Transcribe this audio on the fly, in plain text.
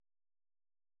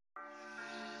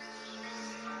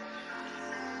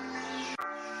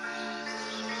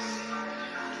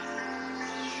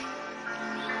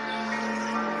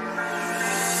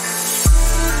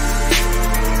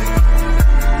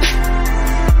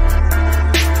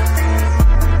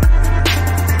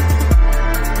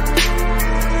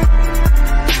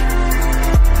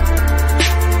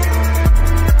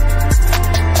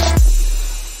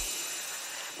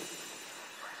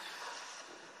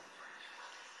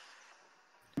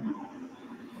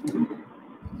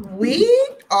We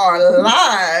are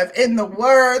live, in the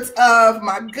words of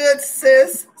my good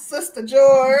sis, Sister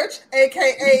George,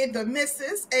 aka the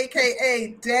Missus,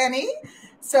 aka Danny.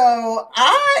 So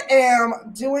I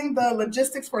am doing the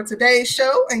logistics for today's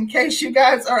show in case you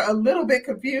guys are a little bit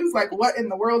confused, like what in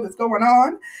the world is going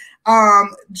on.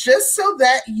 Just so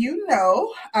that you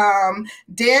know,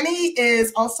 Danny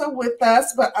is also with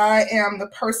us, but I am the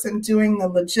person doing the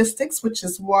logistics, which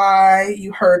is why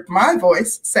you heard my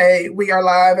voice say we are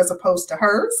live as opposed to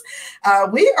hers.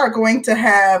 We are going to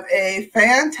have a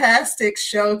fantastic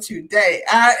show today.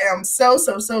 I am so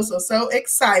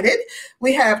excited.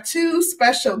 We have two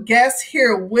special guests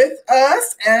here with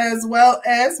us, as well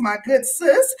as my good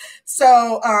sis.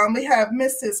 So we have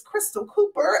Mrs. Crystal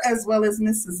Cooper as well as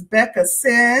Mrs. Becca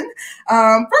Sin.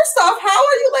 First off, how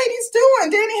are you ladies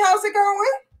doing? Danny, how's it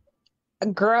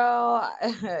going? Girl,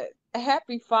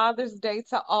 happy Father's Day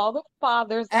to all the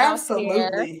fathers out there.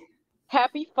 Absolutely.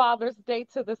 Happy Father's Day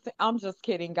to I'm just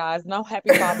kidding, guys. No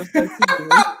happy Father's Day to you.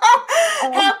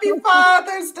 Happy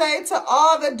Father's Day to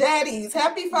all the daddies.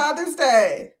 Happy Father's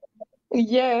Day.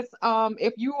 Yes,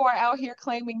 if you are out here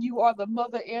claiming you are the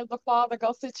mother and the father,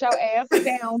 go sit your ass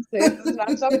down, sis. It's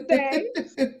not your day.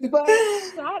 But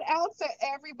shout out to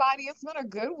everybody. It's been a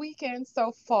good weekend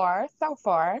so far.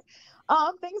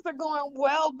 Things are going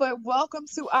well, but welcome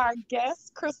to our guests,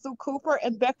 Crystal Cooper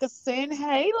and Becca Sin.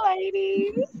 Hey,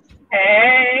 ladies.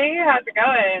 Hey, how's it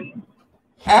going?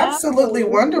 Absolutely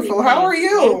wonderful. How are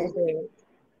you?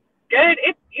 Good.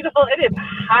 It's beautiful. It is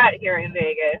hot here in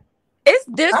Vegas. It's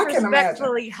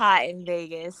disrespectfully hot in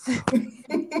Vegas.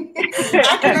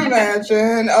 I can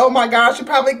imagine. Oh my gosh, you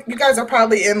guys are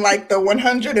probably in like the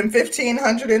 115,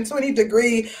 120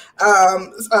 degree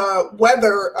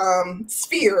weather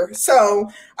sphere. So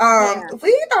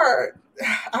we are.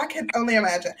 I can only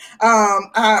imagine.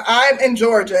 I'm in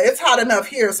Georgia. It's hot enough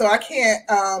here, so I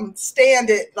can't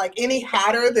stand it like any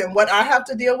hotter than what I have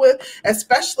to deal with,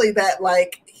 especially that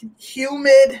like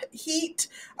humid heat.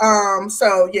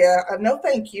 So yeah, no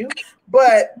thank you.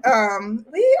 But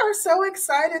we are so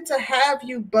excited to have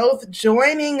you both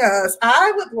joining us.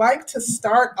 I would like to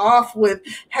start off with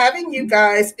having you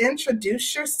guys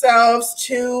introduce yourselves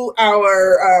to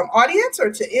our audience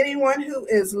or to anyone who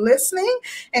is listening.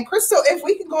 And Crystal, if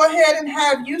we can go ahead and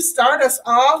have you start us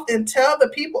off and tell the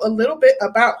people a little bit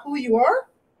about who you are.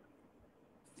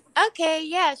 Okay,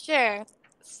 yeah, sure.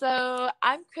 So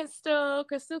I'm Crystal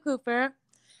Cooper.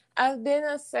 I've been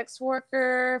a sex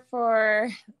worker for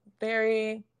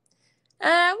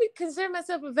I would consider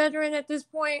myself a veteran at this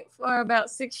point for about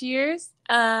 6 years.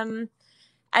 I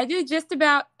do just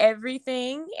about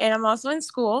everything, and I'm also in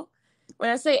school. When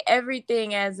I say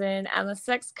everything, as in I'm a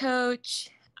sex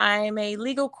coach, I'm a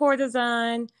legal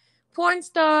courtesan, porn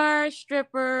star,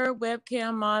 stripper,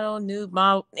 webcam model, nude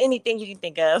model, anything you can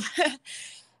think of.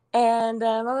 And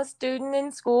I'm a student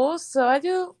in school, so I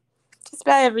do just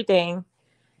about everything.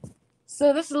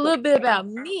 So that's a little bit about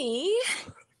me.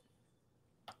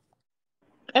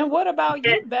 And what about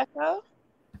you, Becca?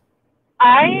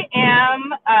 I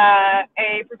am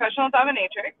a professional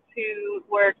dominatrix who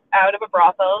works out of a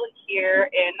brothel here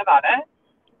in Nevada.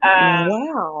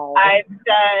 Wow. I've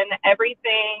done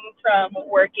everything from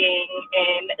working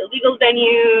in illegal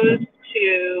venues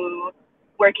to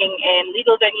working in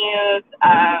legal venues.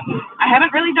 I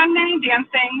haven't really done any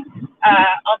dancing,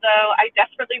 although I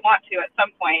desperately want to at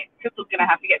some point. Crystal's going to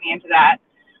have to get me into that.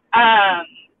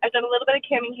 I've done a little bit of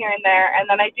camming here and there, and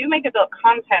then I do make adult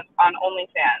content on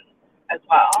OnlyFans as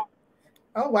well.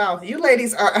 Oh wow, you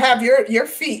ladies have your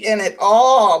feet in it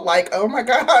all. Like, oh my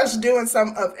gosh, doing some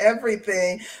of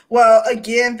everything. Well,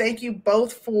 again, thank you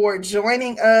both for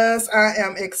joining us. I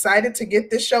am excited to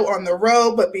get this show on the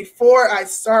road. But before I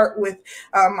start with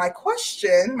my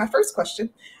first question,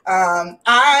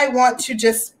 I want to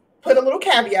just put a little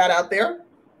caveat out there.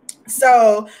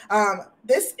 So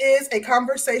this is a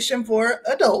conversation for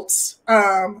adults.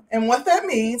 And what that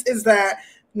means is that,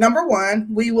 number one,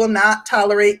 we will not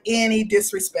tolerate any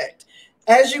disrespect.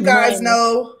 As you guys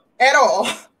know, at all.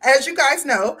 As you guys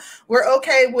know, we're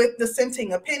okay with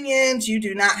dissenting opinions. You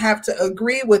do not have to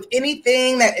agree with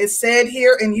anything that is said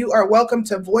here, and you are welcome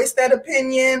to voice that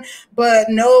opinion, but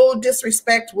no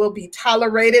disrespect will be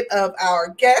tolerated of our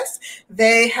guests.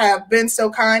 They have been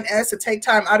so kind as to take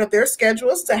time out of their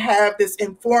schedules to have this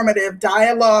informative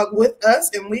dialogue with us,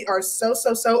 and we are so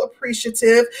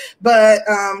appreciative, but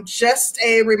just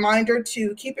a reminder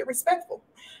to keep it respectful.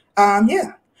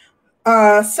 Yeah.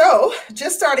 So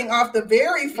just starting off the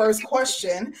very first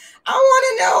question, I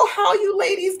want to know how you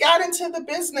ladies got into the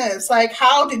business. Like,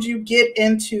 how did you get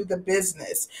into the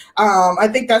business? I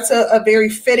think that's a very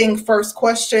fitting first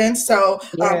question. So,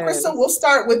 Crystal, we'll Yes.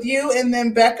 start with you, and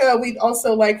then Becca, we'd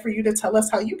also like for you to tell us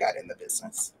how you got in the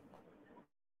business.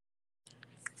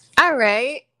 All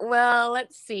right. Well,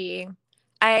 let's see.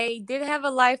 I did have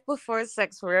a life before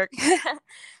sex work.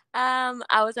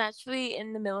 I was actually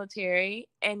in the military,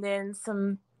 and then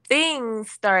some things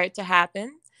started to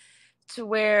happen to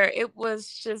where it was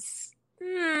just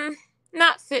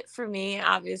not fit for me,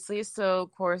 obviously. So,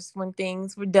 of course, when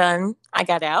things were done, I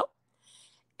got out.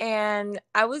 And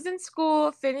I was in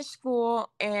school, finished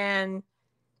school, and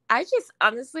I just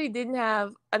honestly didn't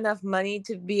have enough money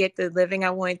to be at the living I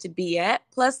wanted to be at.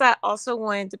 Plus, I also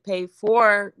wanted to pay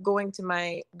for going to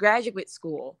my graduate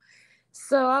school.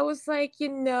 So I was like, I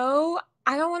don't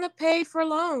want to pay for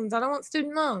loans. I don't want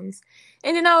student loans.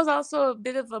 And then I was also a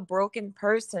bit of a broken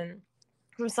person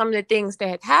from some of the things that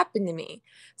had happened to me.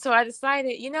 So I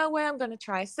decided, you know what, I'm going to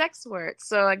try sex work.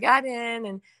 So I got in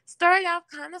and started out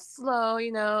kind of slow,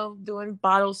 doing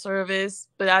bottle service,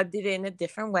 but I did it in a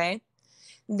different way.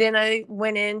 Then I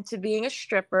went into being a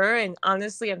stripper, and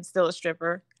honestly, I'm still a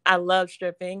stripper. I love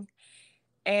stripping.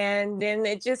 And then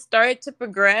it just started to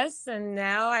progress, and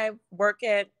now I work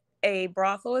at a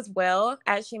brothel as well.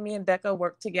 Actually, me and Becca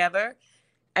work together.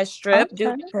 I strip, do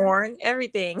Okay. porn,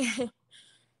 everything,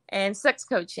 and sex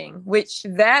coaching, which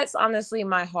that's honestly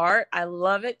my heart. I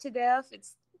love it to death.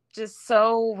 It's just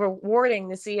so rewarding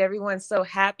to see everyone so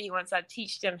happy once I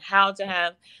teach them how to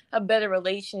have a better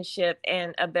relationship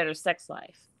and a better sex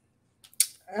life.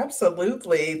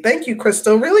 Absolutely. Thank you,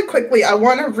 Crystal. Really quickly, I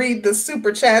want to read the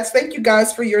super chats. Thank you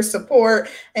guys for your support.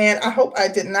 And I hope I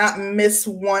did not miss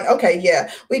one. Okay,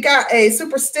 yeah. We got a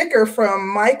super sticker from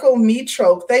Michael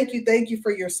Mitro. Thank you. Thank you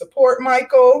for your support,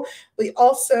 Michael. We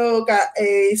also got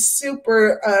a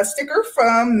super sticker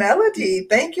from Melody.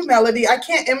 Thank you, Melody. I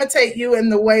can't imitate you in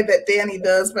the way that Danny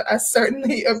does, but I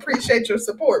certainly appreciate your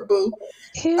support, boo.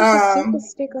 Here's a super Um,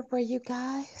 sticker for you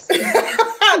guys.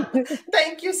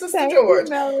 Thank you, Sister Thank you, George.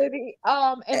 Melody.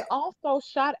 And also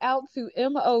shout out to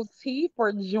MOT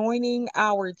for joining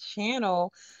our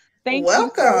channel. Thank you so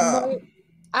much. Welcome.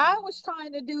 I was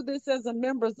trying to do this as a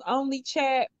members only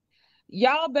chat.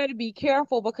 Y'all better be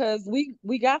careful because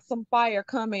we got some fire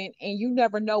coming and you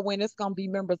never know when it's going to be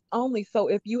members only. So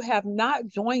if you have not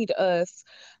joined us,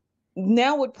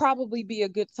 now would probably be a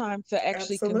good time to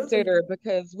actually Absolutely. consider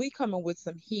because we coming with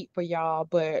some heat for y'all,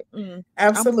 but I'm gonna get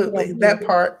Absolutely. on mute. That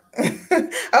part.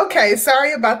 Okay.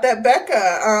 Sorry about that,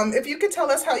 Becca. If you could tell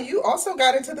us how you also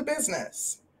got into the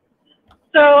business.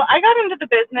 So I got into the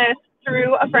business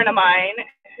through a friend of mine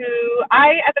who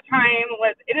I, at the time,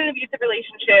 was in an abusive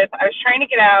relationship. I was trying to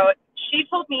get out. She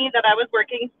told me that I was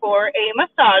working for a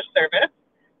massage service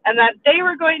and that they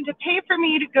were going to pay for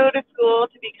me to go to school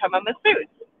to become a masseuse.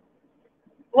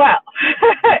 Well,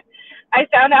 I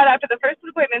found out after the first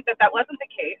appointment that that wasn't the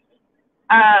case.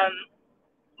 Um,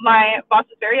 my boss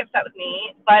was very upset with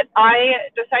me, but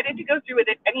I decided to go through with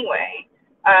it anyway,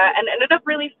 and ended up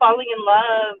really falling in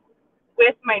love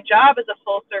with my job as a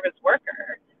full service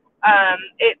worker.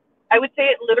 I would say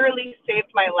it literally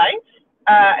saved my life.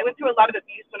 I went through a lot of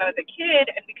abuse when I was a kid,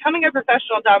 and becoming a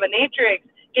professional dominatrix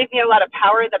gave me a lot of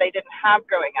power that I didn't have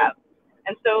growing up.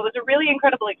 And so it was a really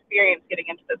incredible experience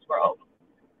getting into this world.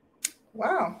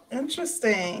 Wow.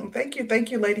 Interesting. Thank you.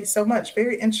 Thank you, ladies, so much.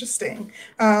 Very interesting.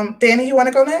 Danny, you want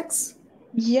to go next?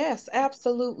 Yes,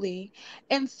 absolutely.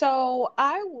 And so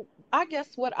I guess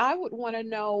what I would want to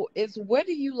know is what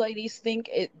do you ladies think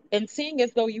it and seeing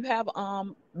as though you have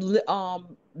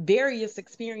various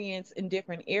experience in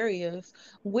different areas,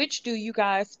 which do you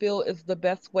guys feel is the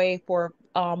best way for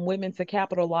women to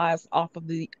capitalize off of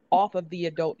the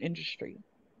adult industry?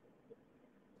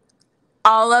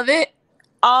 All of it.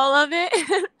 All of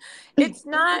it. It's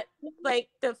not like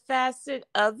the facet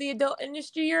of the adult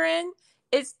industry you're in,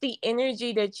 it's the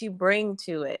energy that you bring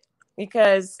to it.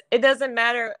 Because it doesn't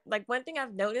matter. Like, one thing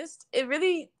I've noticed, it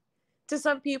really, to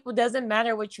some people, doesn't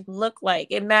matter what you look like.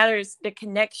 It matters the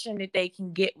connection that they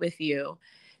can get with you.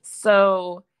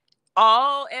 So,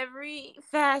 every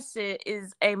facet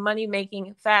is a money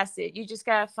making facet. You just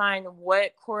got to find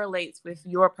what correlates with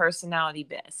your personality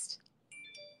best.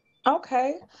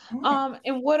 Okay.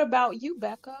 And what about you,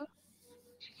 Becca?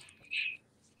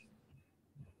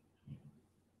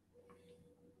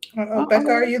 Becca,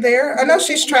 are Uh-oh. you there? I know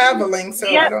she's traveling, so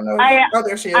I Yep, don't know. I Oh,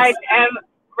 there she I is. am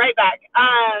right back.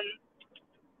 I'm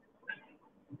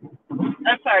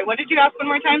sorry. What did you ask one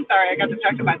more time? Sorry, I got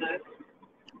distracted by this.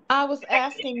 I was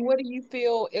asking, what do you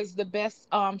feel is the best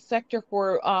sector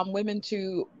for women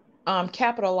to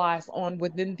capitalize on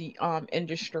within the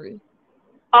industry?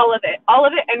 All of it, all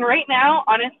of it. And right now,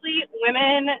 honestly,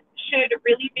 women should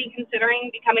really be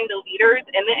considering becoming the leaders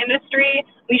in the industry.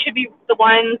 We should be the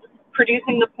ones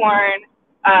producing the porn,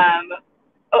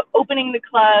 opening the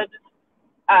clubs,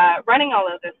 running all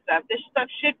of this stuff. This stuff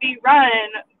should be run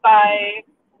by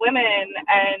women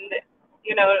and,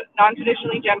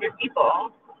 non-traditionally gendered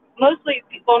people, mostly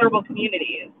vulnerable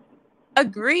communities.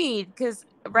 Agreed, because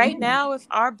right now with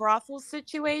our brothel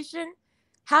situation,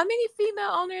 how many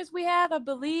female owners we have? I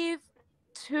believe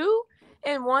two,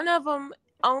 and one of them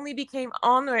only became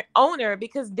owner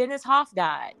because Dennis Hoff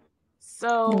died.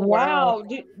 So Wow.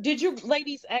 Wow. Did you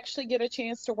ladies actually get a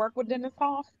chance to work with Dennis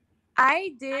Hoff?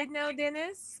 I did know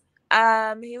Dennis.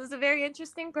 He was a very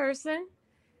interesting person.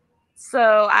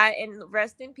 So and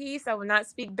rest in peace. I will not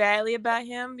speak badly about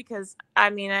him because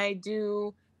I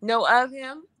do know of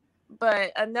him,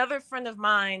 but another friend of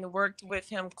mine worked with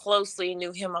him closely,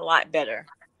 knew him a lot better.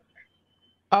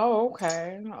 Oh,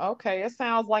 okay. Okay. It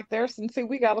sounds like there's some, see,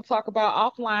 we got to talk about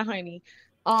offline, honey.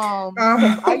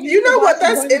 Because I You used to know watch what?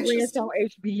 That's Bunny Ranch interesting. on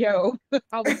HBO.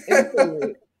 I was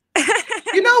into it.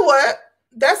 You know what?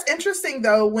 That's interesting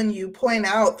though when you point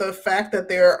out the fact that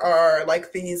there are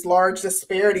like these large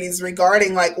disparities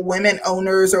regarding like women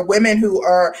owners or women who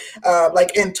are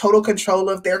like in total control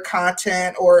of their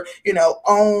content or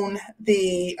own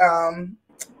the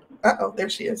there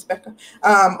she is, Becca.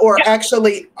 Or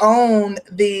actually own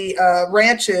the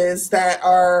ranches that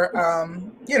are,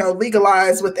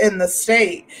 legalized within the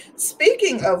state.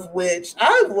 Speaking of which,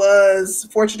 I was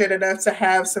fortunate enough to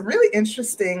have some really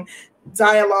interesting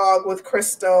dialogue with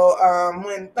Crystal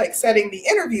when like setting the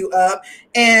interview up,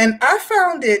 and I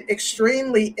found it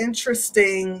extremely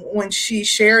interesting when she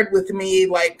shared with me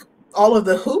like all of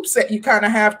the hoops that you kind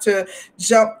of have to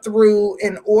jump through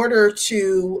in order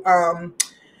to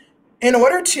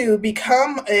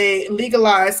become a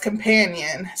legalized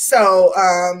companion. So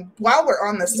while we're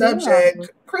on the Yeah.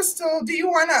 subject, Crystal, do you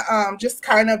want to just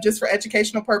kind of, just for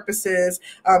educational purposes,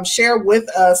 share with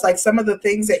us like some of the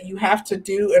things that you have to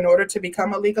do in order to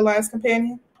become a legalized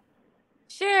companion?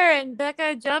 Sure, and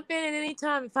Becca, jump in at any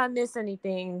time if I miss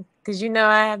anything, because I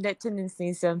have that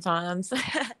tendency sometimes.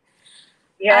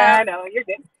 Yeah, I know, you're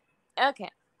good. Okay,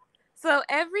 so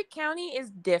every county is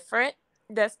different.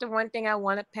 That's the one thing I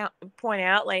want to point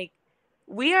out. Like,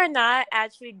 we are not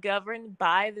actually governed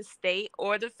by the state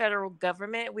or the federal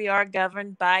government. We are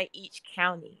governed by each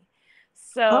county.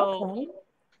 So, Okay.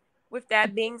 with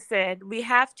that being said, we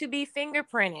have to be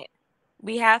fingerprinted.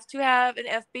 We have to have an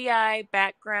FBI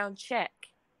background check.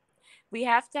 We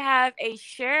have to have a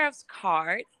sheriff's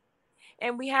card,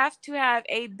 and we have to have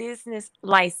a business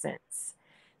license.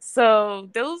 So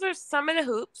those are some of the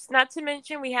hoops. Not to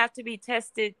mention we have to be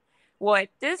tested. What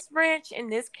this branch in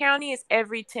this county is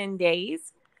every 10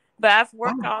 days. But I've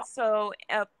worked Oh. also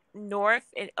up north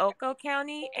in Elko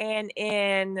County and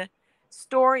in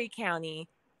Story County,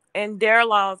 and their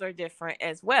laws are different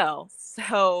as well.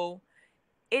 So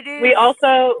it We is,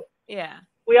 also yeah.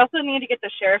 we also need to get the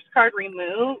sheriff's card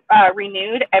renewed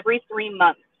every 3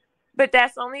 months. But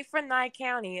that's only for Nye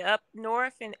County. Up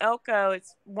north in Elko,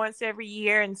 it's once every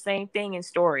year, and same thing in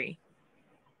Story.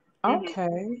 Hmm.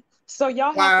 Okay. So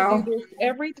y'all have to do Wow. this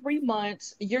every 3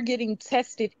 months. You're getting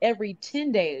tested every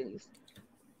 10 days.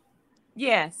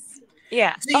 Yes.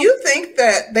 Yeah. Do Oh, you think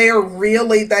that they are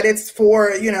really that it's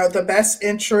for, the best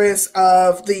interest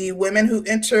of the women who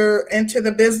enter into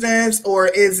the business, or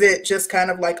is it just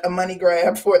kind of like a money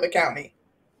grab for the county?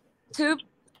 To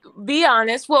be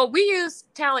honest, well, we use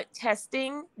talent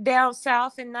testing down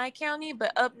south in Nye County,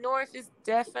 but up north is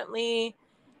definitely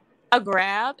a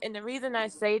grab. And the reason I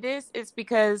say this is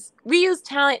because we use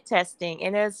talent testing,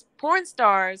 and as porn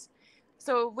stars,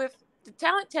 so with the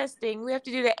talent testing, we have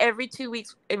to do that every 2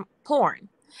 weeks in porn,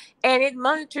 and it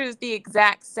monitors the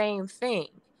exact same thing.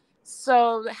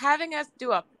 So having us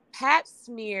do a pap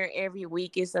smear every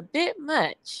week is a bit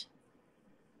much.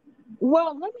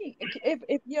 well, let me,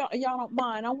 if y'all don't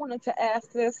mind, I wanted to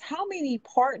ask this. How many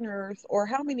partners or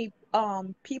how many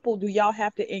people do y'all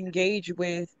have to engage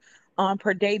with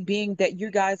per day, being that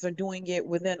you guys are doing it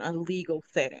within a legal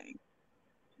setting?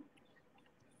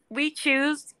 We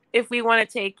choose if we want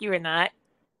to take you or not.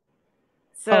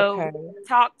 So Okay.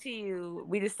 talk to you.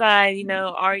 We decide,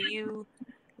 are you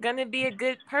gonna be a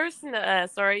good person to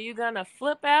us, or are you gonna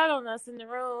flip out on us in the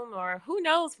room, or who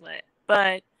knows what?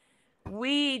 But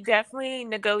we definitely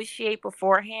negotiate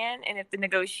beforehand, and if the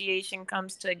negotiation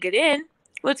comes to a good end,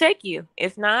 we'll take you.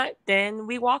 If not, then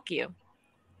we walk you.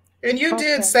 And you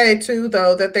did Okay. say too,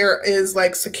 though, that there is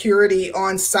like security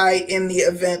on site in the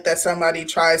event that somebody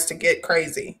tries to get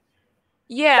crazy. That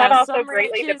Yeah, also some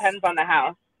greatly ranches, depends on the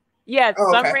house. yeah,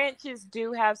 Oh, some okay. ranches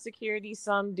do have security,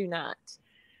 some do not.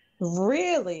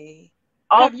 Really?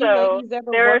 Have you Also, ladies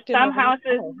ever there are worked in a some ranch?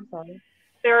 houses Oh, I'm sorry.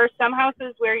 there are some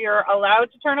houses where you're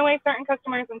allowed to turn away certain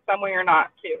customers and some where you're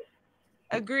not too.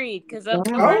 Agreed, because up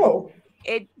north, Wow. Oh.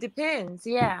 it depends.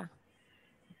 Yeah.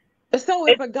 So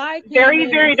if It's a guy came very, in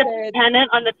and very said, dependent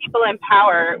on the people in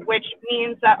power, which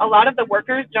means that a lot of the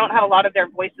workers don't have a lot of their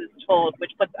voices told,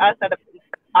 which puts us at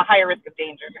a higher risk of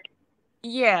danger.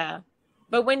 Yeah.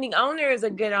 But when the owner is a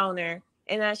good owner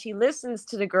and as she listens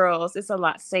to the girls, it's a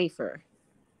lot safer.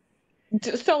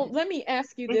 so let me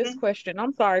ask you this Hmm. question.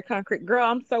 I'm sorry, Concrete Girl,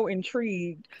 I'm so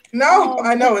intrigued. No, Um,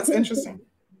 I know it's interesting.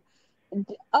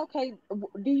 okay,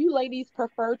 do you ladies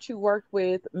prefer to work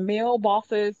with male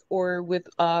bosses or with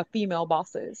female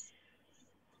bosses?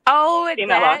 Oh,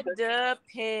 Female that bosses.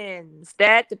 depends.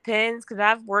 That depends because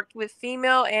I've worked with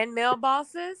female and male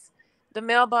bosses. The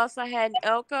male boss I had in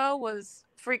Elko was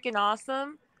freaking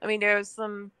awesome. I mean, there was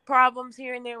some problems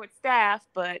here and there with staff,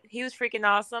 but he was freaking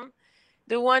awesome.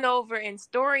 The one over in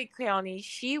Story County,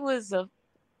 she was a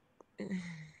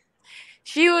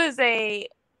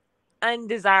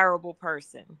undesirable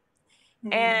person.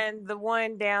 Hmm. And the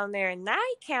one down there in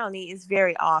Nye County is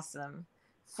very awesome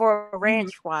for Hmm.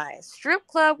 ranch wise. Strip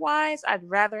club wise, I'd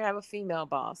rather have a female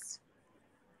boss.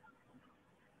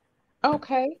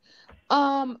 Okay.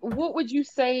 What would you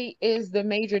say is the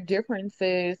major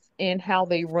differences in how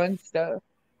they run stuff?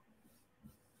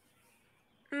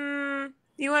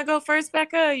 You want to go first,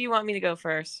 Becca, or you want me to go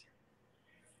first?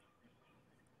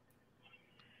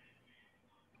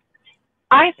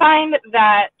 I find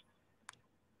that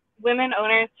women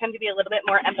owners tend to be a little bit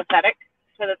more empathetic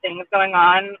to the things going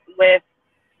on with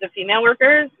the female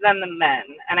workers than the men.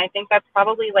 And I think that's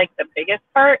probably like the biggest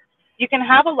part. You can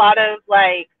have a lot of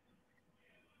like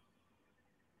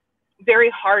very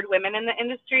hard women in the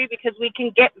industry because we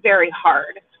can get very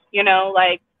hard,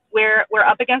 like we're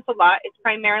up against a lot. It's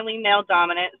primarily male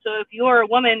dominant. So if you're a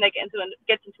woman that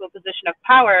gets into a position of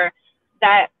power,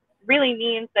 that really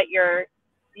means that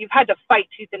you've had to fight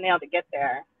tooth and nail to get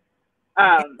there.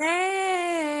 Um,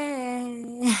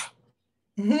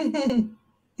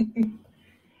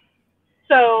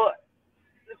 so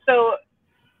so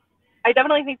I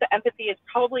definitely think the empathy is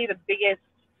probably the biggest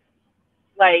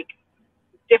like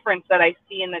difference that I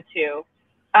see in the two.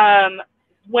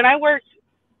 When I worked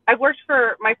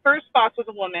for my first boss was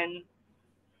a woman.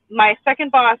 My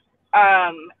second boss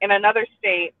in another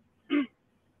state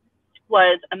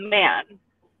was a man.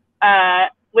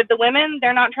 With the women,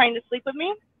 they're not trying to sleep with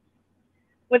me.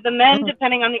 With the men, Mhm.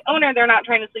 depending on the owner, they're not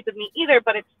trying to sleep with me either,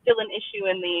 but it's still an issue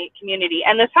in the community.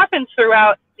 And this happens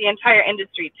throughout the entire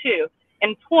industry too.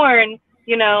 In porn,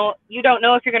 you don't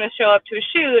know if you're going to show up to a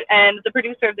shoot, and the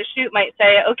producer of the shoot might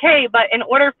say, okay, but in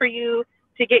order for you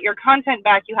to get your content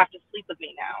back, you have to sleep with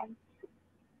me now.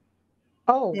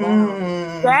 Oh, wow.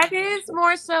 Mm. That is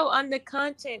more so on the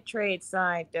content trade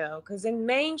side though, because in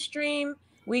mainstream,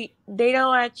 they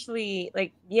don't actually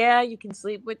like, yeah, you can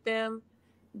sleep with them,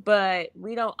 but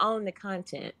we don't own the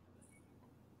content.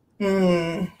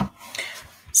 Mm.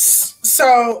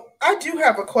 So I do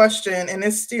have a question, and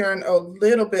it's steering a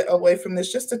little bit away from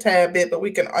this, just a tad bit, but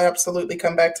we can absolutely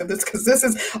come back to this because this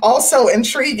is also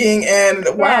intriguing. And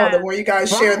wow, the Yeah, more you guys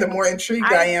share, the Right. more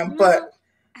intrigued I I am. do But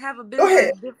have a bit go of a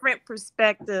ahead. different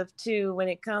perspective too when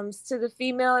it comes to the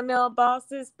female and male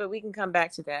bosses, but we can come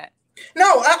back to that.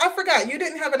 No, I forgot you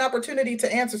didn't have an opportunity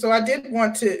to answer, so I did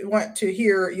want to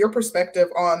hear your perspective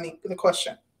on the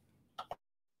question.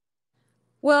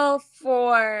 Well,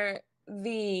 for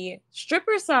the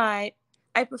stripper side,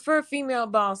 I prefer female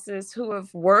bosses who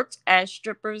have worked as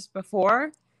strippers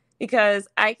before because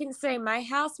I can say my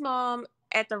house mom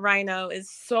at the Rhino is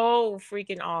so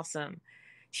freaking awesome.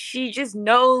 She just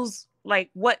knows like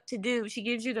what to do. She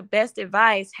gives you the best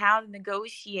advice, how to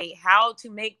negotiate, how to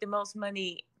make the most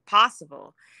money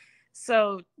possible.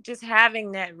 So just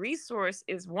having that resource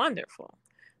is wonderful.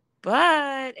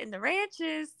 But in the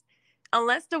ranches,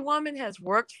 unless the woman has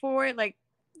worked for it, like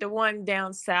the one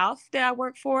down south that I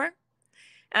work for,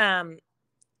 um,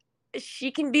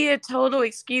 she can be a total,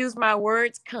 excuse my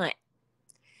words, cunt.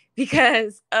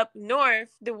 Because up north,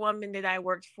 the woman that I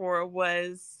worked for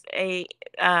was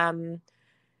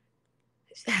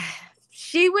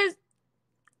she was,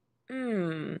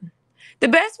 the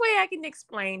best way I can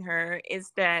explain her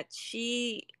is that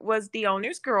she was the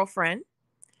owner's girlfriend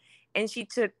and she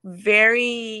took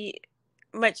very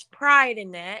much pride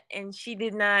in that, and she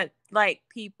did not like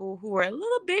people who were a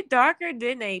little bit darker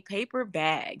than a paper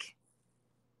bag.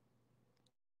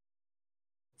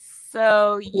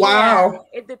 So yeah, Wow.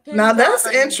 it Now depends that's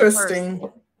on the person.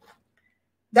 interesting.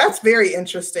 That's very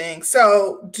interesting.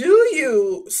 So, do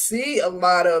you see a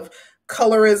lot of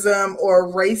colorism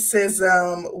or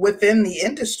racism within the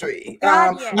industry?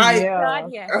 God yes. I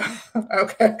God Yeah. yes.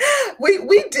 okay.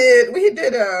 We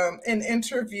did an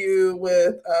interview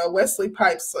with Wesley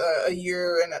Pipes a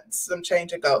year and some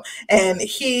change ago, and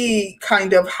he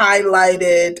kind of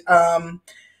highlighted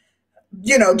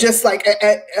just like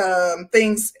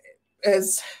things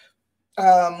as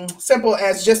simple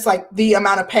as just like the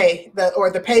amount of pay that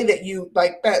or the pay that you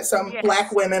like that some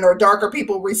black Yes. women or darker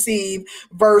people receive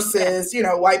versus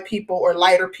Yes. white people or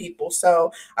lighter people.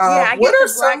 So Yeah, I what get are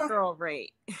the black some girl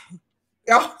rate.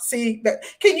 oh see that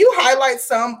can you highlight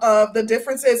some of the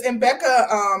differences? And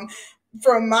Becca,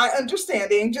 from my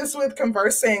understanding, just with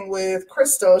conversing with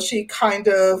Crystal, she kind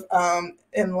of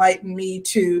enlightened me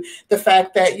to the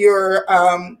fact that you're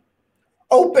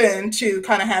open to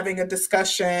kind of having a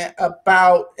discussion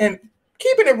about and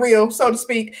keeping it real, so to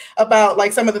speak, about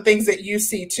like some of the things that you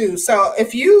see too. So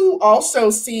if you also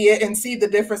see it and see the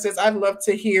differences, I'd love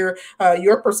to hear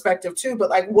your perspective too. But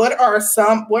like, what are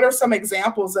some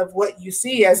examples of what you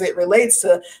see as it relates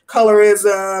to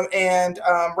colorism and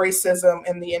racism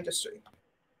in the industry?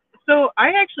 So I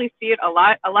actually see it a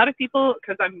lot. A lot of people,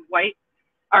 because I'm white,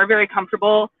 are very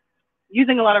comfortable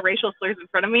using a lot of racial slurs in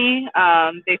front of me.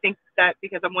 They think that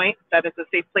because I'm white, that it's a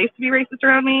safe place to be racist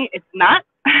around me. It's not.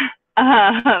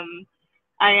 I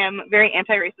am very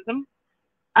anti-racism,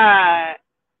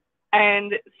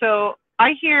 and so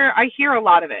I hear a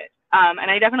lot of it,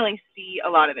 and I definitely see a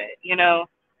lot of it.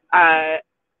 Uh,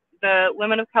 the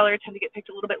women of color tend to get picked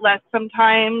a little bit less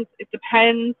sometimes. It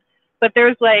depends, but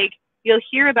there's like you'll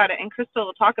hear about it, and Crystal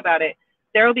will talk about it.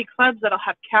 There will be clubs that'll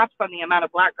have caps on the amount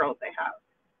of black girls they have,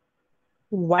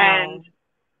 and Wow.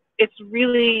 it's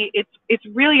really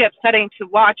upsetting to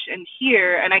watch and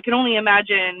hear, and I can only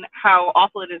imagine how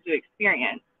awful it is to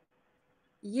experience.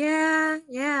 Yeah,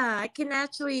 I can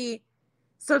actually.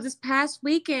 So this past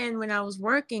weekend when I was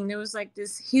working, there was like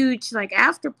this huge like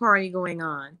after party going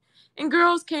on, and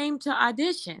girls came to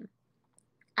audition.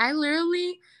 I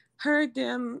literally heard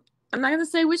them. I'm not gonna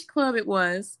say which club it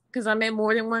was because I'm at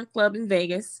more than one club in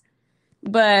Vegas,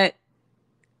 but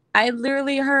I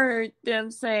literally heard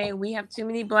them say, "We have too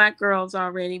many black girls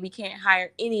already. We can't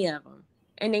hire any of them,"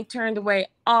 and they turned away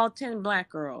all 10 black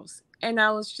girls. And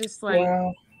I was just like,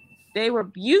 Wow. they were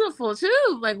beautiful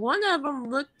too. Like one of them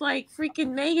looked like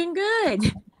freaking Megan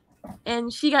Good,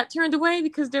 and she got turned away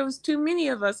because there was too many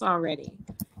of us already.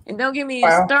 And don't get me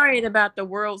Wow. started about the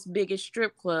world's biggest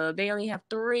strip club. They only have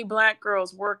 3 black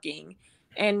girls working,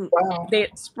 and Wow. they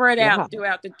spread Wow. out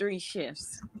throughout the 3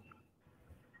 shifts.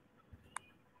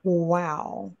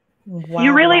 Wow. You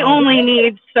Wow. really Wow. only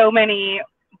need so many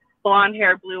blonde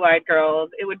hair, blue eyed girls.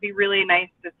 It would be really nice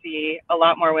to see a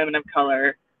lot more women of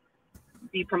color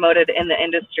be promoted in the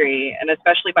industry, and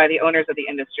especially by the owners of the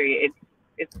industry.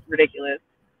 It's ridiculous.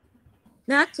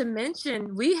 Not to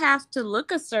mention, we have to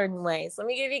look a certain way. So let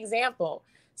me give you an example.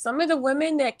 Some of the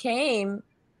women that came,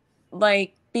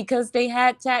 like, because they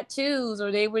had tattoos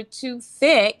or they were too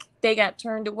thick, they got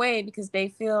turned away because they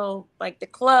feel like the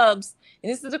clubs,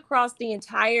 and this is across the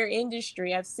entire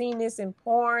industry. I've seen this in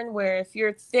porn where if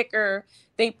you're thicker,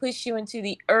 they push you into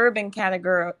the urban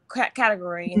category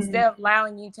Mhm. instead of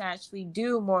allowing you to actually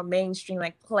do more mainstream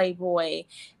like Playboy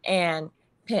and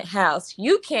Penthouse.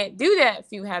 You can't do that if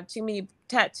you have too many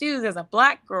tattoos as a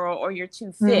black girl or you're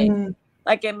too thick. Mhm.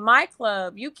 Like in my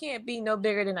club, you can't be no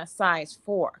bigger than a size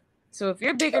 4. So if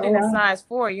you're bigger Oh, than a wow. size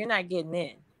 4, you're not getting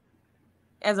in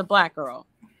as a black girl.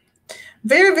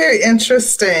 Very, very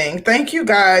interesting. Thank you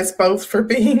guys both for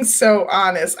being so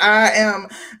honest. I am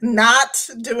not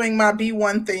doing my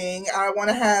B1 thing. I want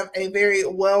to have a very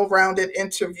well rounded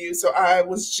interview. So I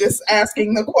was just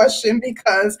asking the question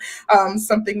because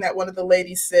something that one of the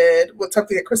ladies said,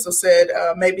 something that Crystal said,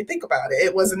 made me think about it.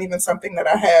 It wasn't even something that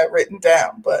I had written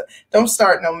down, but don't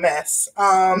start no mess.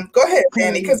 Go ahead,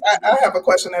 Danny, because I have a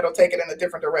question that'll take it in a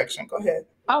different direction. Go ahead.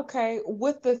 Okay,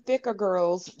 with the thicker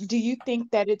girls, do you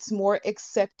think that it's more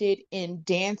accepted in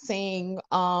dancing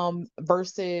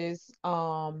versus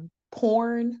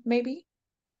porn, maybe?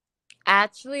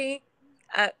 Actually,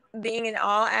 being in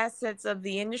all assets of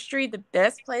the industry, the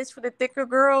best place for the thicker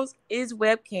girls is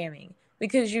webcamming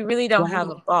because you really don't have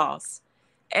a Wow. boss.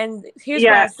 And here's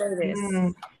why I Yes. say this.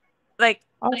 Mm. Like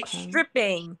Okay.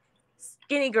 stripping,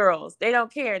 skinny girls, they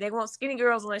don't care. They want skinny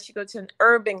girls unless you go to an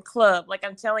urban club. Like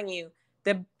I'm telling you,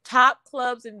 the top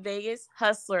clubs in Vegas,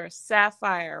 Hustler,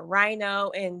 Sapphire, Rhino,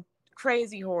 and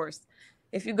Crazy Horse.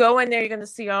 If you go in there, you're going to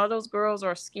see all those girls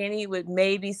are skinny with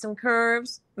maybe some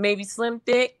curves, maybe slim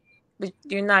thick. but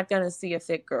you're not going to see a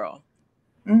thick girl.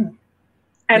 Mm.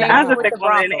 And Same as thing a with thick the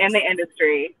woman brothels. in the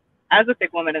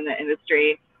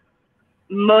industry,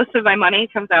 most of my money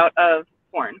comes out of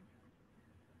porn.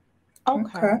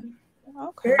 Okay.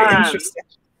 Very interesting.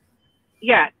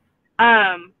 Yeah.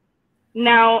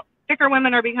 Now, thicker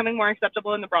women are becoming more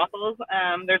acceptable in the brothels.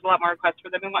 There's a lot more requests for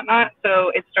them and whatnot,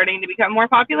 so it's starting to become more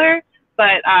popular.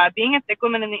 But being a thick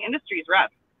woman in the industry is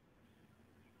rough.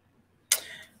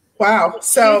 Wow.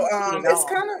 So It it's all.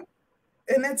 kind of,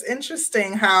 and it's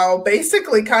interesting how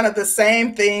basically kind of the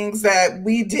same things that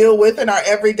we deal with in our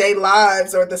everyday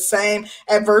lives or the same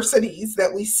adversities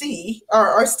that we see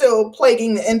are still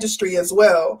plaguing the industry as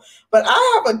well. But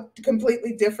I have a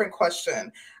completely different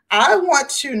question. I want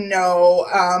to know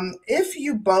if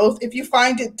you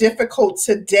find it difficult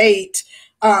to date,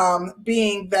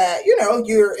 being that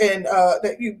you're in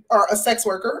that you are a sex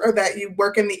worker or that you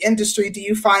work in the industry. Do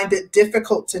you find it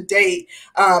difficult to date,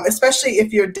 especially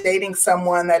if you're dating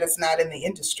someone that is not in the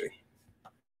industry?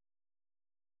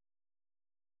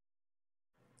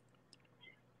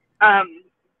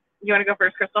 You want to go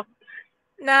first, Crystal?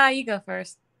 Nah, you go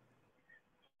first.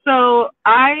 So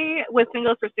I was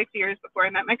single for 6 years before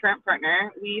I met my current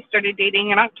partner. We started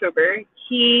dating in October.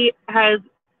 He has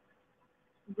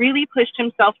really pushed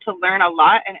himself to learn a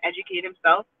lot and educate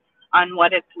himself on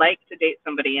what it's like to date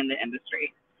somebody in the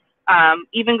industry.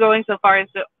 Even going so far as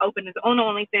to open his own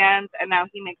OnlyFans, and now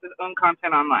he makes his own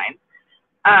content online.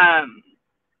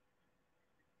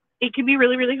 It can be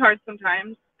really, really hard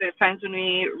sometimes. There's times when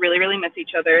we really, really miss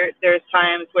each other. There's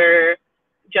times where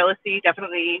jealousy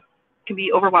definitely can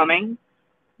be overwhelming.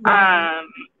 Right.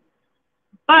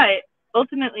 But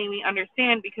ultimately we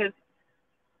understand, because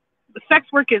the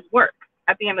sex work is work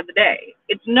at the end of the day.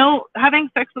 Having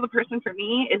sex with a person for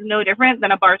me is no different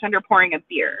than a bartender pouring a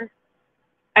beer.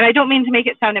 And I don't mean to make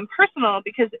it sound impersonal,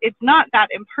 because it's not that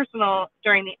impersonal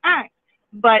during the act,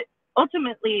 but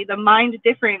ultimately the mind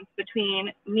difference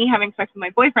between me having sex with my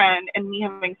boyfriend and me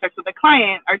having sex with a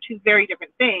client are two very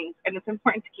different things, and it's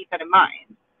important to keep that in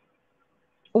mind.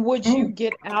 Would you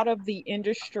get out of the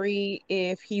industry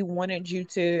if he wanted you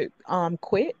to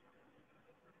quit?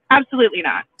 Absolutely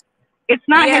not. It's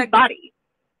not Yeah. his body.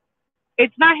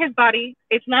 It's not his body.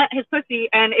 It's not his pussy,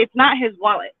 and it's not his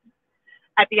wallet.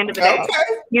 At the end of the day,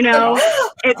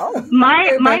 Okay.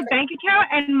 my bank account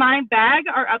and my bag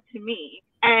are up to me.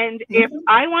 And if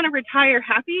I want to retire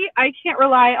happy, I can't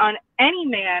rely on any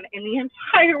man in the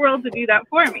entire world to do that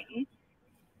for me.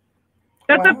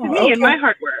 That's up to me and my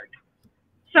hard work.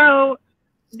 So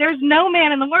there's no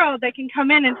man in the world that can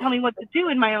come in and tell me what to do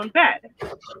in my own bed.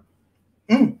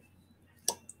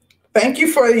 Thank you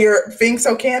for your being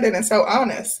so candid and so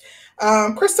honest.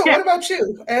 Crystal, What about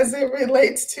you as it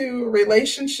relates to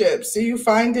relationships? Do you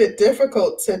find it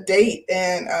difficult to date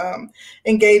and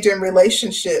engage in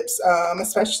relationships,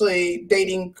 especially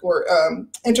dating or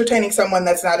entertaining someone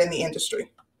that's not in the industry?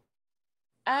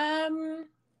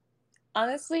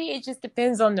 Honestly, it just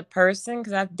depends on the person,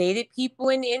 because I've dated people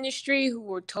in the industry who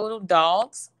were total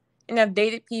dogs, and I've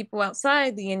dated people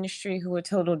outside the industry who were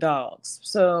total dogs.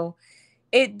 So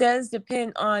it does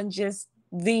depend on just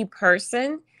the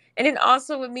person. And then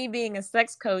also with me being a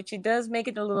sex coach, it does make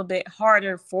it a little bit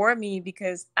harder for me,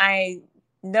 because I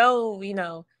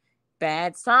know,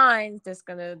 bad signs that's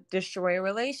going to destroy a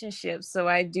relationship. So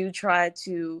I do try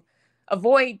to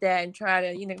avoid that and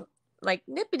try to, like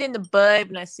nip it in the bud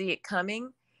when I see it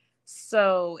coming.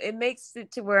 So it makes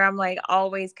it to where I'm like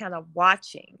always kind of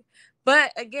watching.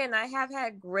 But again, I have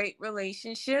had great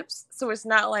relationships. So it's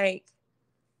not like,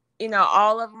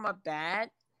 all of them are bad.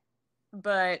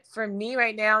 But for me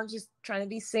right now, I'm just trying to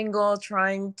be single,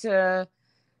 trying to,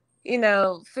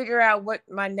 figure out what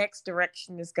my next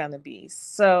direction is going to be.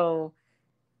 So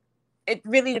it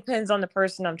really depends on the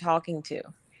person I'm talking to.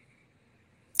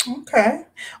 Okay.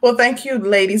 Well, thank you,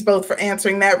 ladies, both for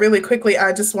answering that. Really quickly,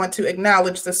 I just want to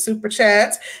acknowledge the super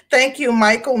chats. Thank you,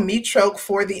 Michael Mitroke,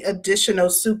 for the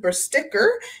additional super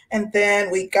sticker. And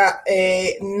then we got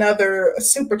another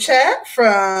super chat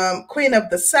from Queen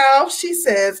of the South. She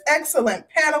says, excellent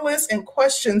panelists and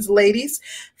questions, ladies,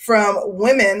 from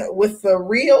women with the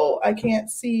real, I can't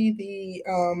see the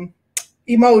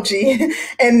emoji,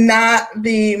 and not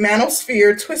the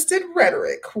manosphere twisted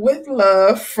rhetoric. With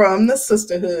love from the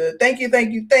sisterhood. Thank you,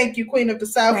 Queen of the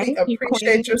South. We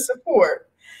appreciate your support.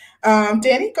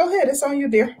 Danny, go ahead. It's on you,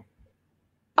 dear.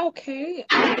 Okay.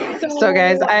 So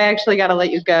guys, I actually got to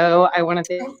let you go. I want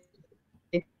to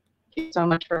thank you so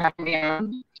much for having me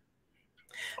on.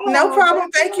 No Oh,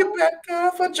 problem. Thank you, Becca.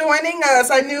 Becca, for joining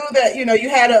us. I knew that you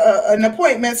had an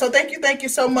appointment, so thank you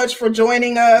so much for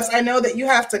joining us. I know that you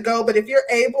have to go, but if you're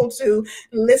able to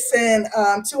listen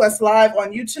to us live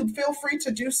on YouTube, feel free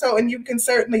to do so, and you can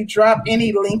certainly drop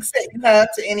any links that you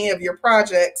have to any of your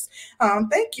projects.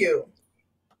 Thank you.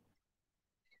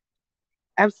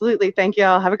 Absolutely. Thank you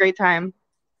all. Have a great time.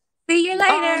 See you Um,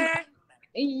 later.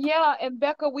 yeah, and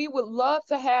Becca, we would love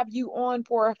to have you on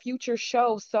for a future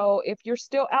show. So if you're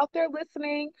still out there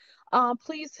listening,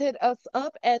 please hit us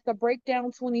up at the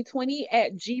breakdown2020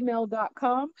 at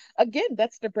gmail.com. Again,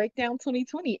 that's the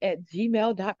breakdown2020 at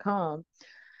gmail.com.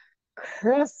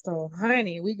 Crystal,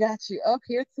 honey, we got you up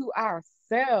here to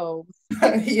ourselves.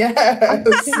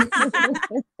 Yes.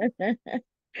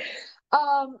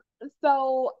 Um,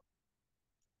 so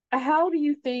how do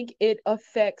you think it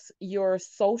affects your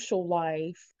social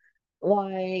life,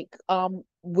 like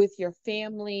with your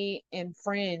family and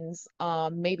friends,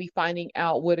 maybe finding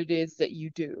out what it is that you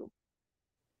do?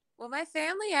 Well, my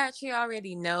family actually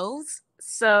already knows.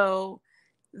 So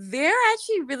they're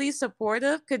actually really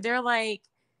supportive because they're like,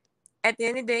 at the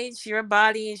end of the day, it's your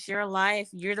body, it's your life.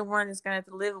 You're the one that's gonna have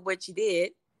to live with what you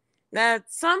did. Now,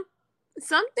 some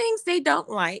things they don't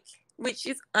like, which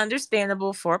is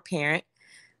understandable for a parent,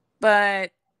 but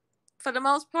for the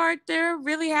most part, they're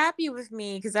really happy with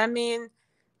me because I mean,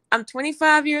 I'm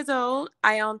 25 years old.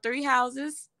 I own 3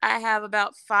 houses. I have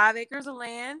about 5 acres of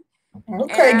land, and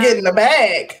Okay, get in the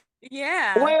bag.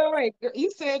 yeah, Wait.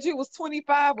 You said you was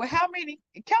 25. Well, how many?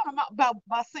 Count them out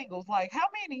by singles. Like how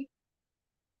many?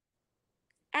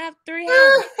 I have 3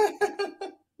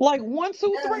 houses. Like one,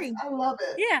 two, Yes, three. I love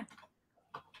it. Yeah,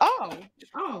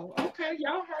 Oh, okay.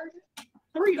 Y'all heard it.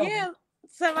 Three of them. yeah.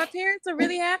 So my parents are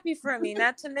really happy for me.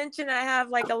 Not to mention, I have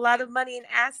like a lot of money in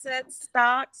assets,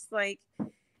 stocks. Like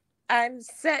I'm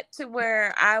set to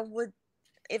where I would,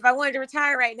 if I wanted to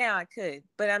retire right now, I could,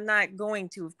 but I'm not going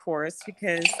to, of course,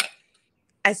 because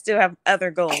I still have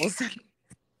other goals.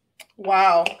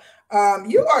 Wow.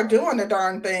 You are doing the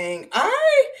darn thing.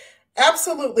 I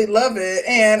absolutely love it.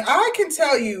 And I can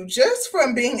tell you just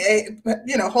from being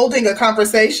holding a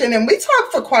conversation, and we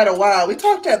talked for quite a while. We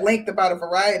talked at length about a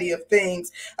variety of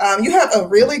things. You have a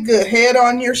really good head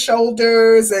on your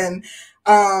shoulders. And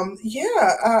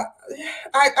yeah,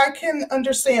 I can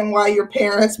understand why your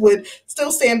parents would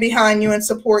still stand behind you and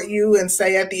support you and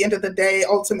say at the end of the day,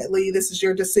 ultimately, this is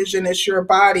your decision, it's your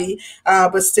body,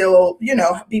 but still,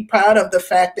 be proud of the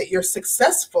fact that you're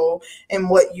successful in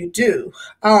what you do.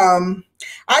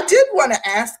 I did want to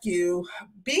ask you,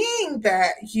 being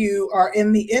that you are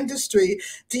in the industry,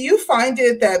 do you find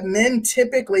it that men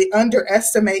typically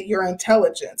underestimate your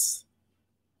intelligence?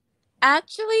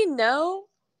 Actually, no,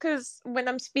 because when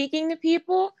I'm speaking to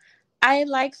people, I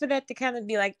like for that to kind of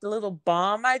be like the little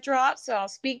bomb I drop. So I'll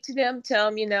speak to them,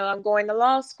 tell them, I'm going to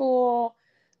law school,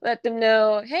 let them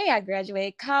know, hey, I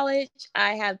graduated college,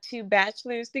 I have 2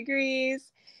 bachelor's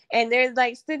degrees. And they're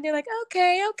like sitting there like,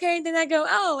 okay, okay. Then I go,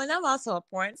 oh, and I'm also a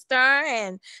porn star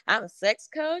and I'm a sex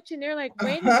coach. And they're like,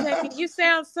 wait a second, you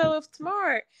sound so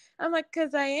smart. I'm like,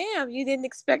 because I am. You didn't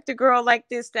expect a girl like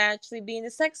this to actually be in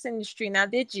the sex industry, now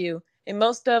did you? And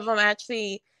most of them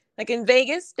actually, like in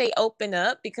Vegas, they open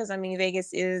up because I mean,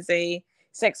 Vegas is a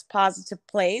sex positive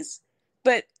place.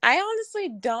 But I honestly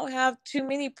don't have too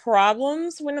many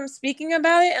problems when I'm speaking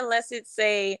about it, unless it's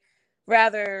a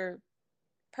rather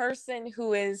person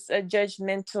who is a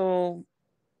judgmental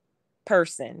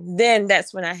person. Then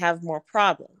that's when I have more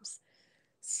problems.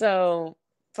 So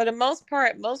for the most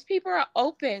part, most people are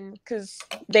open because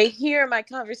they hear my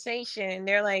conversation and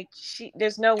they're like,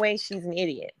 there's no way she's an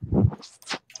idiot.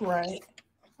 Right.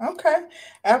 Okay,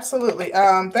 absolutely.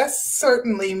 That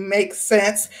certainly makes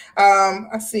sense.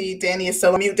 I see Danny is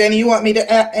still on mute. Danny, you want me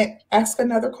to ask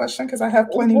another question? Because I have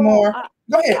plenty Well, more.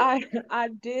 Go ahead. I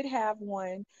did have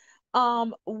one.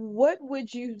 What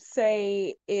would you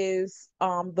say is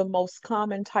the most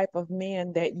common type of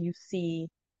man that you see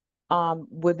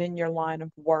within your line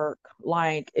of work?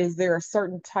 Like, is there a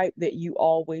certain type that you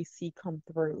always see come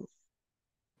through?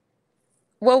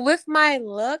 Well, with my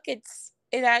look, it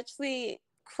actually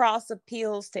cross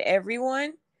appeals to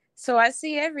everyone. So I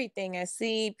see everything. I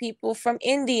see people from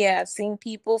India. I've seen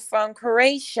people from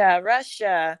Croatia,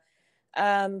 Russia,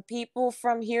 people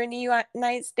from here in the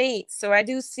United States. So I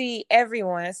do see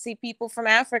everyone. I see people from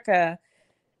Africa.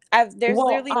 There's Well,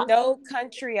 literally no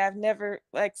country I've never,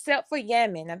 like, except for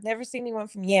Yemen. I've never seen anyone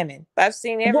from Yemen, but I've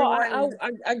seen well, everyone.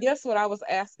 I guess what I was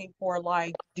asking for,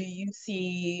 like, do you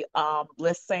see,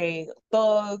 let's say,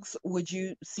 thugs? Would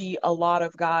you see a lot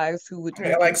of guys who would be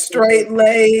Yeah, like considered straight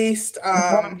laced.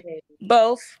 right?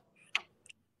 Both.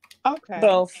 Okay.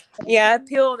 Both. Yeah, I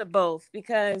appeal to both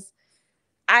because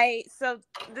so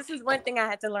this is one thing I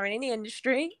had to learn in the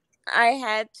industry. I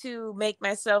had to make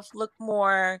myself look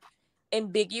more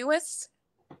ambiguous.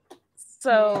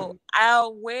 So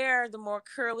I'll wear the more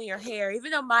curlier hair.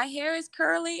 Even though my hair is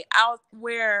curly, I'll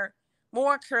wear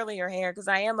more curlier hair because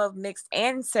I am of mixed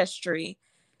ancestry.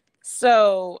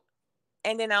 So,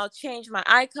 and then I'll change my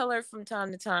eye color from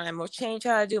time to time or change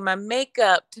how I do my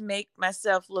makeup to make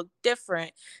myself look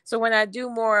different. So when I do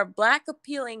more black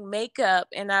appealing makeup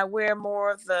and I wear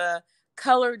more of the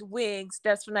colored wigs,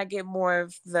 that's when I get more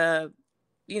of the,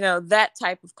 that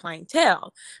type of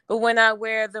clientele. But when I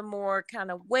wear the more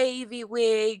kind of wavy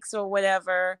wigs or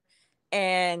whatever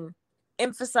and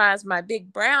emphasize my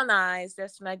big brown eyes,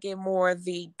 that's when I get more of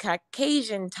the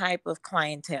Caucasian type of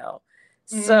clientele.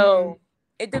 So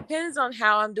it depends on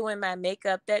how I'm doing my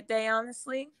makeup that day,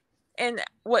 honestly, and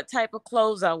what type of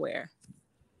clothes I wear.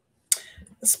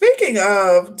 Speaking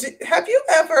of, have you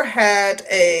ever had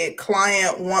a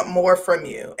client want more from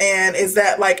you? And is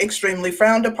that like extremely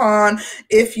frowned upon?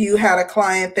 If you had a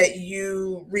client that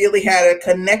you really had a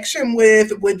connection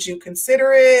with, would you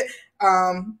consider it?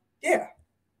 Yeah.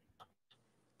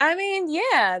 I mean,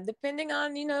 yeah, depending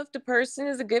on, if the person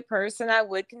is a good person, I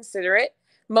would consider it.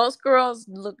 Most girls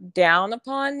look down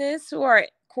upon this who are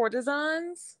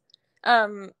courtesans.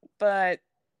 But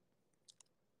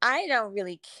I don't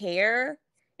really care.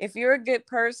 If you're a good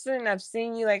person, I've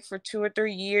seen you like for 2 or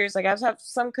 3 years. Like I've had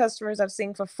some customers I've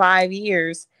seen for 5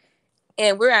 years,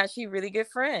 and we're actually really good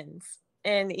friends.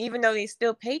 And even though they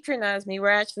still patronize me,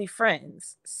 we're actually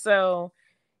friends. So,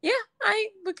 yeah, I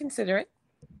would consider it.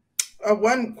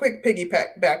 One quick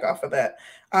piggyback back off of that.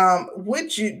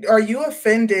 Are you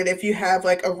offended if you have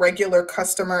like a regular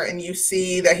customer and you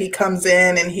see that he comes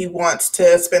in and he wants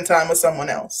to spend time with someone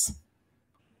else?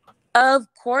 Of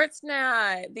course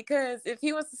not, because if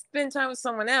he wants to spend time with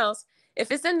someone else,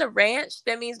 if it's in the ranch,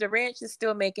 that means the ranch is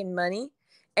still making money.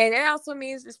 And it also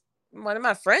means one of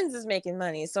my friends is making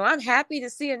money. So I'm happy to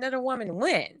see another woman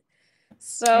win.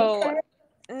 So, Okay.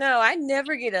 no, I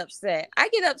never get upset. I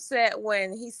get upset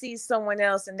when he sees someone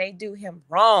else and they do him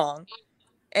wrong.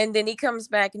 And then he comes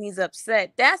back and he's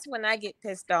upset. That's when I get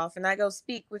pissed off and I go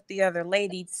speak with the other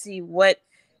lady to see what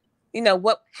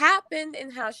happened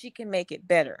and how she can make it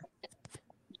better.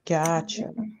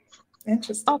 Gotcha.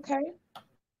 Interesting. Okay.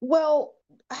 Well,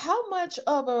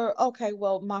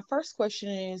 my first question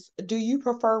is, do you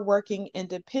prefer working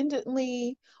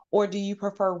independently or do you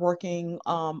prefer working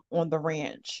on the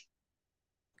ranch?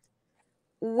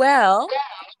 Well,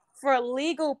 for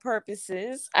legal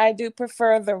purposes, I do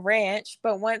prefer the ranch,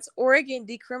 but once Oregon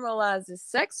decriminalizes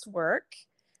sex work,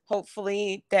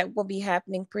 hopefully that will be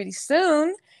happening pretty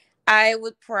soon, I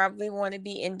would probably want to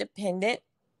be independent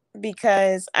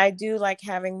because I do like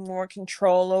having more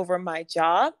control over my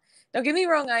job. Don't get me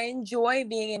wrong, I enjoy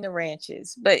being in the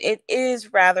ranches, but it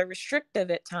is rather restrictive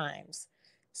at times.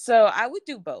 So I would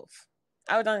do both.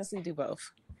 I would honestly do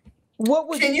both. What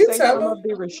would Can you you say tell some of them?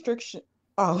 the restriction?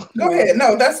 Oh, Go well, ahead.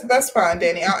 No, that's fine,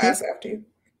 Danny. I'll ask after you.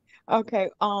 okay.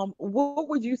 What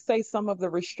would you say some of the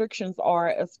restrictions are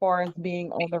as far as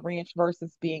being on the ranch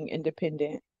versus being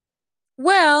independent?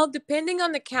 Well, depending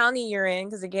on the county you're in,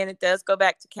 because again, it does go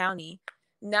back to county.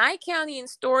 Nye County and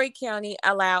Story County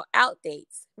allow out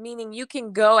dates, meaning you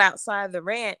can go outside the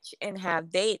ranch and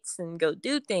have dates and go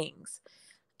do things.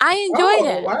 I enjoy Oh,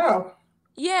 that. wow.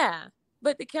 Yeah.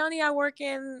 But the county I work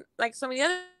in, like some of the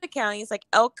other counties, like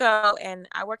Elko, and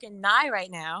I work in Nye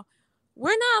right now,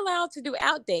 we're not allowed to do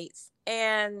out dates.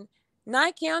 And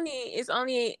Nye County is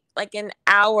only like an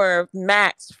hour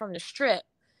max from the strip.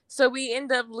 So we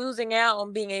end up losing out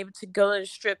on being able to go to the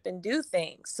strip and do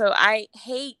things. So I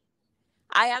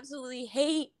absolutely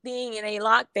hate being in a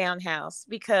lockdown house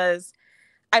because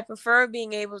I prefer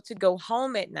being able to go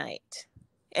home at night.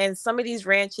 And some of these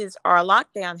ranches are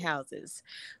lockdown houses.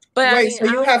 But I Wait, mean, so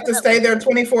you I'll have put to up stay with there it.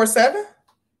 24/7?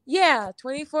 Yeah,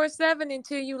 24/7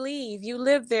 until you leave. You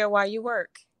live there while you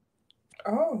work.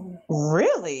 Oh.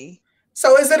 Really?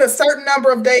 So is it a certain number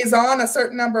of days on, a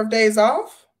certain number of days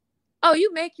off? Oh,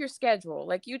 you make your schedule.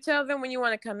 Like you tell them when you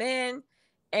want to come in.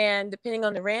 And depending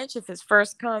on the ranch, if it's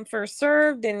first come, first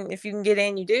served, then if you can get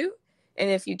in, you do. And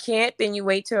if you can't, then you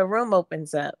wait till a room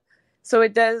opens up. So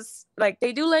it does, like,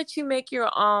 they do let you make your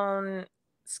own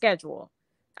schedule.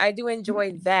 I do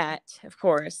enjoy that, of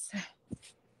course.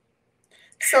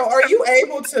 So are you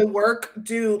able to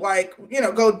do like,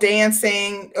 go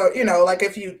dancing, or, like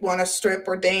if you want to strip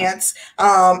or dance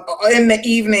in the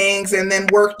evenings and then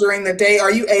work during the day,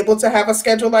 are you able to have a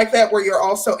schedule like that where you're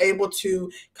also able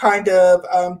to kind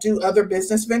of do other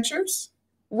business ventures?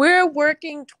 We're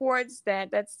working towards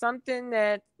that. That's something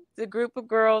that the group of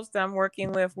girls that I'm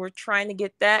working with, we're trying to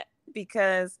get that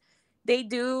because they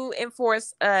do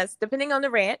enforce us, depending on the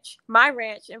ranch. My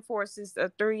ranch enforces a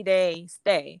 3-day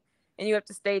stay, and you have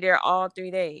to stay there all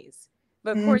 3 days.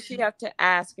 But of course, you have to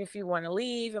ask if you want to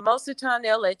leave. And most of the time,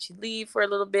 they'll let you leave for a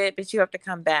little bit, but you have to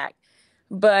come back.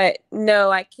 But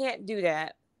no, I can't do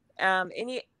that.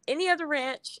 Any other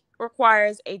ranch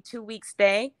requires a 2-week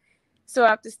stay. So I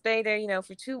have to stay there,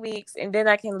 for 2 weeks, and then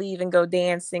I can leave and go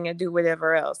dancing and do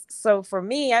whatever else. So for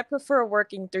me, I prefer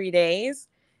working 3 days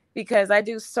because I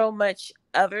do so much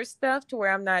other stuff to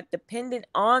where I'm not dependent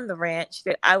on the ranch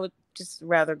that I would just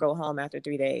rather go home after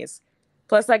 3 days.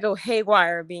 Plus, I go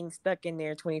haywire being stuck in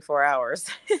there 24 hours.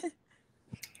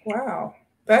 Wow.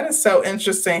 That is so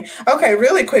interesting. Okay,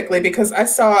 really quickly, because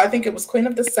I think it was Queen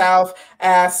of the South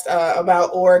asked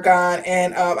about Oregon,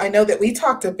 and I know that we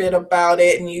talked a bit about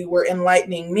it and you were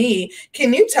enlightening me.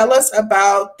 Can you tell us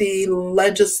about the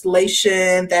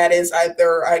legislation that is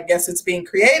either, I guess it's being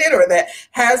created or that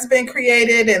has been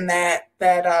created and that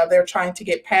they're trying to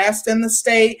get passed in the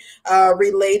state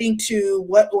relating to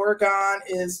what Oregon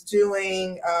is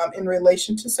doing in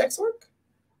relation to sex work?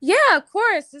 Yeah, of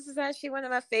course. This is actually one of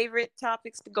my favorite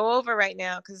topics to go over right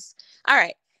now. All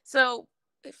right. So,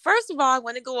 first of all, I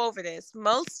want to go over this.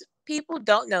 Most people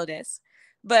don't know this,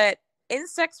 but in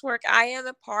sex work, I am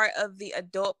a part of the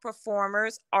Adult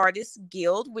Performers Artists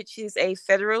Guild, which is a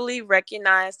federally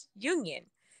recognized union.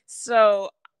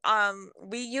 So,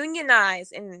 we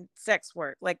unionize in sex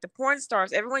work, like the porn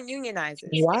stars. Everyone unionizes.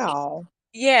 Wow.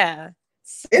 Yeah.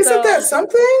 Isn't that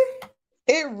something?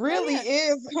 It really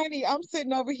is, honey. I'm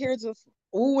sitting over here just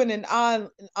oohing and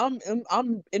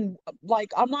I'm in,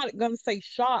 like, I'm not gonna say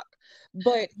shock,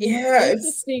 but it's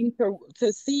interesting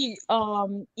to see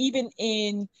even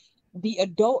in the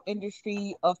adult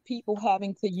industry of people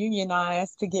having to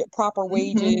unionize to get proper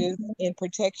wages and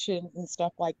protection and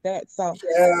stuff like that. So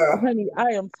honey,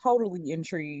 I am totally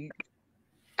intrigued.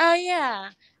 Oh yeah,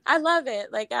 I love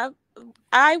it. Like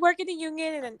I work in a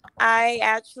union and I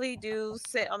actually do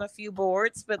sit on a few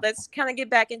boards, but let's kind of get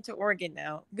back into Oregon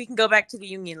now. We can go back to the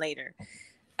union later.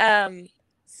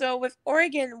 So with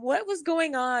Oregon, what was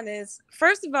going on is,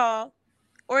 first of all,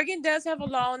 Oregon does have a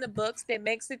law in the books that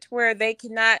makes it to where they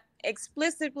cannot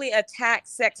explicitly attack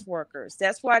sex workers.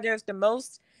 That's why there's the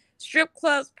most strip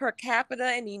clubs per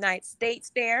capita in the United States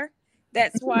there.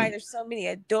 That's why there's so many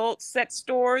adult sex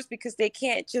stores, because they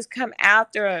can't just come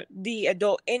after the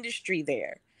adult industry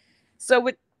there. So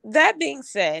with that being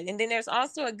said, and then there's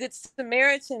also a Good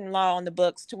Samaritan law on the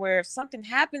books to where if something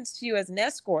happens to you as an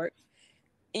escort,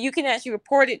 you can actually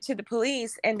report it to the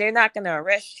police and they're not going to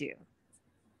arrest you.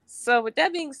 So with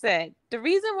that being said, the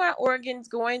reason why Oregon's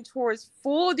going towards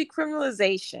full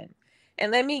decriminalization,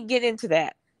 and let me get into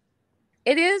that.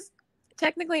 It is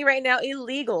technically right now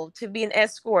illegal to be an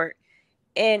escort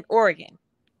in Oregon.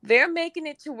 They're making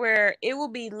it to where it will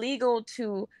be legal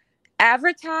to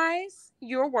advertise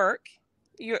your work,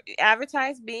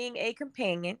 advertise being a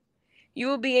companion. You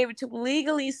will be able to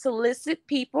legally solicit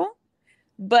people,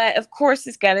 but of course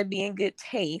it's got to be in good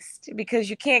taste, because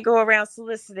you can't go around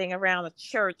soliciting around a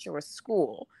church or a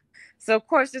school. So of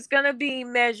course there's going to be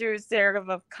measures there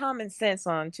of common sense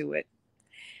onto it.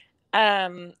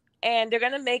 And they're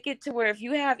going to make it to where if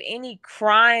you have any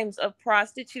crimes of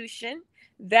prostitution,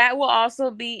 that will also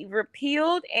be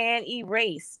repealed and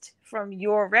erased from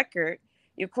your record.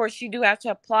 Of course, you do have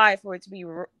to apply for it to be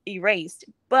erased,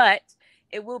 but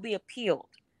it will be appealed.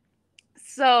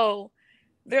 So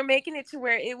they're making it to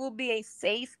where it will be a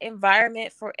safe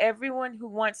environment for everyone who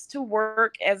wants to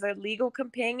work as a legal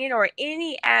companion or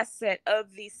any asset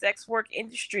of the sex work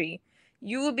industry.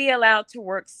 You will be allowed to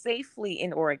work safely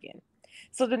in Oregon.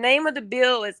 So the name of the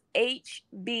bill is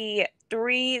HB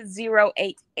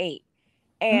 3088.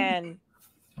 And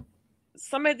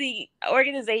some of the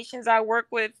organizations I work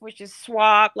with, which is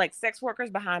SWAP, like Sex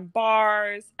Workers Behind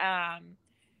Bars. I've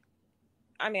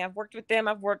worked with them.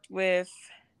 I've worked with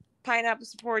Pineapple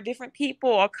Support. Different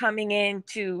people are coming in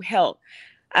to help.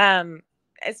 As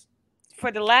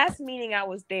for the last meeting I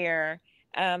was there,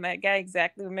 I got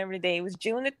exactly remember the day. It was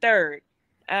June the 3rd.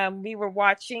 We were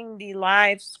watching the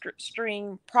live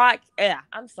stream.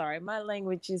 I'm sorry, my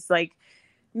language is like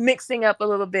mixing up a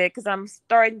little bit because I'm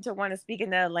starting to want to speak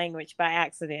another language by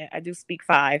accident. I do speak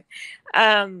 5.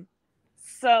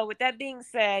 So with that being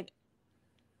said,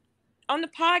 on the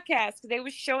podcast, they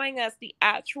were showing us the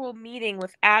actual meeting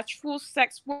with actual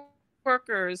sex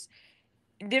workers,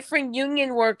 different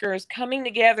union workers coming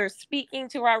together, speaking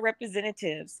to our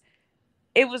representatives.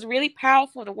 It was really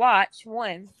powerful to watch,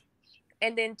 1.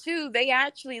 And then 2, they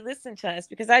actually listened to us,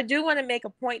 because I do want to make a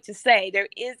point to say there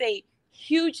is a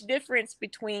huge difference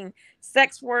between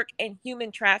sex work and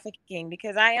human trafficking,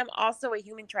 because I am also a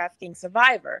human trafficking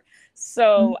survivor.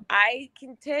 So I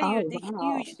can tell you the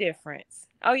huge difference.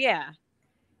 Oh, yeah.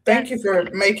 Thank you for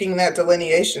making that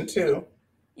delineation too.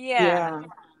 Yeah.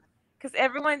 Because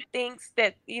everyone thinks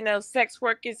that, sex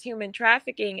work is human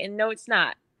trafficking, and no, it's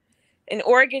not. And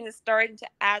Oregon is starting to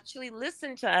actually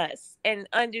listen to us and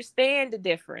understand the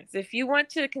difference. If you want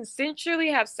to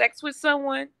consensually have sex with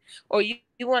someone, or you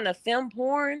want to film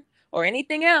porn or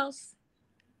anything else,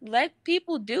 let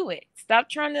people do it. Stop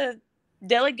trying to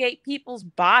delegate people's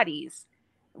bodies.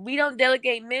 We don't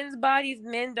delegate men's bodies.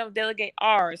 Men don't delegate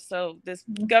ours. So this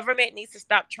government needs to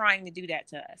stop trying to do that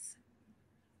to us.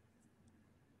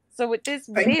 So with this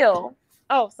bill,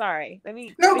 sorry. Let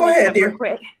me go ahead, dear. Real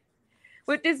quick.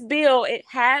 With this bill, it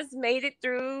has made it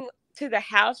through to the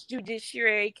House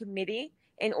Judiciary Committee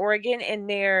in Oregon, and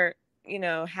their,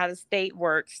 how the state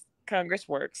works, Congress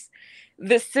works.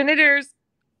 The senators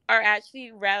are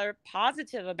actually rather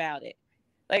positive about it.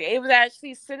 Like, it was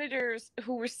actually senators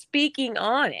who were speaking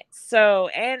on it. So,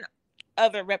 and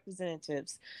other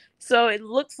representatives. So it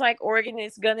looks like Oregon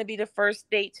is going to be the first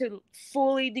state to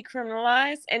fully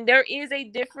decriminalize. And there is a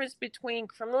difference between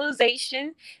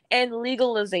criminalization and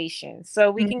legalization.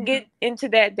 So we can get into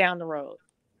that down the road.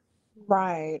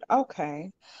 Right.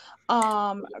 Okay.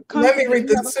 Let me read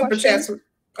the super chats.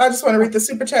 I just want to read the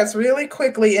super chats really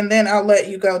quickly, and then I'll let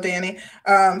you go, Danny.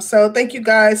 So thank you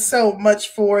guys so much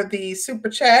for the super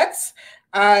chats.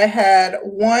 I had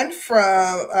one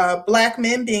from Black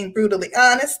Men Being Brutally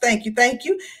Honest. Thank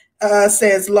you.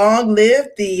 Says, long live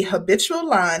the habitual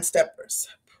line steppers.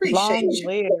 Appreciate you.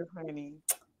 Long live, honey.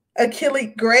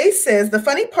 Achille Gray says, the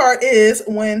funny part is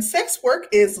when sex work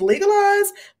is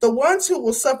legalized, the ones who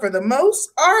will suffer the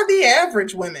most are the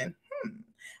average women.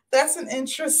 That's an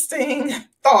interesting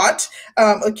thought.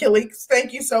 Achilles,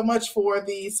 thank you so much for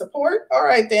the support. All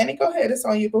right, Danny, go ahead. It's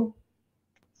on you, boo.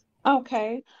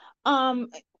 Okay.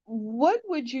 What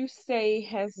would you say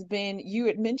has been, you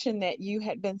had mentioned that you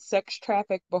had been sex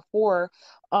trafficked before.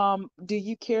 Do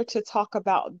you care to talk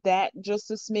about that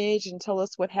just a smidge and tell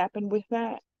us what happened with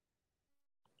that?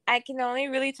 I can only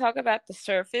really talk about the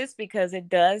surface because it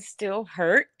does still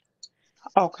hurt.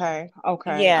 Okay.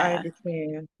 Yeah. I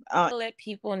understand. Let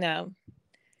people know.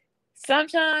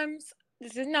 Sometimes,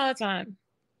 this is not a time,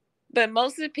 but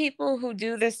most of the people who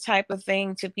do this type of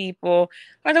thing to people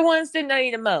are the ones that know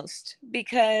you the most,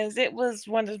 because it was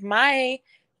one of my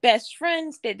best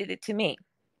friends that did it to me.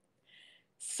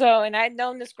 So, and I'd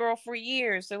known this girl for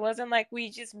years. It wasn't like we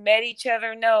just met each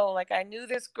other. No, like I knew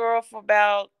this girl for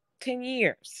about 10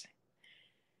 years.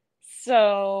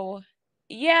 So,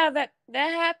 yeah, that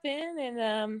happened.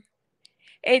 And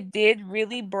it did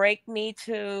really break me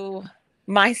to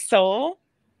my soul.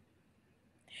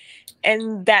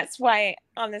 And that's why,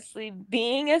 honestly,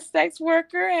 being a sex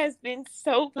worker has been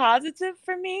so positive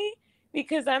for me,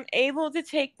 because I'm able to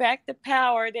take back the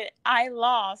power that I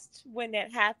lost when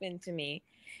that happened to me.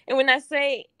 And when I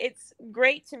say it's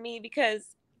great to me,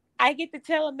 because I get to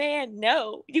tell a man,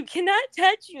 no, you cannot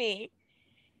touch me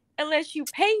unless you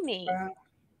pay me.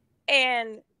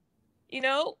 And,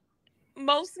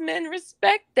 most men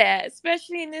respect that,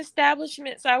 especially in the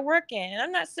establishments I work in. And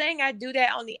I'm not saying I do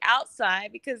that on the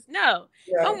outside, because no,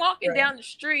 if I'm walking down the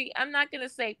street, I'm not going to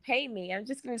say pay me. I'm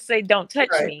just going to say don't touch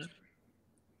me.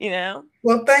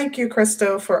 Well, thank you,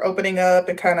 Crystal, for opening up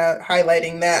and kind of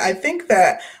highlighting that. I think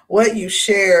that what you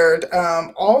shared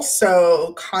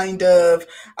also kind of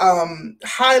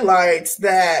highlights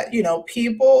that,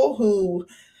 people who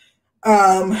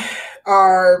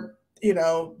are,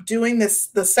 doing the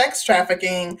sex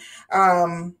trafficking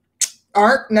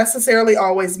aren't necessarily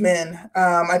always men.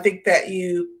 I think that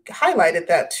you highlighted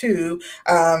that too,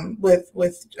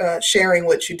 with sharing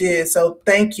what you did. So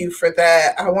thank you for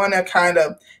that. I want to kind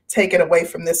of take it away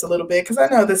from this a little bit, because I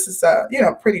know this is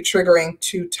pretty triggering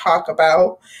to talk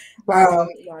about. Right.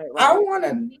 I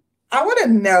want to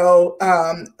know,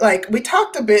 like we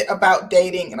talked a bit about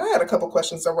dating, and I had a couple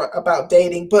questions about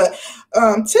dating, but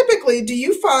typically, do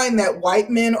you find that white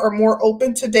men are more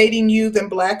open to dating you than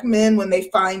Black men when they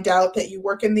find out that you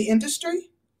work in the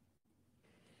industry?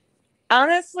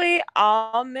 Honestly,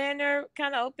 all men are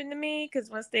kind of open to me, because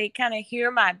once they kind of hear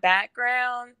my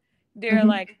background, they're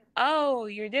like, oh,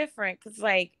 you're different, because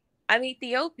like I'm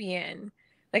Ethiopian.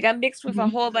 Like I'm mixed with a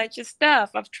whole bunch of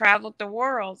stuff. I've traveled the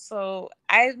world. So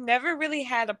I've never really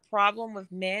had a problem with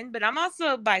men, but I'm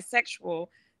also bisexual.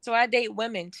 So I date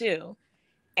women too.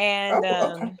 And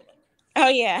oh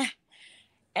yeah.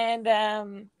 And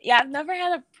yeah, I've never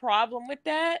had a problem with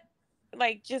that.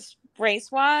 Like just race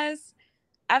wise.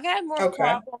 I've had more Okay.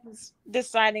 problems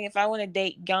deciding if I want to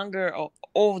date younger or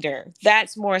older.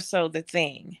 That's more so the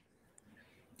thing.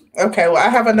 Okay, well, I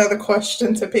have another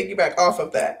question to piggyback off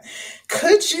of that.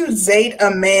 Could you date a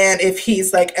man if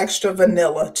he's like extra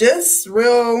vanilla, just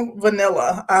real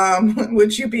vanilla?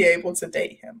 Would you be able to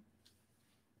date him?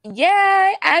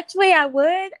 Yeah, actually, I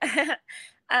would.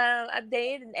 I've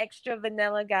dated an extra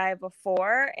vanilla guy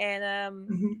before, and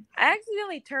Mhm. I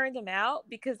accidentally turned him out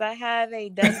because I have a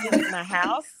dungeon in my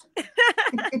house.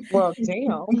 Well,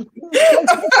 damn.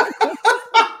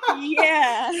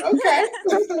 Yeah. Okay.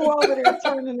 Crystal over there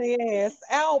turning their ass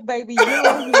out, baby. You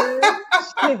don't hear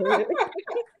shit.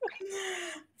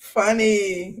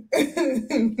 Funny.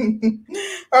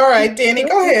 All right, Danny, go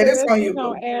Crystal ahead. It's says on she you,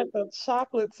 gonna boo. add the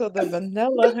chocolate to the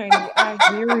vanilla, honey. I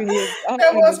hear it. I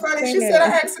That was funny. She said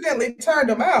understand. I accidentally turned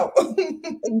him out.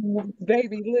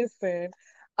 Baby, listen.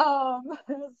 Um,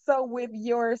 so with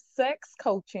your sex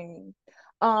coaching,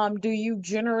 do you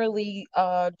generally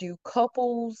do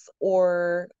couples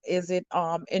or is it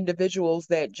individuals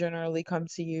that generally come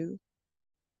to you?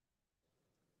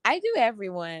 I do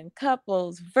everyone,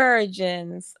 couples,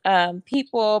 virgins,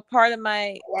 people part of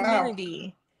my Wow.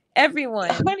 community,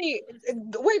 everyone. Honey,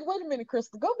 wait a minute,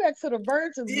 Crystal. Go back to the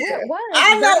virgins. Yeah. Why is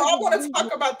I know. I virgins want to usually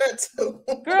talk about that too.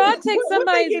 Girl, I take what they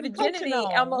somebody's getting coaching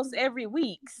virginity almost on? every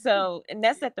week. So, and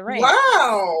that's at the ranch.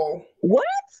 Wow. What?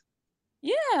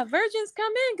 Yeah, virgins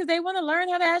come in because they want to learn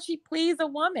how to actually please a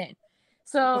woman.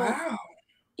 So, Wow.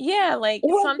 yeah, like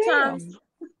Well, sometimes damn.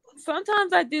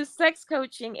 sometimes I do sex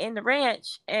coaching in the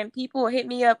ranch and people hit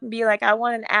me up and be like, I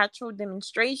want an actual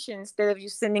demonstration instead of you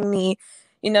sending me,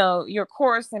 your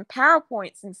course and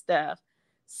PowerPoints and stuff.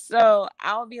 So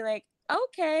I'll be like,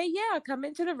 okay, yeah, come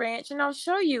into the ranch and I'll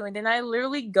show you. And then I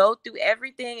literally go through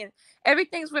everything, and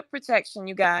everything's with protection,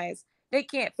 you guys. They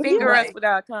can't finger Yeah. us Right.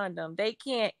 without a condom. They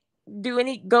can't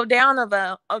go down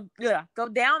go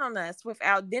down on us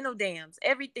without dental dams.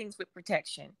 Everything's with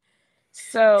protection. It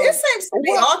So seems to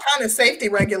be Well, all kind of safety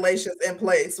regulations in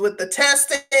place with the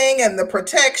testing and the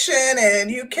protection, and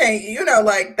you can't,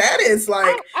 like that is I,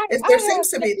 like I, there I have seems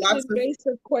to be such an lots of.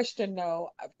 invasive question though.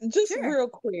 sure.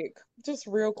 Just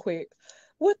real quick.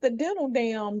 With the dental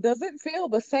dam, does it feel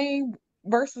the same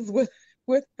versus with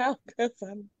without? Because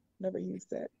I never used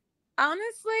that.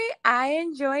 Honestly, I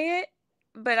enjoy it,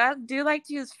 but I do like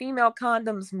to use female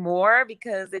condoms more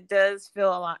because it does feel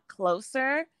a lot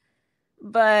closer.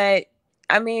 But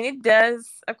I mean, it does,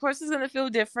 of course, it's going to feel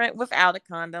different without a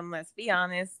condom, let's be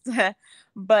honest.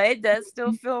 But it does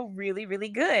still feel really, really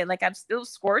good. Like I've still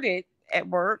squirted at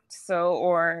work,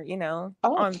 or,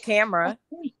 Oh, on camera.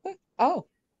 oh,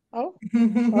 oh,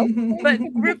 okay. But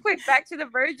real quick, back to the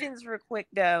virgins, real quick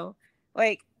though.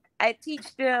 Like I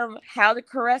teach them how to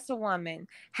caress a woman,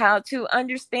 how to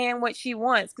understand what she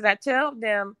wants. Because I tell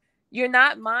them, you're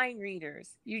not mind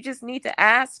readers. You just need to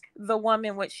ask the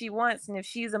woman what she wants. And if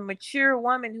she's a mature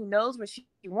woman who knows what she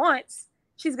wants,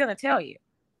 she's going to tell you.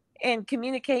 And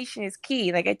communication is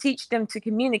key. Like I teach them to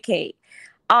communicate.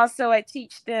 Also, I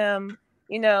teach them,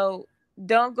 you know,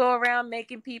 don't go around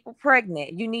making people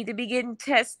pregnant. You need to be getting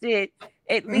tested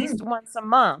at least Mm. once a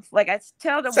month. Like I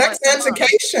tell them Sex once a month.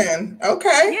 education.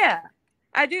 Okay. Yeah,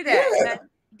 I do that. And I Yeah.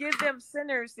 give them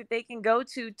centers that they can go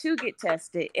to get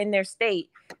tested in their state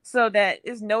so that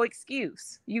is no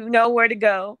excuse. You know where to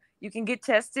go. You can get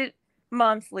tested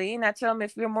monthly. And I tell them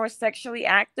if you're more sexually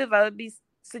active, I would be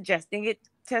suggesting it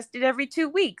tested every 2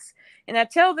 weeks. And I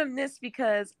tell them this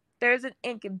because there's an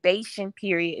incubation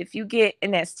period. If you get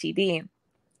an STD,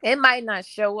 it might not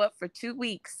show up for 2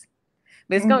 weeks,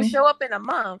 but it's going to Mhm. show up in a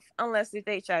month unless it's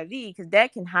HIV because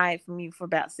that can hide from you for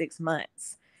about 6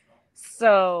 months.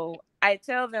 So I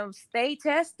tell them stay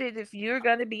tested if you're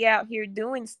going to be out here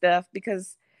doing stuff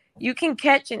because you can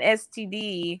catch an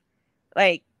STD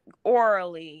like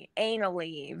orally,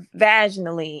 anally,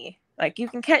 vaginally. Like you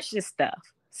can catch this stuff.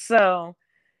 So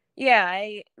yeah,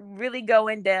 I really go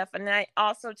in depth, and I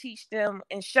also teach them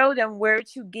and show them where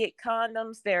to get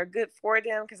condoms that are good for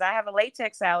them because I have a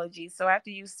latex allergy, so I have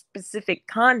to use specific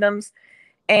condoms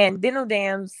and dental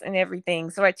dams and everything.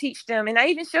 So I teach them, and I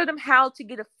even show them how to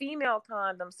get a female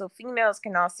condom so females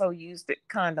can also use the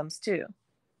condoms too.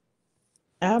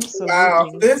 Wow.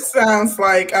 Absolutely. This sounds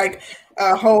like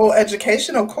a whole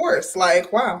educational course.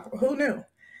 Like, wow, who knew?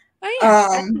 Oh yeah,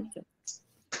 I Um, teach them.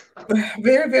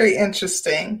 Very, very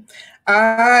interesting.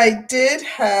 I did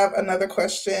have another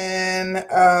question.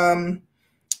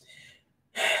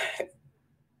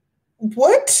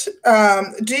 What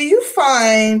do you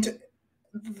find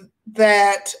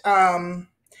that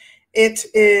it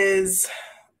is,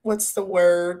 what's the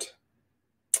word?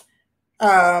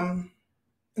 Um,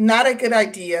 Not a good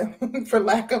idea, for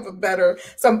lack of a better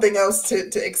something else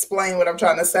to explain what I'm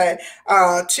trying to say.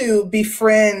 To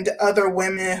befriend other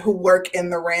women who work in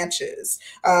the ranches,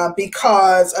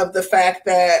 because of the fact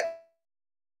that,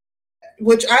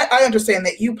 which I understand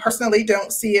that you personally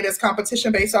don't see it as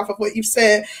competition based off of what you've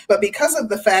said, but because of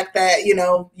the fact that,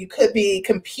 you could be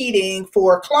competing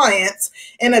for clients,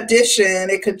 in addition,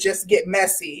 it could just get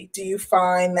messy. Do you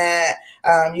find that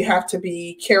you have to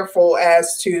be careful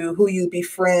as to who you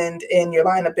befriend in your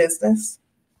line of business?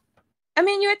 I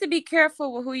mean, you have to be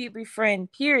careful with who you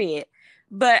befriend, period.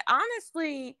 But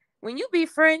honestly, when you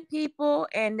befriend people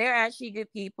and they're actually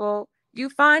good people, you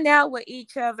find out what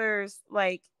each other's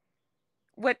like,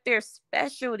 what their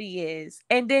specialty is.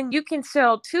 And then you can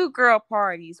sell to girl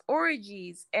parties,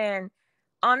 orgies, and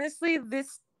honestly,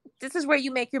 this is where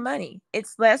you make your money.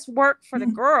 It's less work for the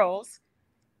girls,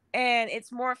 and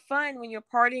it's more fun when you're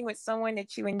partying with someone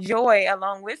that you enjoy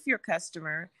along with your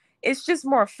customer. It's just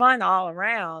more fun all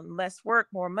around, less work,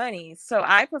 more money. So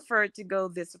I prefer to go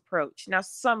this approach. Now,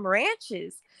 some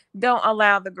ranches don't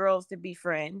allow the girls to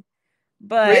befriend,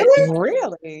 but Really?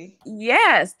 Really?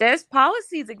 yes, there's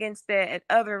policies against that at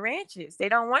other ranches. They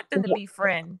don't want them to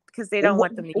befriend because they don't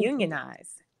want them to unionize.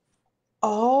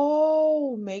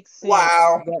 Oh, makes sense.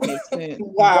 Wow. That makes sense.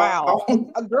 Wow. Wow.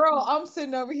 Girl, I'm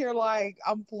sitting over here like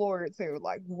I'm floored too.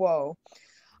 Like, whoa.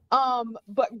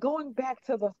 But going back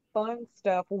to the fun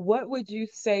stuff, what would you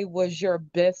say was your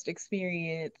best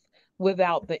experience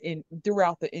without the in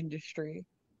throughout the industry?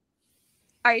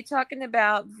 Are you talking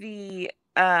about the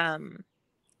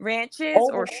ranches or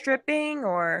Over stripping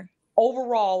or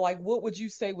overall, like what would you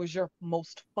say was your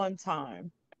most fun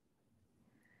time?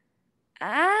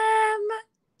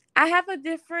 I have a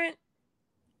different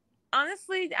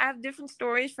honestly, I have different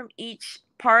stories from each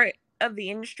part of the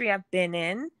industry I've been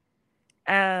in.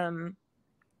 Um,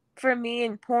 for me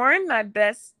in porn, my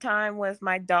best time was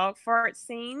my dog fart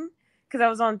scene because I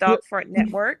was on What, Dog Fart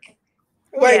Network.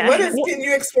 Wait, what Yeah. is, can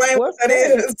you explain what what's that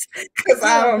that? is? Because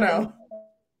I Yeah, don't girl.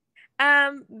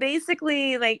 know.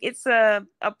 Basically, like it's a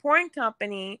porn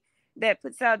company that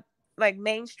puts out like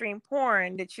mainstream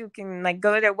porn that you can like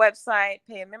go to their website,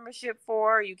 pay a membership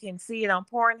for. You can see it on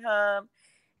Pornhub,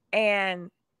 and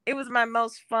it was my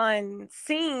most fun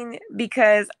scene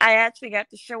because I actually got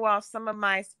to show off some of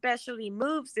my specialty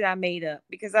moves that I made up.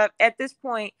 Because at this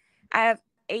point, I have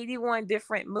 81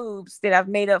 different moves that I've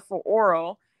made up for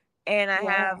oral, and I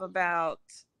have Wow. about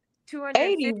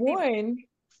 250. 81.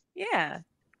 Yeah.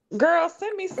 Girl,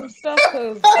 send me some stuff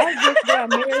because I just got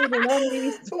married and I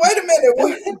need Wait a minute. some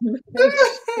What?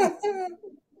 information.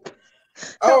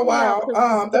 Oh Help me out,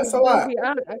 wow. because That's a lot. baby,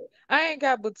 I ain't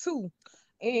got but two.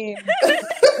 And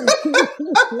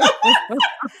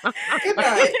Good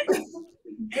night.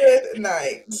 Good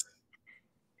night.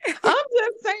 I'm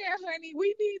just saying, honey,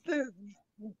 we need to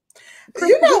You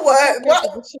Crystal, know we should talk what? after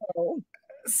Well, the show.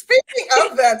 speaking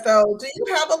of that though, do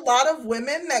you have a lot of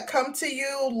women that come to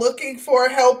you looking for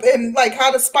help in like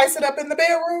how to spice it up in the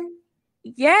bedroom?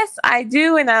 Yes, I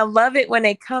do. And I love it when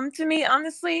they come to me,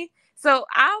 honestly. So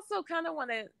I also kind of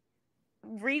want to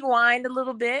rewind a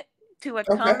little bit to a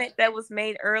Okay. comment that was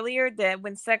made earlier that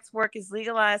when sex work is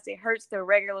legalized, it hurts the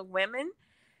regular women.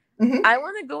 Hmm. I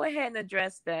want to go ahead and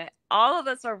address that. All of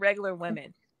us are regular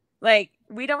women. Like,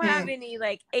 we don't have Mm, any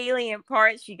like alien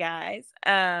parts, you guys.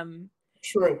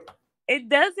 true. It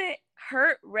doesn't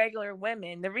hurt regular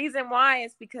women. The reason why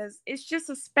is because it's just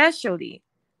a specialty.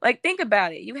 Like, think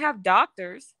about it. You have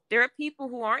doctors, there are people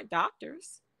who aren't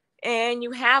doctors, and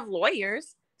you have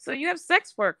lawyers. So you have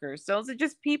sex workers. Those are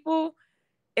just people,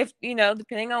 if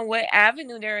depending on what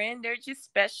avenue they're in, they're just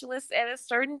specialists at a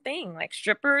certain thing. Like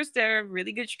strippers, they're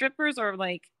really good strippers or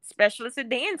like specialists at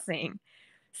dancing.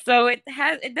 So it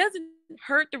doesn't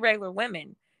hurt the regular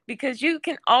women because you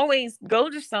can always go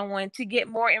to someone to get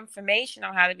more information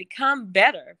on how to become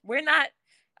better. We're not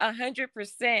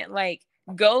 100% like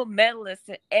gold medalists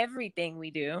at everything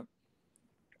we do.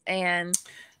 And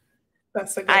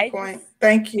That's a good I just, point.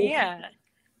 Thank you. yeah.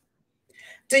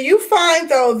 Do you find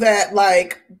though that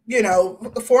like,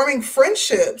 forming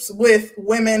friendships with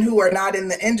women who are not in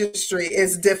the industry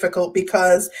is difficult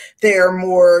because they're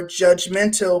more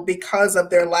judgmental because of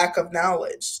their lack of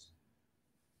knowledge?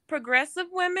 Progressive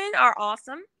women are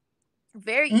awesome.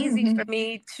 Very easy for Hmm.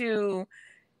 me to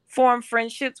form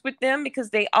friendships with them because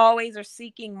they always are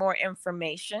seeking more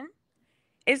information.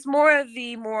 It's more of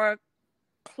the more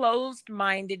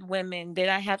closed-minded women that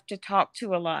I have to talk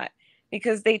to a lot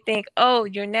because they think, "Oh,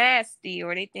 you're nasty,"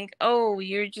 or they think, "Oh,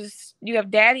 you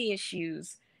have daddy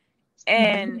issues."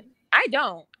 And Hmm. I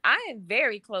don't. I am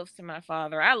very close to my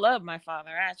father. I love my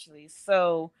father actually.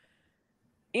 So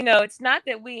you know, it's not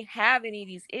that we have any of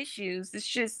these issues. It's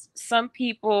just some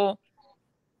people,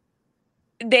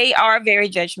 they are very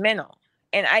judgmental.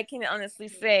 And I can honestly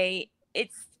say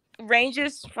it's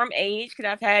ranges from age, because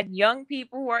I've had young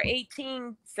people who are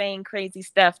 18 saying crazy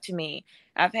stuff to me.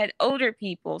 I've had older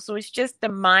people. So it's just the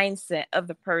mindset of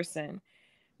the person.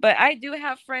 But I do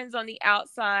have friends on the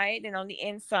outside and on the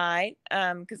inside,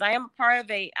 because I am a part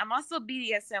of I'm also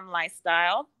BDSM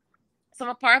lifestyle. So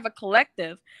I'm a part of a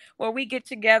collective where we get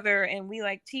together and we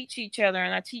like teach each other.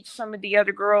 And I teach some of the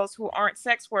other girls who aren't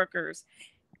sex workers.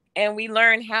 And we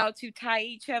learn how to tie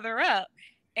each other up.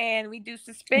 And we do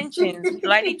suspensions, we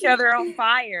light each other on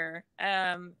fire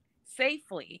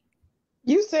safely.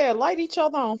 You said light each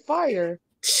other on fire.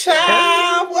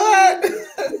 Child, what?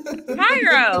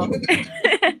 Pyro.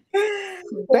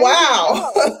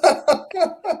 Wow.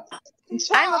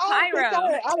 I'm a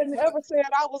pyro. I didn't ever said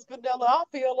I was vanilla. I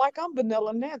feel like I'm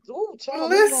vanilla now. Ooh, child,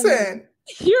 Listen,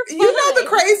 you're fine.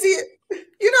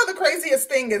 You know the craziest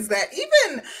thing is that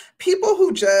even people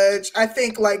who judge, I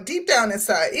think like deep down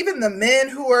inside, even the men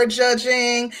who are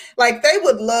judging, like they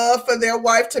would love for their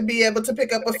wife to be able to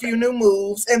pick up a few new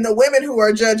moves, and the women who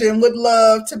are judging would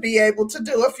love to be able to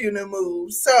do a few new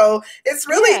moves. So it's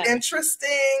really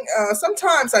interesting.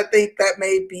 Sometimes I think that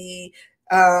may be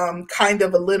kind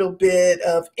of a little bit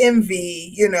of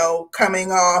envy, you know,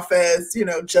 coming off as, you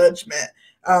know, judgment.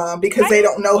 Because they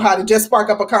don't know how to just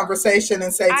spark up a conversation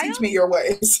and say, teach me your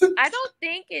ways. I don't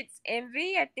think it's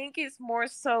envy. I think it's more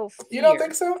so fear. You don't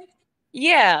think so?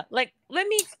 Yeah. Like, let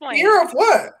me explain. Fear of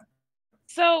what?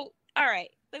 So, all right,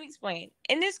 let me explain.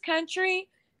 In this country,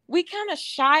 we kind of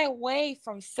shy away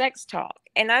from sex talk.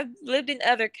 And I've lived in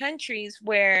other countries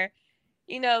where,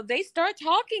 you know, they start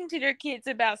talking to their kids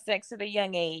about sex at a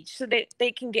young age so that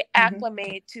they can get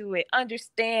acclimated to it,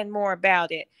 understand more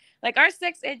about it. Like our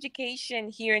sex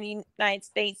education here in the United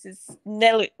States is I'm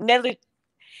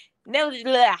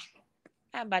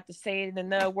about to say it in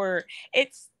another word.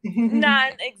 It's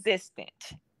non-existent.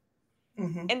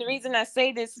 And the reason I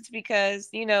say this is because,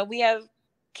 you know, we have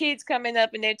kids coming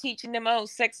up and they're teaching them, oh,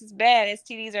 sex is bad,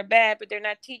 STDs are bad, but they're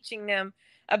not teaching them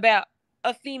about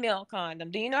a female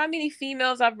condom. Do you know how many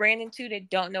females I've ran into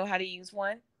that don't know how to use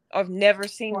one or have never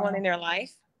seen one in their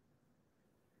life?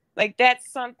 Like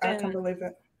that's something. I can believe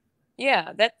it.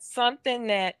 Yeah, that's something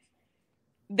that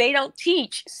they don't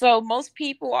teach. So most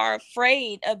people are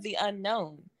afraid of the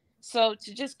unknown. So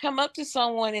to just come up to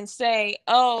someone and say,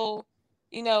 oh,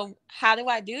 you know, how do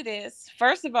I do this?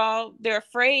 First of all, they're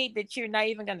afraid that you're not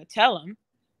even going to tell them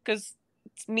because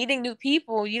meeting new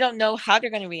people, you don't know how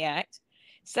they're going to react.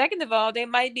 Second of all, they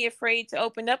might be afraid to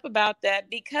open up about that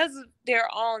because of their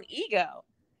own ego,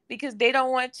 because they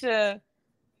don't want to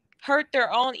hurt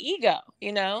their own ego,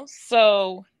 you know?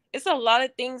 So it's a lot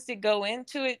of things that go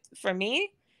into it for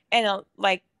me. And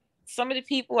like some of the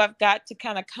people I've got to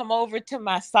kind of come over to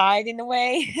my side in a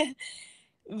way,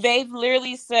 they've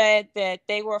literally said that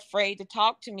they were afraid to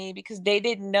talk to me because they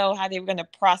didn't know how they were going to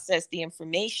process the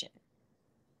information.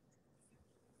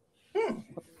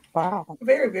 Wow.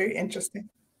 Very, very interesting.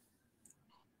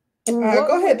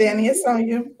 Go ahead, Danny. It's on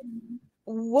you.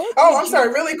 I'm sorry.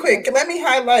 Really quick. Let me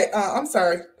highlight. I'm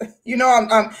sorry. You know,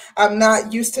 I'm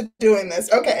not used to doing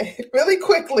this. Okay. Really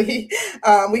quickly.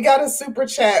 We got a super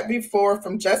chat before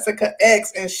from Jessica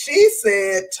X, and she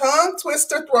said, tongue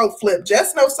twister, throat flip.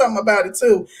 Jess knows something about it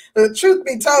too. The truth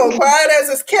be told, quiet as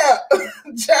it's kept,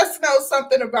 Jess knows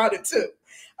something about it too.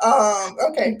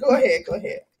 Okay. Go ahead.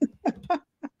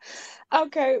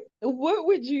 Okay, what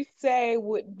would you say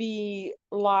would be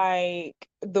like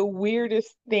the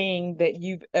weirdest thing that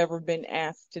you've ever been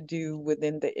asked to do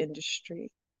within the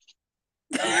industry?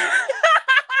 It's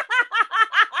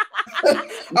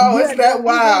that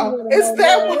wow. It's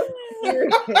that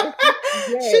wow.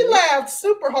 She laughed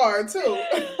super hard too.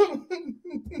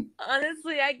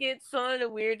 Honestly, I get some of the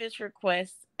weirdest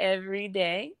requests every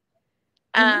day.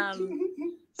 Tell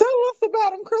us about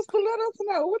them, Crystal. Let us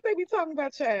know what they be talking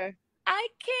about, Chad. I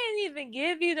can't even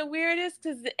give you the weirdest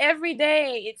because every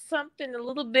day it's something a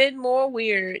little bit more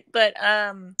weird. But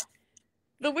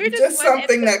the weirdest just one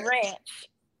something at the ranch,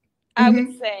 I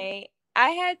would say I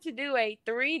had to do a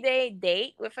 3-day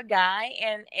date with a guy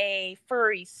in a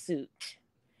furry suit.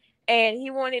 And he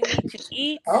wanted me to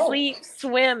eat, sleep,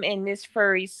 swim in this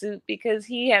furry suit because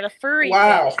he had a furry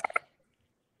fetish.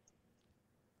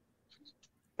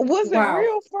 Was it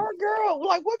real fur, girl?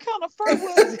 Like, what kind of fur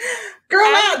was it? Girl,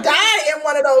 I'll die in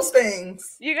one of those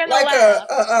things. You're gonna like laugh.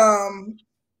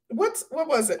 What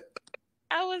was it?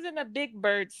 I was in a big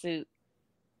bird suit.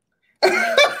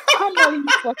 I know you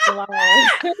fucking lying.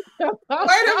 Wait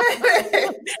a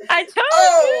minute. I told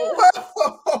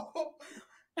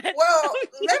you. Well,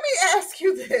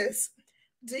 this.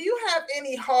 Do you have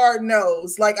any hard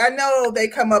no's? Like, I know they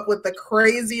come up with the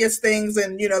craziest things,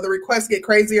 and the requests get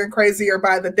crazier and crazier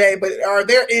by the day, but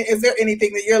is there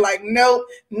anything that you're like, nope,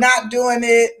 not doing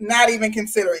it, not even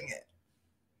considering it?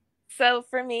 So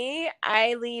for me,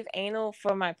 I leave anal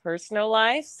for my personal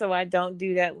life, so I don't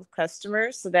do that with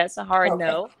customers. So that's a hard Okay.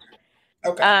 no.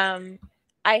 Okay.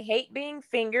 I hate being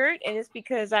fingered, and it's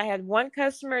because I had one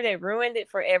customer that ruined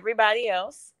it for everybody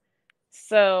else.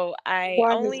 So Why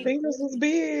his fingers was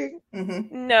big?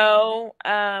 No,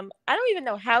 I don't even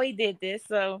know how he did this.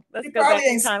 So let's go back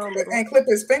in time a little. And clip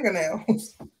his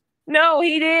fingernails. No,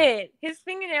 he did. His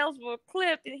fingernails were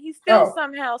clipped, and he still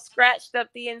somehow scratched up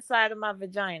the inside of my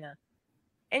vagina.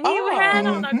 And he had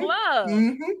on a glove.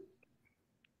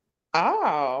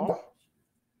 Oh.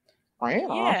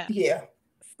 Yeah. Yeah.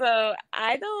 So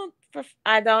I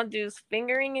don't do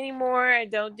fingering anymore. I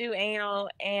don't do anal,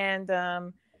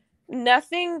 and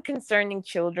nothing concerning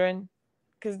children,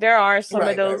 because there are some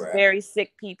of those very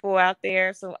sick people out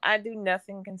there. So I do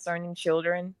nothing concerning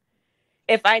children.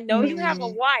 If I know you have a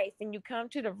wife and you come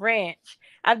to the ranch,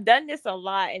 I've done this a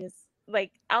lot, and it's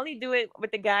like I only do it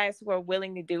with the guys who are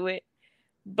willing to do it.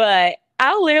 But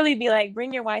I'll literally be like,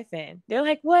 bring your wife in. They're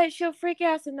like, what? She'll freak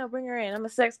out. I said, no, bring her in. I'm a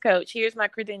sex coach. Here's my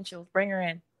credentials. Bring her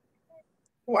in.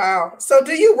 Wow. So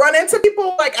do you run into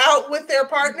people like out with their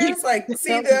partners? Like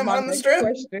see them on the strip?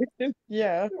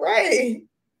 Yeah. Right.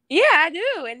 Yeah, I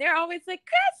do. And they're always like,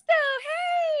 Crystal,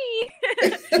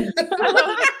 hey.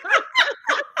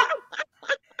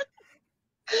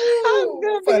 I'm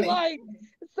gonna be like,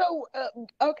 so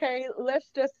okay, let's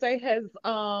just say, has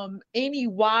any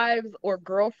wives or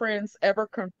girlfriends ever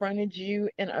confronted you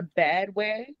in a bad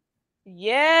way?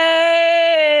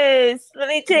 Yes. Let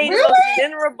me tell you the most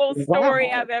memorable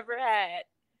story I've ever had.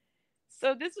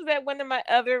 So this was at one of my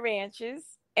other ranches,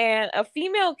 and a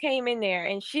female came in there,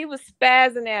 and she was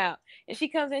spazzing out. And she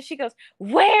comes in, she goes,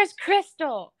 "Where's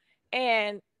Crystal?"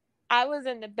 And I was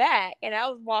in the back, and I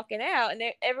was walking out, and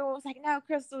everyone was like, "No,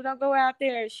 Crystal, don't go out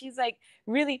there." She's like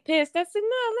really pissed. I said,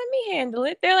 "No, let me handle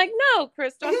it." They're like, "No,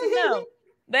 Crystal." I said, "No,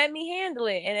 let me handle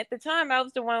it." And at the time, I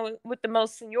was the one with the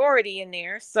most seniority in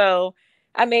there, so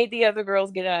I made the other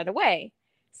girls get out of the way.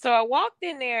 So I walked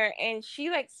in there, and she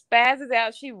like spazzes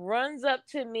out. She runs up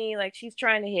to me like she's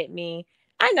trying to hit me.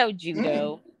 I know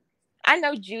judo. I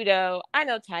know taekwondo.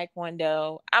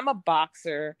 I'm a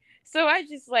boxer. So I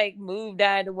just like moved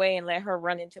out of the way and let her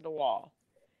run into the wall.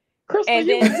 Crystal, and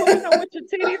you was whooping her with your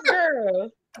titties,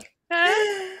 girl. Huh?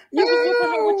 You was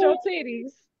whooping her with your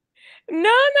titties.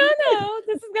 No.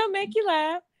 This is gonna make you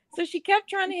laugh. So she kept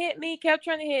trying to hit me,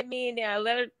 and then I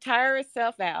let her tire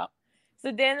herself out.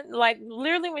 So then, like,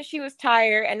 literally when she was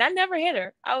tired, and I never hit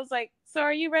her, I was like, "So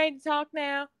are you ready to talk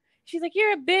now?" She's like,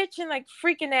 "You're a bitch," and like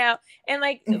freaking out. And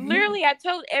like literally I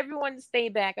told everyone to stay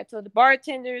back. I told the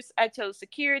bartenders, I told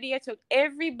security, I told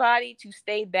everybody to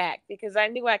stay back because I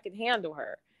knew I could handle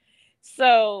her.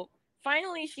 So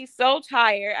finally she's so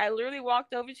tired. I literally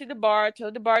walked over to the bar,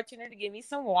 told the bartender to give me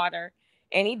some water,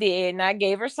 and he did. And I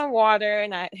gave her some water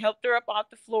and I helped her up off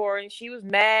the floor, and she was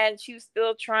mad. She was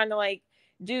still trying to like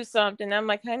do something. I'm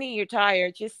like, "Honey, you're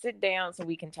tired. Just sit down so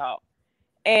we can talk."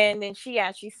 And then she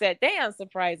actually sat down,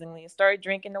 surprisingly, and started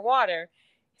drinking the water.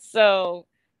 So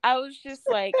I was just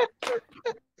like,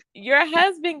 your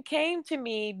husband came to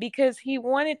me because he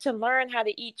wanted to learn how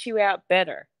to eat you out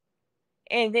better.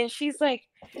 And then she's like,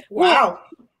 wow.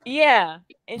 Yeah.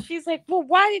 And she's like, well,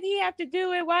 why did he have to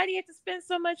do it? Why did he have to spend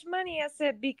so much money? I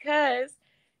said, because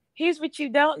here's what you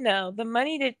don't know. The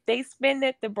money that they spend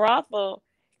at the brothel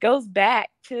goes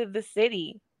back to the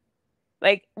city.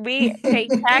 Like, we pay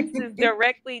taxes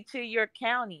directly to your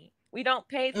county. We don't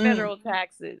pay federal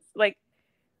taxes. Like,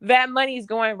 that money is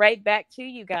going right back to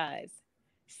you guys.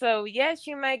 So, yes,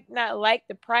 you might not like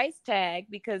the price tag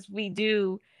because we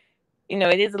do,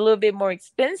 it is a little bit more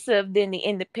expensive than the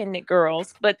independent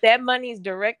girls, but that money is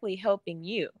directly helping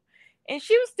you. And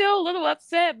she was still a little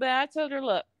upset, but I told her,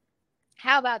 look,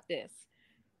 how about this?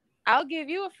 I'll give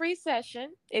you a free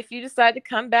session if you decide to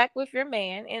come back with your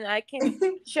man, and I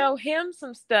can show him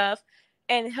some stuff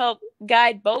and help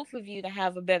guide both of you to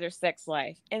have a better sex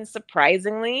life. And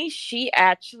surprisingly, she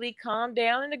actually calmed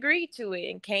down and agreed to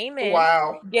it and came in,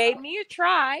 gave me a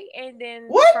try, and then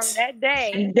from that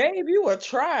day... Gave you a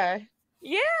try?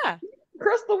 Yeah.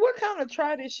 Crystal, what kind of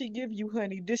try did she give you,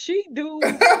 honey? Did she do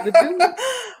the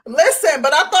Listen,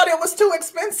 but I thought it was too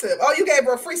expensive. Oh, you gave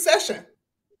her a free session.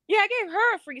 Yeah, I gave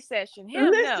her a free session.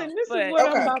 Listen, this is what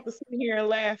I'm about to sit here and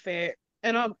laugh at.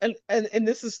 And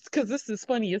this is because this is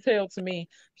funny as hell to me.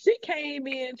 She came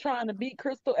in trying to beat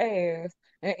Crystal ass.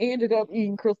 and ended up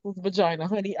eating Crystal's vagina,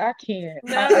 honey. I can't.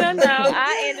 No, no, no.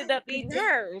 I ended up eating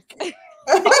hers.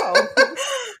 Oh,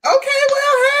 Okay,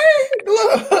 well, hey,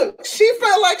 look, she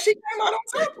felt like she came out on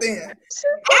top then.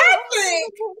 I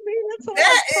think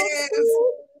that is,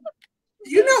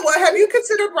 you know what? Have you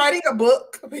considered writing a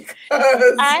book? Because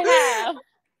I have.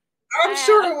 I'm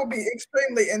sure it will be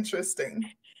extremely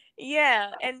interesting.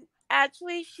 Yeah, and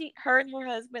actually, her and her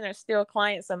husband are still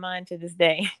clients of mine to this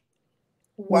day.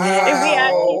 Wow. And we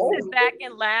actually sit back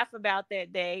and laugh about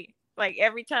that day, like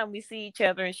every time we see each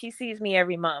other, and she sees me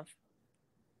every month.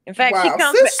 In fact, she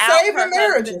comes without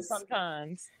her husband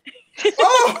sometimes.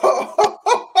 Oh,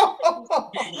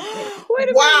 wait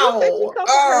a wow! Minute, you think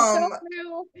she comes by herself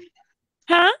now?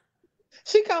 Huh?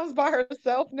 She comes by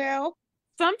herself now.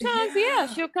 Sometimes, yeah,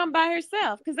 she'll come by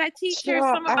herself because I teach her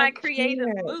some of my creative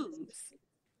moves.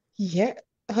 Yeah,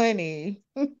 honey.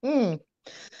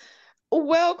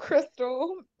 Well,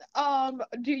 Crystal,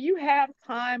 do you have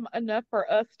time enough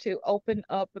for us to open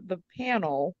up the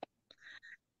panel?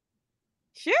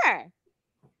 Sure.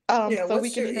 So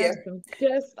we can have some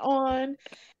guests on,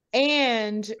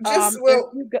 and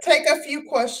we'll take a few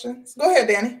questions. Go ahead,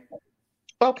 Danny.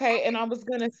 Okay, and I was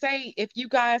gonna say, if you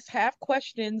guys have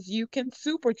questions, you can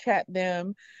super chat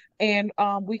them, and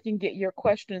we can get your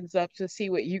questions up to see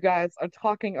what you guys are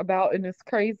talking about in this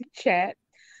crazy chat.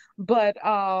 But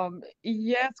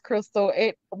yes, Crystal.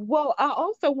 Well, I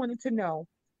also wanted to know,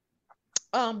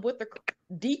 with the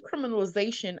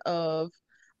decriminalization of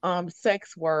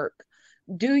sex work,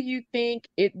 do you think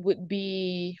it would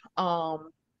be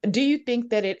do you think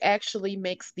that it actually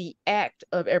makes the act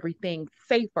of everything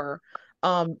safer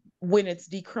when it's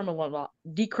decriminalized?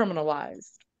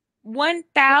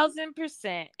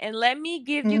 1000%. And let me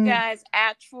give you guys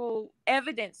actual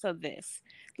evidence of this.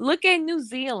 Look at New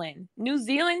Zealand. New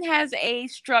Zealand has a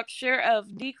structure of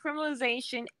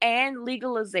decriminalization and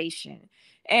legalization.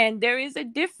 And there is a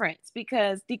difference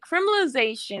because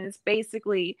decriminalization is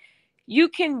basically you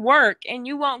can work and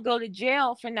you won't go to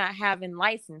jail for not having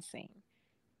licensing.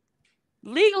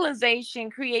 Legalization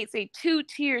creates a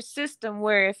two-tier system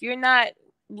where if you're not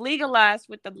legalized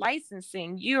with the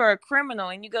licensing, you are a criminal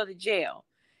and you go to jail.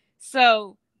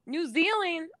 So New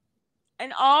Zealand,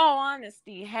 in all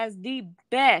honesty, has the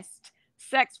best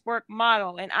sex work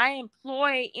model. And I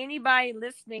employ anybody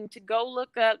listening to go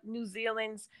look up New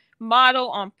Zealand's model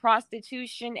on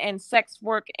prostitution and sex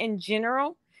work in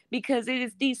general, because it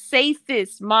is the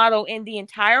safest model in the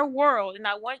entire world. And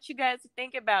I want you guys to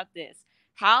think about this.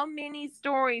 How many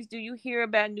stories do you hear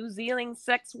about New Zealand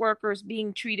sex workers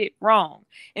being treated wrong?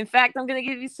 In fact, I'm going to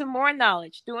give you some more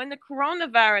knowledge. During the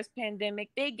coronavirus pandemic,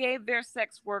 they gave their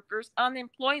sex workers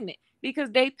unemployment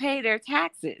because they pay their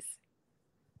taxes.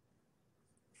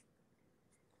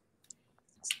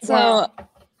 So,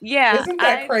 yeah. Isn't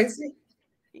that crazy?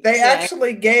 They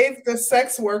actually gave the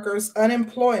sex workers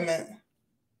unemployment.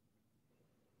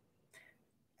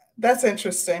 That's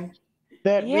interesting.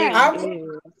 That really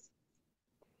is.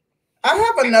 I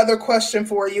have another question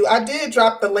for you. I did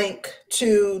drop the link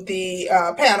to the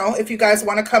panel if you guys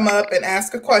want to come up and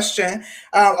ask a question.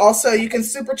 Also, you can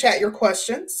super chat your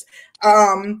questions.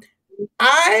 Really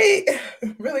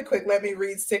quick, let me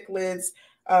read Sick Lid's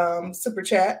super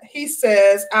chat. He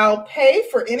says, I'll pay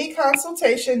for any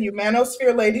consultation you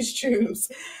Manosphere ladies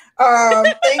choose.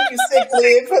 Thank you, Sick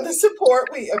Lid, for the support.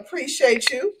 We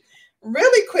appreciate you.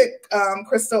 Really quick,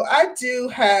 Crystal, I do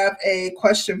have a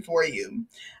question for you.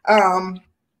 I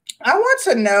want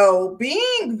to know,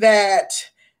 being that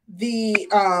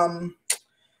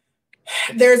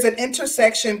there's an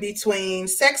intersection between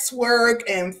sex work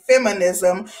and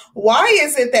feminism, why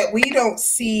is it that we don't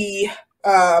see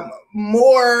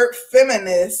more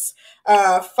feminists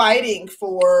fighting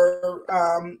for,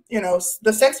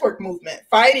 the sex work movement,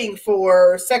 fighting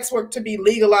for sex work to be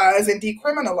legalized and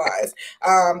decriminalized?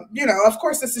 Of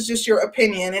course, this is just your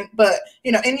opinion, but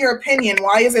in your opinion,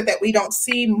 why is it that we don't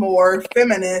see more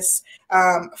feminists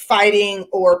fighting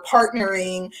or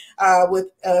partnering with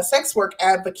sex work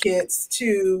advocates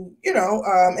to,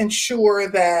 ensure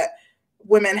that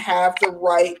women have the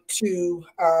right to,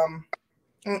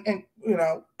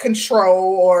 control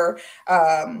or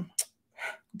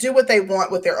do what they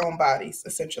want with their own bodies,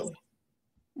 essentially?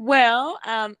 Well,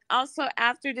 also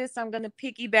after this, I'm going to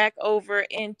piggyback over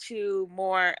into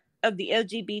more of the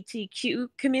LGBTQ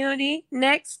community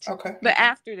next. Okay. But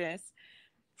after this.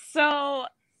 So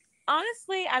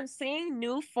honestly, I'm seeing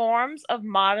new forms of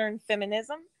modern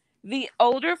feminism. The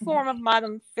older form of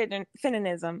modern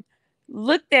feminism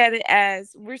looked at it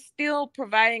as we're still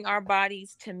providing our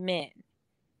bodies to men.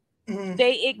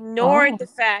 They ignored the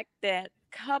fact that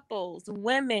couples,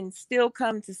 women still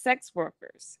come to sex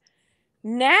workers.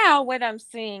 Now what I'm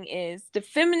seeing is the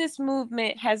feminist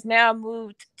movement has now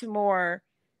moved to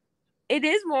it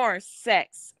is more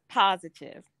sex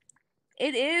positive.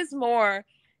 It is more,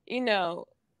 you know,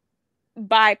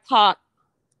 BIPOC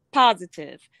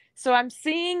positive. So I'm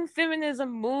seeing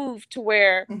feminism move to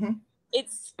where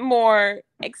it's more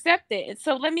accepted. And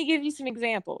so let me give you some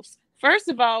examples. First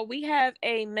of all, we have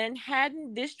a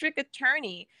Manhattan district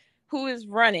attorney who is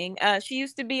running. She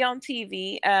used to be on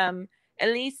TV.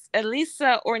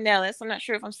 Elisa Ornelas. I'm not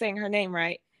sure if I'm saying her name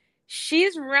right.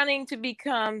 She's running to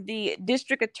become the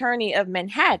district attorney of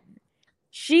Manhattan.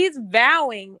 She's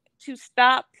vowing to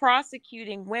stop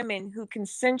prosecuting women who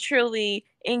consensually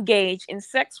engage in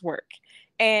sex work.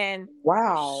 And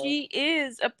Wow. she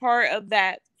is a part of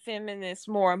that feminist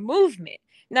more movement.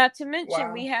 Not to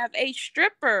mention, we have a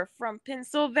stripper from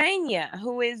Pennsylvania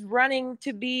who is running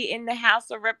to be in the House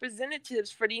of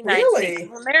Representatives for the United States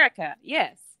of America.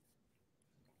 Yes.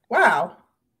 Wow.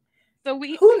 So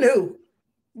who knew?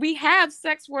 We have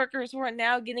sex workers who are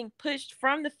now getting pushed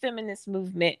from the feminist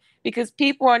movement because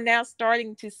people are now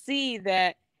starting to see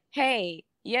that, hey,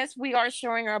 yes, we are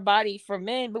showing our body for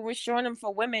men, but we're showing them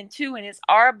for women too, and it's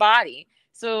our body.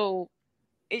 So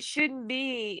it shouldn't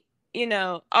be,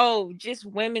 just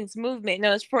women's movement.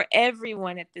 No, it's for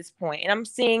everyone at this point. And I'm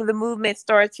seeing the movement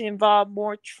start to involve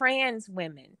more trans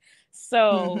women.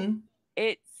 So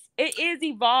it is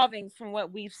evolving from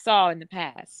what we've saw in the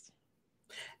past.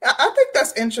 I think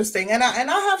that's interesting, and I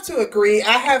have to agree.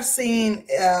 I have seen,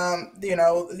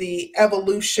 the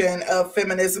evolution of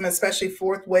feminism, especially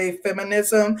fourth wave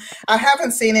feminism. I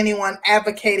haven't seen anyone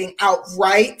advocating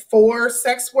outright for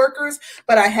sex workers,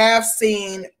 but I have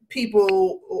seen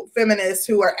people, feminists,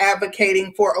 who are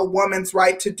advocating for a woman's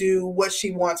right to do what she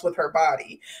wants with her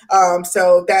body.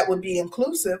 So that would be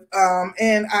inclusive.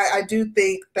 And I do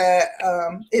think that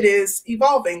it is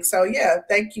evolving. So yeah,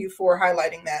 thank you for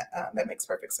highlighting that. That makes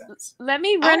perfect sense. Let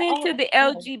me run into the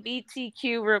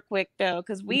LGBTQ real quick though,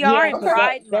 because we are in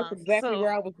Pride Month. That's exactly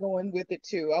where I was going with it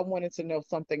too. I wanted to know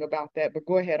something about that, but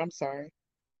go ahead. I'm sorry.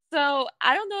 So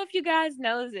I don't know if you guys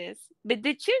know this, but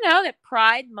did you know that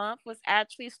Pride Month was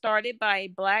actually started by a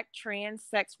Black trans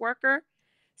sex worker?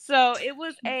 So it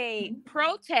was a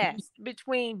protest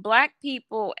between Black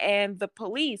people and the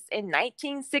police in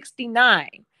 1969.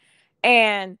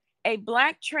 And a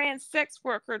Black trans sex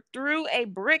worker threw a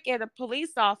brick at a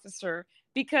police officer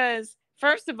because,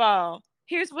 first of all,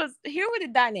 here were the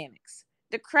dynamics.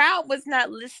 The crowd was not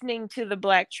listening to the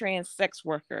Black trans sex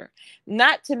worker.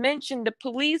 Not to mention the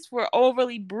police were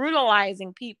overly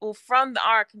brutalizing people from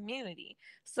our community.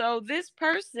 So this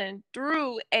person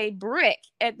threw a brick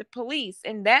at the police,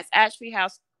 and that's actually how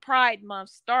Pride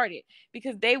Month started,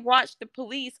 because they watched the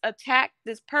police attack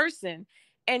this person,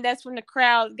 and that's when the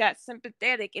crowd got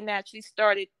sympathetic and actually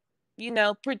started,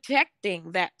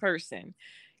 protecting that person.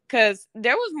 Because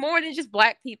there was more than just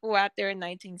Black people out there in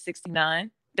 1969.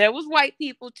 There was white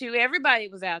people too. Everybody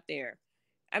was out there.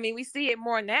 I mean, we see it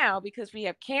more now because we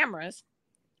have cameras,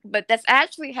 but that's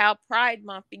actually how Pride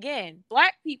Month began.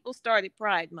 Black people started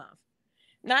Pride Month.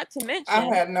 Not to mention,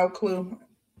 I had no clue.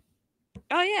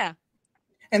 Oh yeah.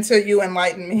 Until you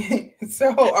enlightened me.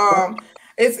 So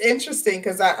it's interesting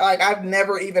because I've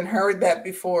never even heard that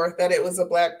before, that it was a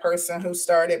Black person who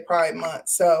started Pride Month.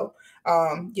 So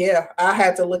yeah, I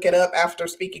had to look it up after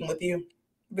speaking with you.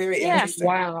 Very interesting.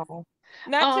 Wow.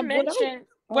 Not to mention,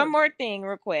 one more thing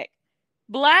real quick.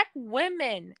 Black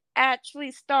women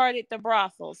actually started the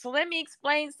brothel. So let me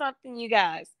explain something, you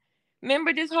guys.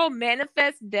 Remember this whole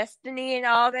manifest destiny and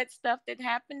all that stuff that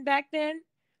happened back then?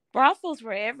 Brothels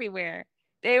were everywhere.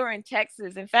 They were in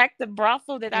Texas. In fact, the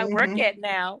brothel that I work at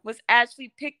now was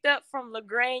actually picked up from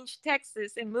LaGrange,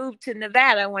 Texas, and moved to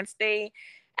Nevada once they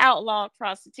outlawed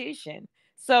prostitution.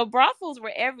 So brothels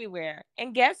were everywhere.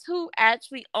 And guess who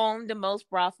actually owned the most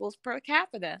brothels per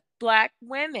capita? Black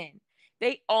women.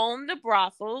 They owned the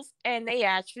brothels and they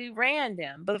actually ran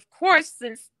them. But of course,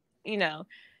 since,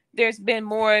 there's been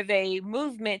more of a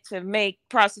movement to make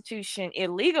prostitution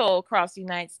illegal across the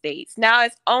United States. Now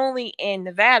it's only in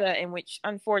Nevada, in which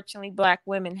unfortunately Black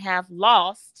women have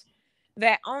lost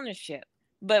that ownership.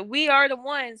 But we are the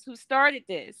ones who started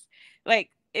this. Like,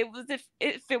 if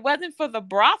it wasn't for the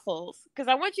brothels, because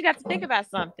I want you guys to think about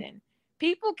something.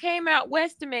 People came out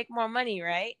west to make more money,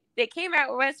 right? They came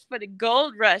out west for the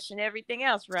gold rush and everything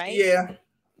else, right? Yeah.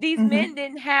 These men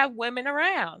didn't have women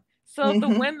around. So the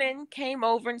women came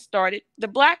over and the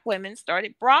Black women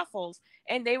started brothels,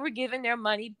 and they were giving their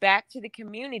money back to the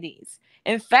communities.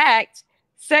 In fact,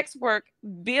 sex work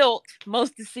built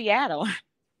most of Seattle.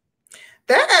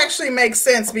 That actually makes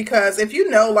sense because if you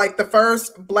know, like the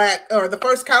first black or the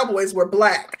first cowboys were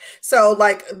black, so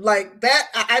like that,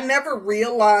 I never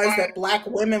realized that black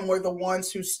women were the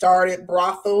ones who started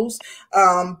brothels.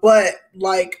 But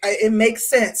like it makes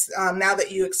sense now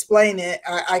that you explain it.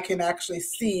 I can actually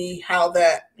see how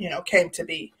that came to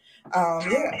be.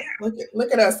 Yeah,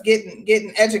 look at us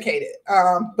getting educated.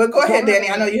 But go ahead, Danny.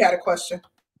 I know Right. you had a question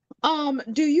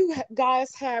Do you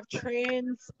guys have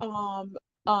trans um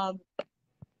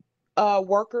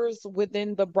workers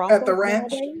within the at the brothels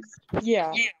ranch. nowadays?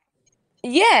 Yeah.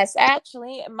 Yes,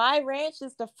 actually, my ranch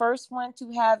is the first one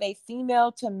to have a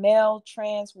female to male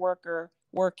trans worker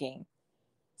working.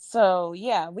 So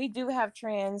yeah, we do have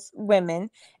trans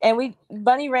women, and we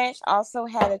Bunny Ranch also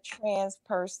had a trans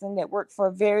person that worked for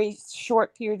a very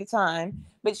short period of time,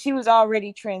 but she was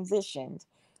already transitioned.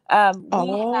 We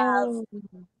have Oh.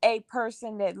 a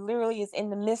person that literally is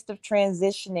in the midst of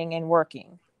transitioning and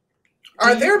working. Do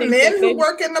Are you there think that men who they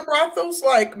work in the brothels?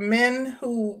 Like men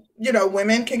who,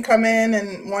 women can come in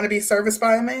and want to be serviced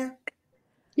by a man?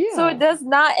 So it yeah. does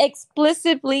not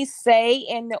explicitly say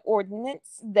in the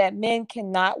ordinance that men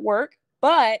cannot work,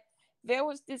 but there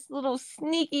was this little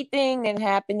sneaky thing that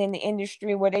happened in the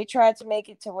industry where they tried to make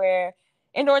it to where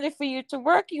in order for you to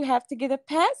work, you have to get a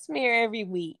pap smear every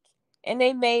week. And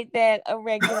they made that a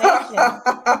regulation.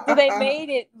 So they made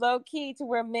it low key to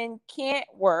where men can't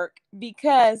work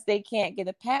because they can't get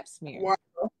a pap smear. Wow,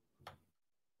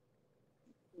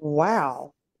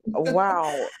 Wow.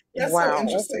 Wow. that's so Wow.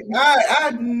 interesting.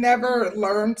 I never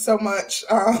learned so much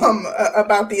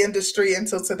about the industry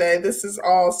until today. This is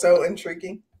all so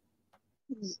intriguing.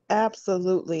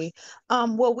 Absolutely.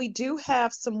 Well, we do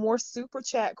have some more super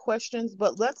chat questions,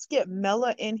 but let's get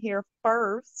Mela in here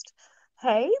first.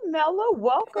 Hey, Mela, Hey,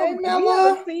 welcome. We haven't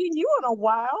Mela. seen you in a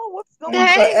while. What's going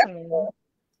Hey, on?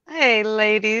 hey,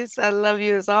 ladies. I love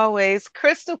you as always.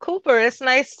 Crystal Cooper, it's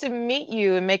nice to meet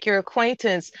you and make your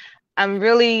acquaintance. I'm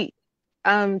really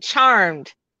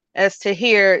charmed as to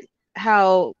hear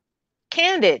how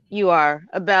candid you are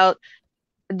about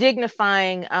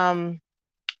dignifying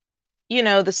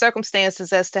the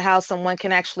circumstances as to how someone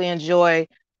can actually enjoy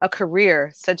a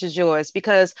career such as yours.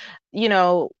 Because,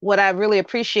 what I really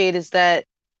appreciate is that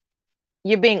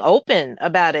you're being open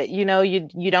about it.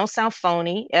 You don't sound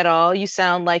phony at all. You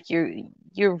sound like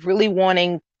you're really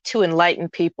wanting to enlighten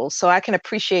people. So I can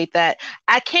appreciate that.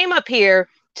 I came up here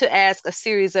to ask a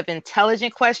series of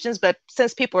intelligent questions, but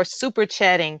since people are super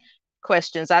chatting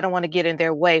questions, I don't want to get in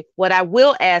their way. What I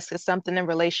will ask is something in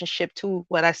relationship to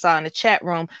what I saw in the chat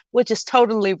room, which is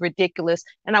totally ridiculous.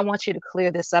 And I want you to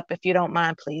clear this up if you don't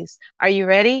mind, please. Are you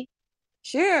ready?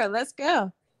 Sure, let's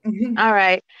go. All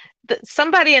right.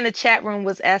 Somebody in the chat room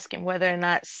was asking whether or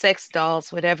not sex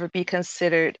dolls would ever be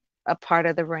considered a part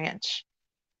of the ranch.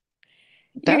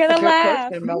 You're That's a gonna good laugh.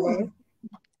 question, Mela.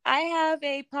 I have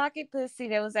a pocket pussy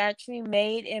that was actually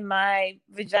made in my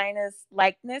vagina's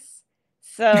likeness.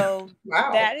 So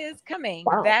Wow. that is coming.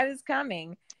 Wow. That is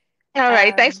coming. All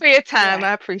right. Thanks for your time. Yeah.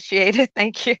 I appreciate it.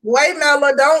 Thank you. Wait,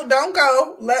 Mela, don't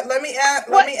go. Let What? me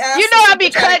You ask know the I'll super be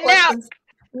chat cutting out. questions.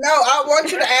 No, I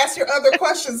want you to ask your other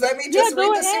questions. Let me Yeah, just read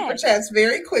go the super ahead. chats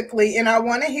very quickly, and I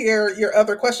want to hear your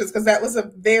other questions because that was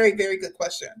a very, very good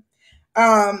question.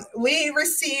 We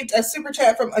received a super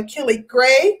chat from Achille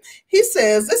Gray. He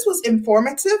says, this was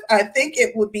informative. I think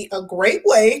it would be a great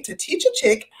way to teach a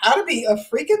chick how to be a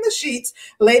freak in the sheets,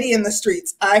 lady in the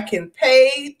streets. I can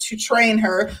pay to train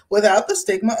her without the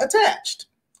stigma attached.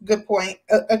 Good point,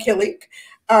 Achille.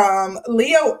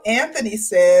 Leo Anthony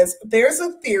says, there's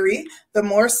a theory the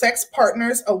more sex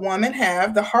partners a woman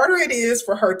have, the harder it is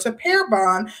for her to pair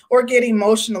bond or get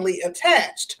emotionally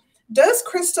attached. Does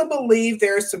Crystal believe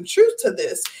there is some truth to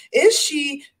this? Is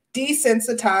she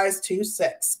desensitized to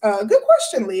sex? Good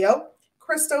question, Leo.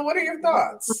 Crystal, what are your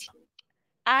thoughts?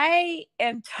 I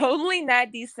am totally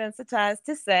not desensitized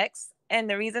to sex. And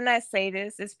the reason I say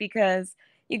this is because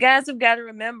you guys have got to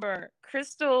remember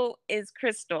Crystal is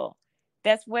Crystal.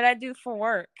 That's what I do for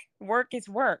work. Work is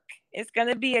work. It's going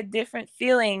to be a different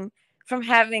feeling from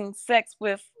having sex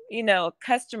with, a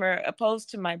customer opposed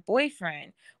to my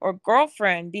boyfriend or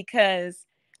girlfriend because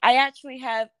I actually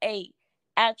have a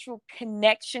actual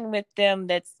connection with them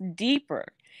that's deeper.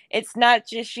 It's not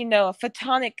just, a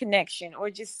photonic connection or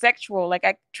just sexual. Like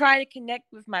I try to connect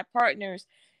with my partners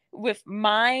with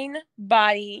mind,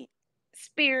 body,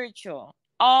 spiritual,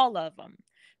 all of them.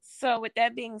 So with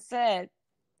that being said,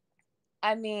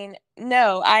 I mean,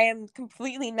 no, I am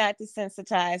completely not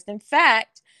desensitized. In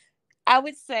fact, I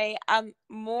would say I'm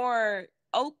more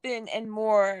open and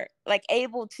more like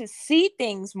able to see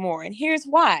things more. And here's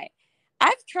why.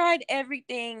 I've tried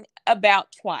everything about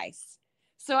twice.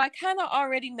 So I kind of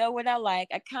already know what I like.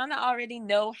 I kind of already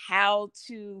know how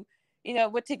to,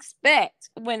 what to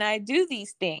expect when I do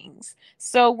these things.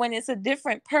 So when it's a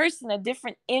different person, a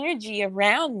different energy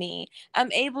around me,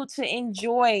 I'm able to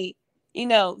enjoy,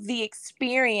 the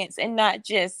experience and not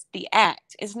just the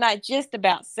act. It's not just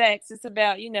about sex. It's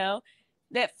about,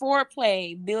 that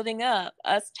foreplay, building up,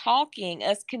 us talking,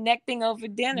 us connecting over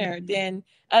dinner, then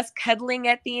us cuddling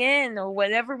at the end or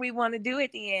whatever we want to do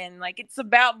at the end. Like, it's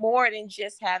about more than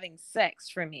just having sex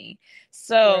for me.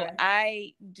 So Right.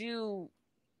 I do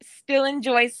still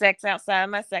enjoy sex outside of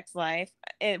my sex life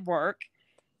at work.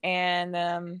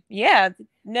 And yeah,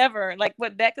 never, like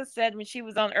what Becca said when she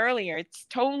was on earlier, it's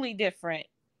totally different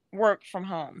work from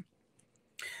home.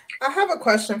 I have a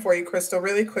question for you, Crystal,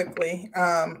 really quickly.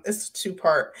 It's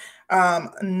two-part.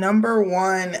 Number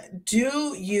one,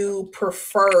 do you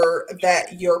prefer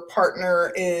that your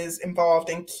partner is involved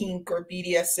in kink or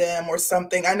BDSM or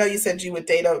something? I know you said you would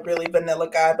date a really vanilla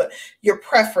guy, but your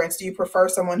preference, do you prefer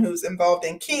someone who's involved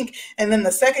in kink? And then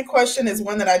the second question is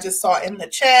one that I just saw in the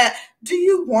chat. Do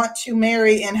you want to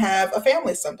marry and have a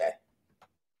family someday?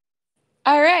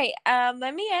 All right.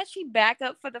 Let me actually back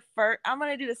up for the first. I'm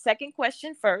going to do the second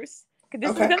question first because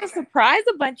this is Okay. going to surprise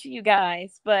a bunch of you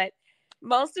guys. But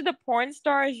most of the porn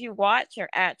stars you watch are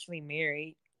actually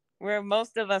married, where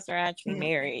most of us are actually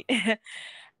married.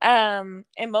 And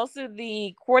most of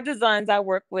the courtesans I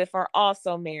work with are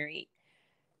also married.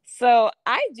 So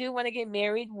I do want to get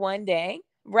married one day.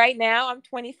 Right now, I'm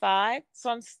 25, so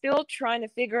I'm still trying to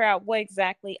figure out what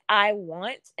exactly I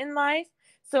want in life.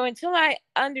 So until I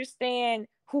understand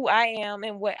who I am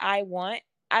and what I want,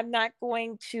 I'm not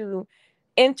going to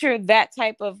enter that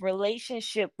type of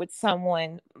relationship with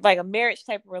someone, like a marriage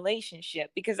type of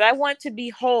relationship, because I want to be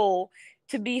whole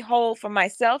for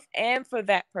myself and for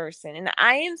that person. And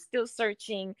I am still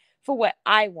searching for what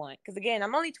I want. Because again,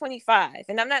 I'm only 25,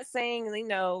 and I'm not saying,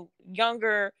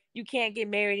 younger, you can't get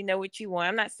married and know what you want.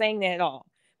 I'm not saying that at all.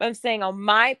 But I'm saying on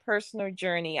my personal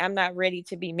journey, I'm not ready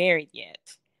to be married yet.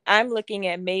 I'm looking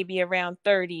at maybe around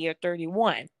 30 or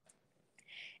 31.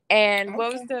 And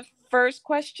what was Okay. the first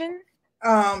question?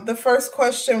 The first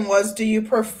question was, do you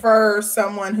prefer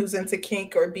someone who's into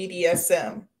kink or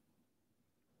BDSM?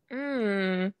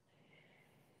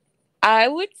 I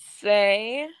would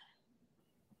say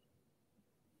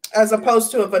As opposed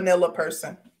to a vanilla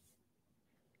person.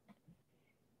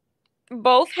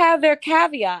 both have their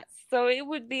caveats. So it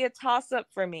would be a toss up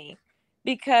for me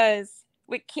because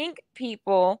with kink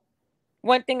people,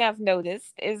 one thing I've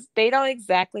noticed is they don't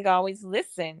exactly always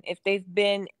listen. If they've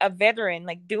been a veteran,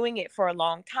 like doing it for a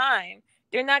long time,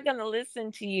 they're not going to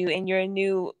listen to you and your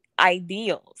new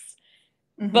ideals.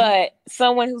 But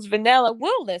someone who's vanilla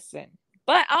will listen.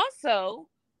 But also,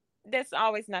 that's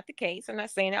always not the case. I'm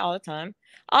not saying it all the time.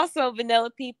 Also,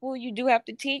 vanilla people, you do have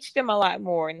to teach them a lot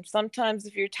more. And sometimes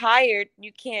if you're tired,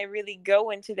 you can't really go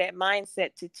into that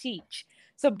mindset to teach.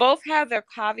 So both have their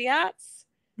caveats.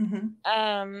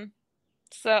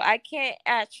 So I can't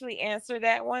actually answer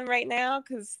that one right now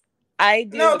because I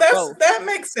deal No, with both. that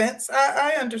makes sense.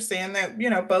 I understand that,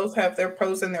 both have their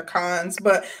pros and their cons.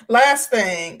 But last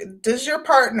thing, does your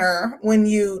partner, when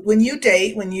you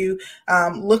date, when you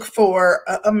look for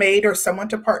a mate or someone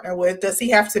to partner with, does he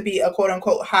have to be a quote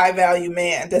unquote high value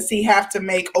man? Does he have to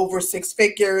make over six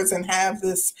figures and have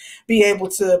this be able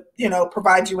to,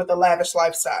 provide you with a lavish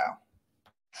lifestyle?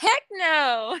 Heck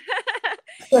no.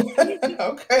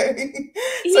 Okay.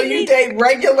 So He you needs, date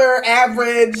regular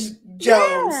average yeah.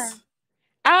 Joes.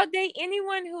 I'll date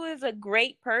anyone who is a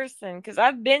great person because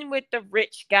I've been with the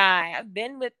rich guy. I've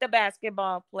been with the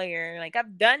basketball player. Like,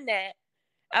 I've done that.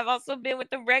 I've also been with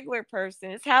the regular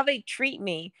person. It's how they treat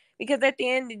me. Because at the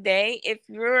end of the day, if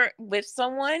you're with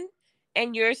someone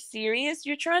and you're serious,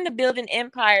 you're trying to build an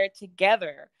empire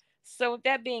together. So with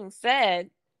that being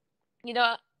said, you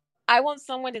know, I want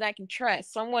someone that I can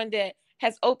trust, someone that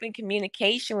has open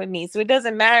communication with me. So it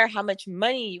doesn't matter how much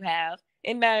money you have,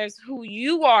 it matters who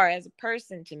you are as a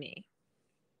person to me.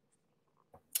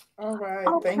 All right.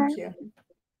 Okay. Thank you.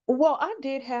 Well, I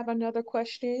did have another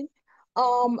question.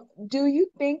 Do you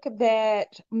think that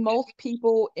most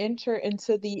people enter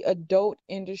into the adult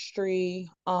industry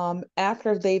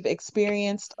after they've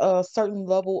experienced a certain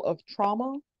level of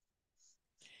trauma?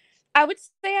 I would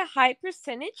say a high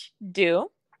percentage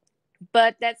do,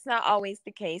 but that's not always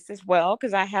the case as well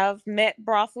because I have met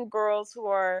brothel girls who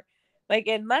are like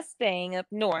in Mustang up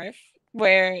north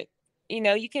where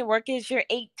you can work as you're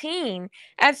 18.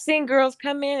 I've seen girls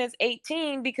come in as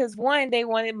 18 because one, they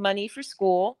wanted money for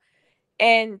school,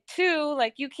 and two,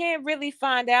 like you can't really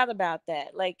find out about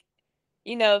that. Like,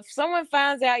 if someone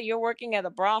finds out you're working at a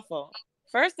brothel,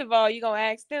 first of all, you're gonna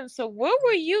ask them, so what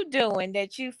were you doing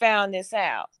that you found this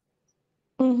out?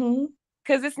 Mm-hmm.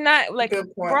 Because it's not like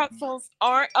Good point. brothels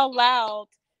aren't allowed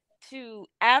to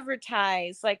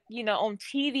advertise like, on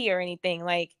TV or anything.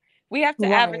 Like we have to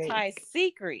Right. advertise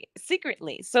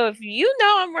secretly. So if you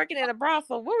know I'm working at a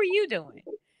brothel, what were you doing?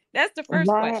 That's the first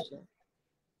Right.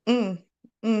 question.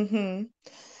 Mm-hmm.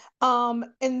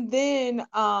 And then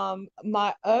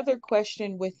my other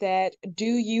question with that, do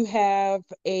you have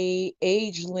a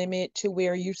age limit to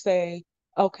where you say,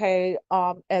 okay,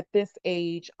 at this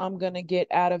age, I'm gonna get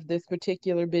out of this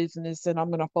particular business and I'm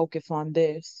gonna focus on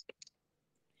this?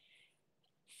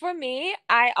 For me,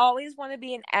 I always want to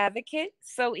be an advocate.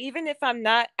 So even if I'm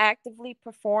not actively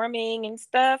performing and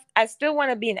stuff, I still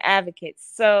want to be an advocate.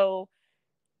 So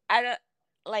I don't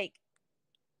like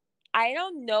I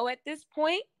don't know at this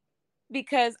point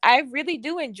because I really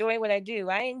do enjoy what I do.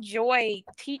 I enjoy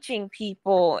teaching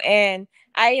people and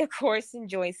I of course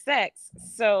enjoy sex.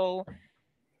 So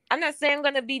I'm not saying I'm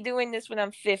going to be doing this when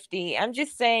I'm 50. I'm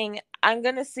just saying I'm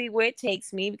going to see where it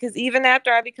takes me because even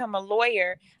after I become a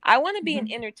lawyer, I want to be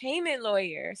an entertainment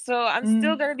lawyer. So I'm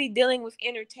still going to be dealing with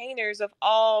entertainers of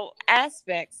all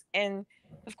aspects. And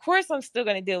of course, I'm still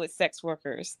going to deal with sex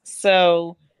workers.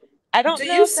 So I don't Do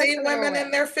know you if that's see going to go women in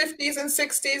away. their 50s and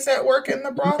 60s that work in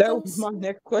the That was brothels? my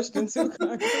next question too.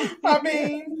 I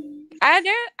mean,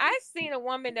 I've seen a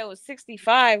woman that was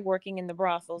 65 working in the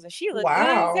brothels and she looked good as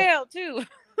wow. hell too.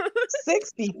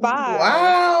 65.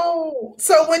 Wow.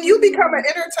 So when you become an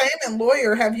entertainment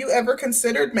lawyer, have you ever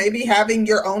considered maybe having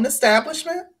your own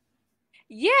establishment?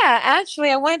 Yeah, actually,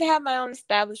 I wanted to have my own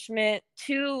establishment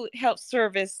to help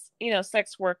service,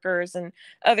 sex workers and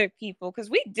other people because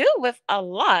we deal with a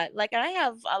lot. Like, I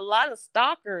have a lot of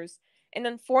stalkers. And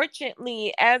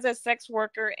unfortunately, as a sex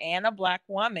worker and a Black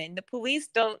woman, the police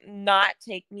don't not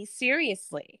take me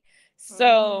seriously.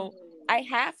 So I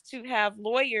have to have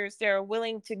lawyers that are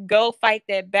willing to go fight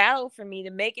that battle for me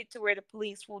to make it to where the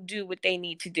police will do what they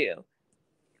need to do.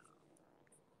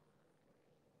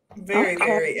 Very, Okay.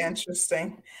 very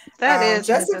interesting. That is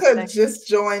Jessica interesting. just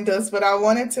joined us, but I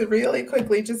wanted to really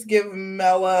quickly just give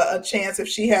Mela a chance if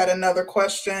she had another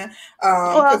question.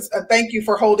 Well, Because thank you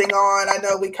for holding on. I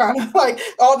know we kind of like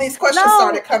all these questions no,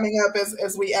 started coming up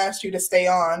as we asked you to stay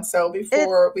on. So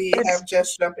before we it's have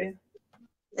Jess jump in.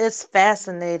 it's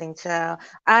fascinating, child.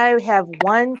 I have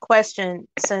one question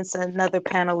since another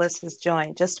panelist has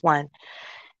joined, just one.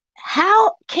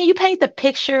 How can you paint the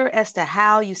picture as to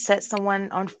how you set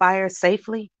someone on fire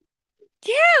safely?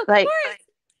 Yeah, of Like,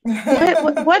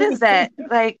 course. what is that?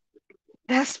 Like,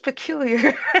 that's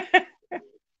peculiar.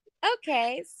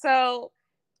 Okay, so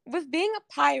with being a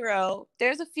pyro,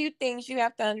 there's a few things you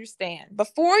have to understand.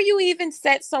 Before you even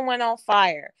set someone on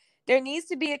fire, there needs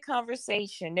to be a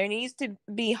conversation. There needs to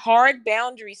be hard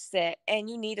boundaries set, and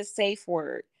you need a safe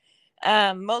word.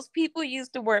 Most people use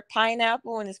the word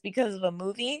pineapple, and it's because of a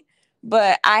movie,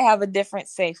 but I have a different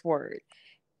safe word.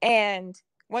 And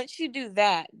once you do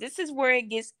that, this is where it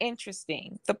gets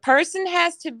interesting. The person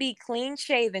has to be clean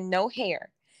shaven, no hair,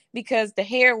 because the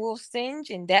hair will singe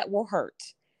and that will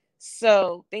hurt.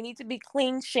 So they need to be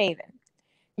clean shaven.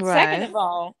 Second Right. of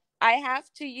all, I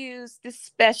have to use this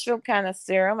special kind of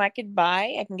serum I could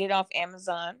buy. I can get it off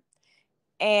Amazon.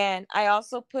 And I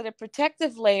also put a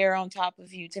protective layer on top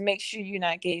of you to make sure you're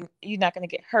not going to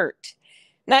get hurt.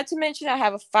 Not to mention, I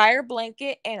have a fire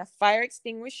blanket and a fire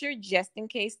extinguisher just in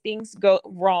case things go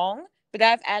wrong. But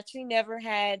I've actually never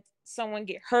had someone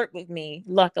get hurt with me,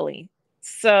 luckily.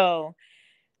 So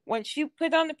once you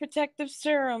put on the protective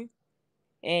serum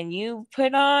and you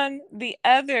put on the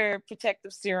other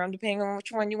protective serum, depending on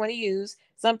which one you want to use,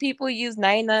 some people use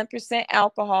 99%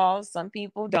 alcohol, some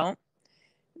people don't.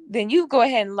 Then you go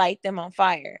ahead and light them on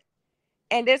fire.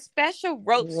 And there's special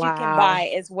ropes you can Wow.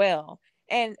 buy as well.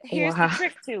 And here's the Wow.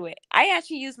 trick to it. I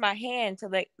actually use my hand to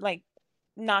like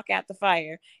knock out the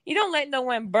fire. You don't let no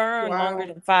one burn longer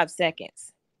Wow. than 5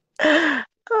 seconds.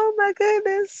 Oh my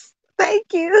goodness.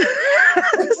 Thank you.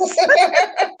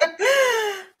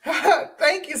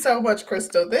 Thank you so much,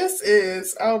 Crystal. This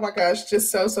is, oh my gosh,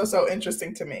 just so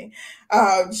interesting to me.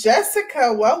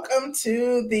 Jessica, welcome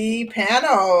to the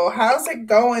panel. How's it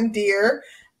going, dear?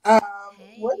 What are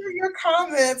Hey, your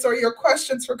comments or your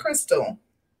questions for Crystal?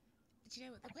 do you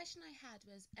know what the question I had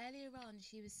was earlier on?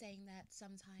 She was saying that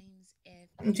sometimes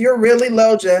if You're really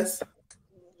low, Jess.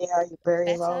 Yeah, you're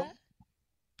very low.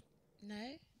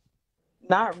 better, no,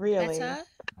 Not really. better.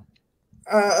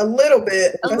 A little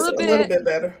bit. A That's little a little bit. bit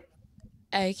better.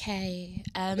 Okay.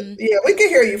 Yeah, we can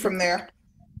hear you from there.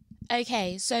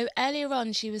 Okay. So earlier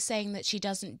on, she was saying that she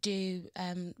doesn't do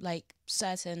like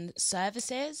certain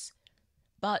services.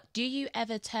 But do you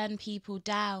ever turn people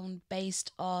down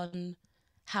based on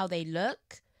how they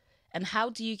look? And how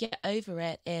do you get over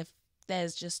it if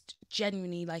there's just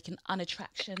genuinely like an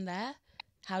unattraction there?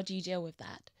 How do you deal with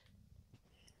that?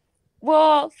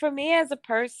 Well, for me as a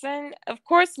person, of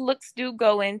course, looks do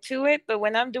go into it, but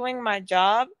when I'm doing my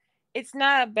job, it's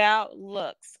not about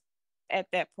looks at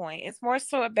that point. It's more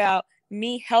so about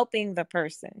me helping the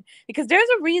person because there's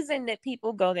a reason that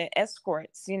people go to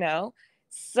escorts, you know?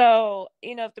 So,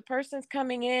 you know, if the person's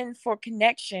coming in for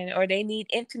connection or they need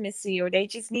intimacy or they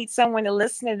just need someone to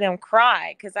listen to them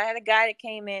cry, because I had a guy that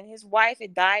came in, his wife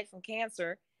had died from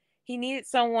cancer. He needed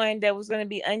someone that was going to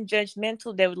be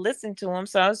unjudgmental that would listen to him.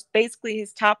 So I was basically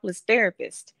his topless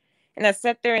therapist. And I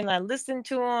sat there and I listened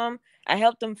to him. I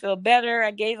helped him feel better.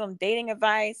 I gave him dating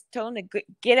advice, told him to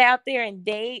get out there and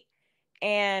date.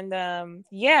 And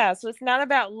yeah, so it's not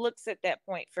about looks at that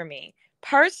point for me.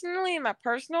 Personally, in my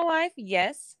personal life,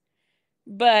 yes.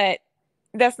 But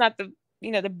that's not the,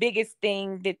 you know, the biggest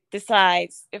thing that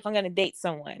decides if I'm going to date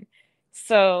someone.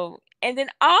 So, and then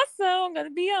also, I'm going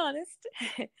to be honest,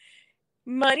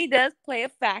 money does play a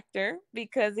factor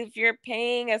because if you're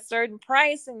paying a certain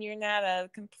price and you're not a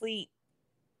complete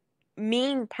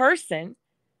mean person,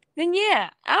 then yeah,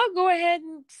 I'll go ahead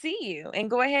and see you and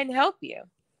go ahead and help you.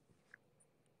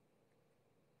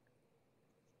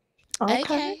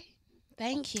 Okay.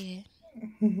 Thank you.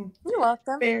 You're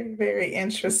welcome. Very, very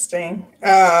interesting.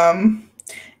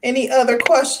 Any other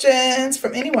questions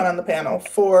from anyone on the panel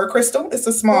for Crystal? It's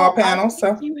a small panel,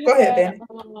 so go ahead, Danny.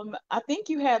 I think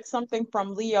you had something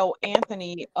from Leo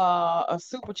Anthony, a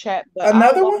super chat, but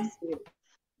Another one?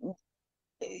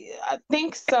 I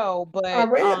think so, but I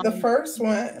read the first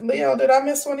one. Leo, did I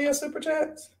miss one of your super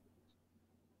chats?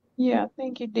 Yeah, I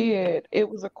think you did. It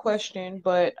was a question,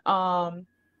 but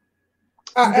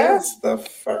I asked the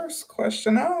first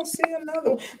question. I don't see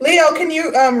another one. Leo, can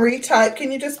you retype? Can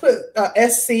you just put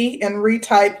SC and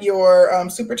retype your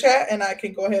super chat, and I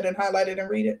can go ahead and highlight it and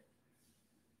read it?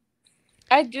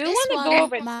 I do want to go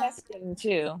over testing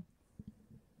too.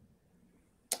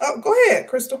 Oh, go ahead,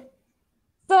 Crystal.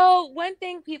 So one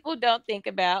thing people don't think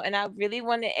about, and I really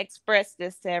want to express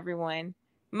this to everyone,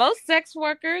 most sex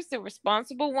workers, the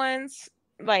responsible ones,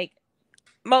 like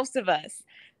most of us,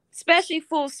 especially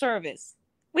full service,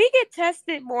 we get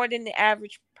tested more than the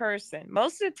average person.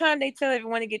 Most of the time, they tell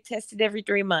everyone to get tested every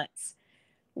 3 months.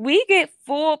 We get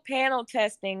full panel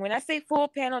testing. When I say full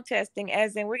panel testing,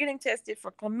 as in we're getting tested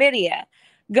for chlamydia,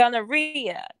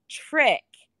 gonorrhea, trich,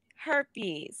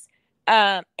 herpes,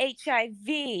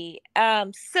 HIV,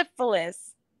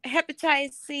 syphilis,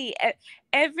 hepatitis C,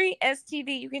 every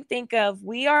STD you can think of,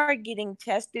 we are getting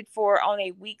tested for on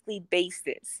a weekly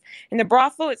basis. In the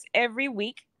brothel, it's every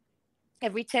week,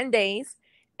 every 10 days.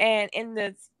 And in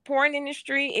the porn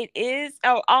industry, it is,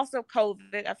 also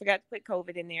COVID. I forgot to put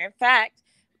COVID in there. In fact,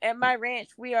 at my ranch,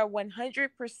 we are 100%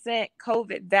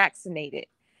 COVID vaccinated.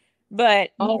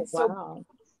 But wow.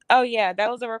 Oh yeah,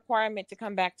 that was a requirement to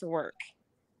come back to work.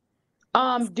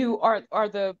 Are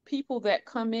the people that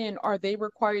come in, are they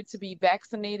required to be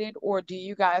vaccinated, or do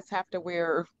you guys have to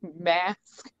wear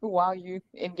masks while you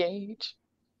engage?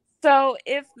 So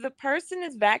if the person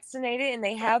is vaccinated and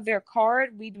they have their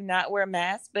card, we do not wear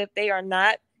masks. But if they are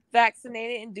not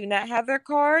vaccinated and do not have their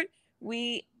card,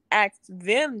 we ask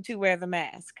them to wear the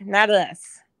mask, not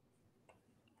us.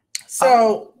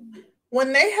 So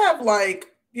when they have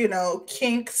like, you know,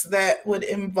 kinks that would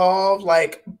involve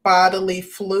like bodily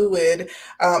fluid,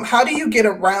 how do you get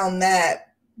around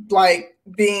that? Like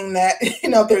being that, you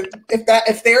know,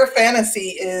 if their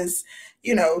fantasy is,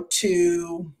 you know,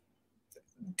 to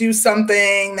do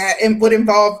something that would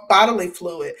involve bodily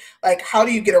fluid, like how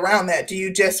do you get around that? Do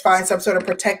you just find some sort of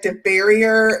protective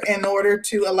barrier in order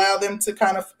to allow them to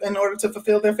in order to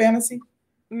fulfill their fantasy?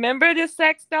 Remember the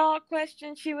sex doll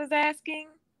question she was asking?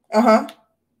 Uh-huh.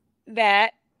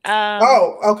 That.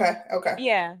 Okay.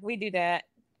 Yeah, we do that.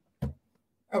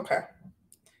 Okay.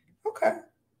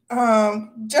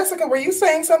 Jessica, were you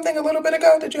saying something a little bit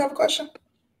ago? Did you have a question?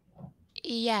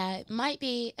 Yeah, it might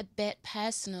be a bit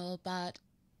personal, but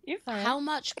you're fine. How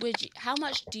much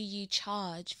do you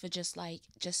charge for just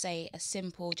say a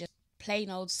simple, just plain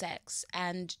old sex?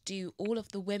 And do all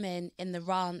of the women in the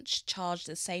ranch charge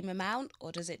the same amount,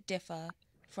 or does it differ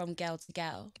from girl to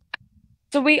girl?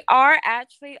 So we are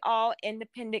actually all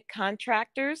independent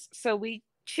contractors. So we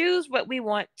choose what we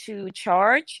want to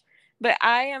charge. But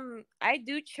I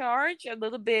do charge a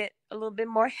little bit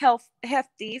more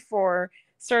hefty for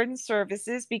certain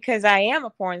services because I am a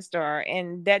porn star,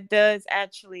 and that does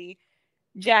actually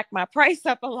jack my price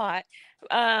up a lot.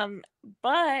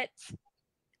 But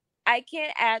I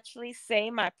can't actually say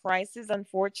my prices,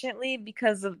 unfortunately,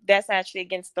 because of that's actually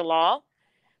against the law.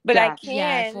 But I Gotcha.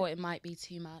 Yeah, I can. thought it might be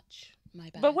too much. My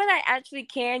But bad. what I actually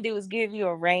can do is give you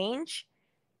a range.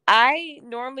 I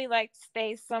normally like to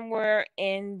stay somewhere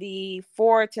in the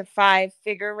 4 to 5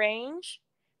 figure range.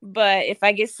 But if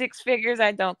I get 6 figures,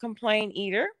 I don't complain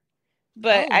either.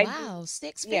 But Oh, I do, wow,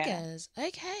 six yeah. figures.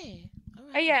 Okay. All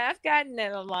Oh, right. yeah, I've gotten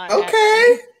that a lot, Okay,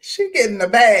 actually. she getting the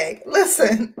bag.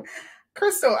 Listen,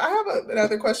 Crystal, I have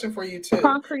another question for you too.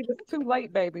 Concrete is too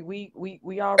late, baby. We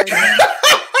already know.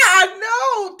 I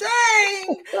know,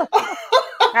 dang.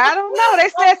 I don't know. They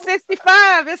said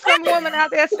 65. There's some woman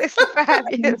out there 65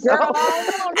 years Girl, old. I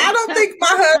don't I don't know. think my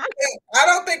husband. I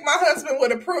don't think my husband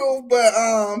would approve, but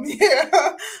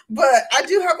yeah. But I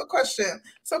do have a question.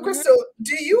 So, Mhm. Crystal,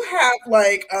 do you have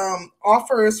like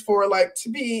offers for like to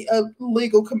be a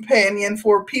legal companion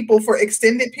for people for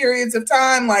extended periods of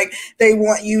time? Like they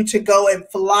want you to go and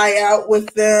fly out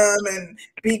with them and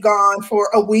be gone for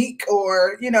a week,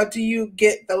 or do you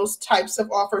get those types of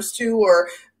offers too, or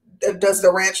does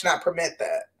the ranch not permit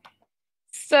that?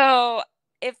 So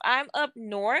if I'm up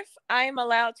north, I'm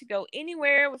allowed to go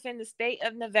anywhere within the state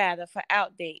of Nevada for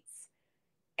out dates.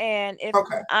 And if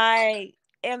Okay. I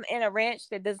am in a ranch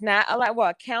that does not allow, well,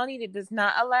 a county that does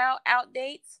not allow out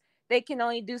dates, they can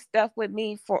only do stuff with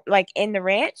me for like in the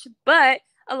ranch. But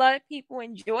a lot of people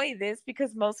enjoy this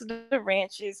because most of the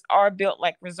ranches are built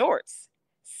like resorts.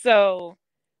 So,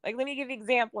 like, let me give you an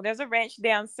example. There's a ranch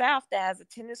down south that has a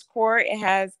tennis court, it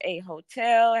has a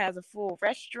hotel, it has a full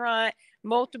restaurant,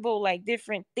 multiple like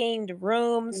different themed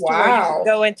rooms to where you can Wow.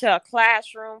 go into a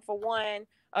classroom for one,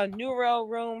 a neuro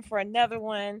room for another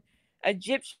one,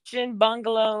 Egyptian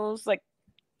bungalows. Like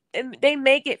they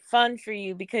make it fun for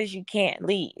you because you can't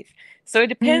leave. So it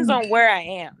depends Mm. on where I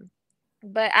am.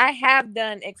 But I have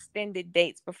done extended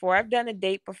dates before. I've done a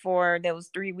date before that was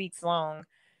 3 weeks long.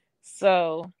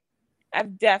 So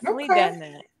I've definitely Okay. done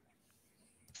that.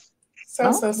 So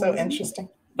Okay. interesting.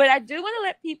 But I do want to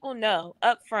let people know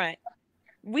up front,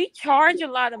 we charge a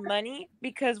lot of money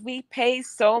because we pay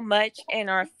so much in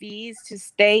our fees to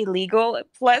stay legal.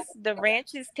 Plus, the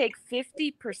ranches take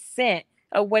 50%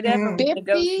 of whatever Mm. we 50?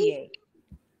 negotiate.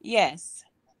 Yes.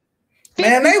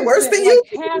 Man, they worse 50%, than like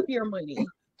you. half your money.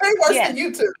 They worse than Yes.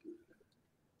 you too.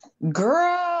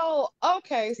 Girl,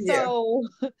 okay, Yeah. so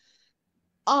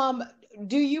um,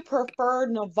 do you prefer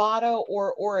Nevada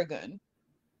or Oregon?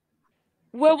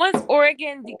 Well, once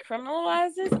Oregon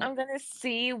decriminalizes, I'm going to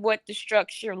see what the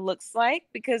structure looks like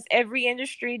because every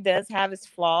industry does have its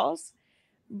flaws.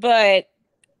 But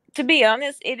to be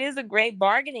honest, it is a great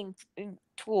bargaining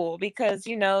tool because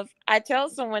if I tell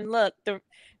someone, look,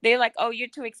 they're like, oh, you're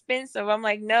too expensive. I'm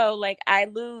like, no, like I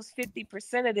lose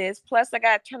 50% of this. Plus, I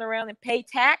got to turn around and pay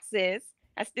taxes.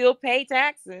 I still pay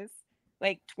taxes,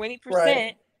 like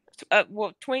Right. 20%,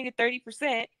 well, 20 to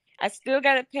 30%. I still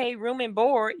got to pay room and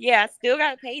board. Yeah, I still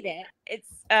got to pay that.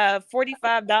 It's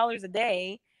 $45 a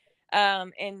day.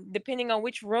 And depending on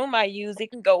which room I use,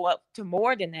 it can go up to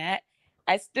more than that.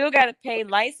 I still got to pay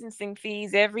licensing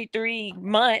fees every 3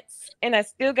 months, and I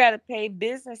still got to pay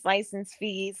business license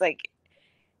fees. Like,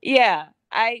 yeah,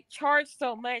 I charge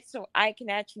so much so I can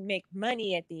actually make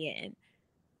money at the end.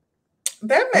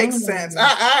 That makes sense. Mm.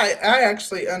 I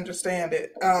actually understand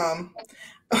it.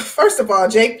 First of all,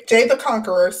 Jay the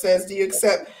Conqueror says, "Do you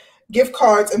accept gift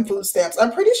cards and food stamps?"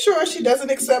 I'm pretty sure she doesn't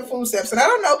accept food stamps, and I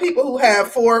don't know people who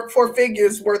have four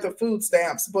figures worth of food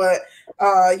stamps. But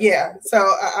yeah, so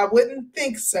I wouldn't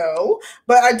think so.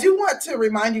 But I do want to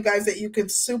remind you guys that you can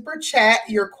super chat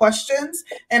your questions,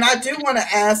 and I do want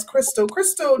to ask Crystal.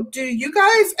 Crystal, do you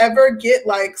guys ever get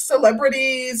like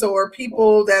celebrities or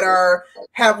people that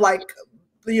have like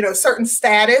certain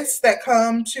status that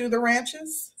come to the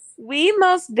ranches? We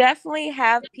most definitely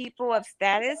have people of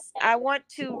status. I want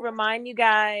to remind you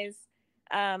guys,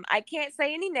 I can't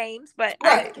say any names, but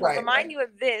I Right, can right, remind right. you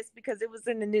of this because it was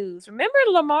in the news. Remember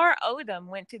Lamar Odom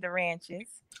went to the ranches,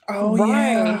 Oh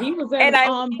Right. yeah, He was at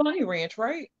and Bunny Ranch,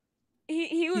 right?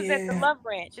 he was at the yeah. Love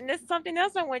Ranch. And there's something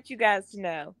else I want you guys to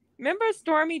know. Remember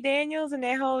Stormy Daniels and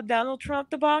that whole Donald Trump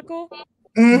debacle?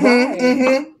 Mm-hmm. Right.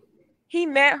 Mm-hmm. He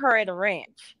met her at a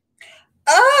ranch.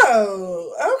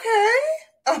 Oh,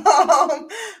 okay.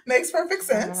 Makes perfect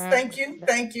sense. Mhm. Thank you.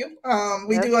 Thank you.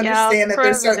 We do That's y'all's understand that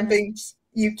there's certain president. things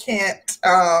you can't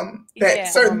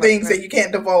Yeah. Former that you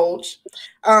can't divulge.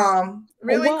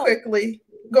 Really Well, quickly,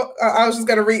 go. I was just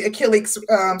gonna read Achilles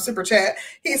super chat.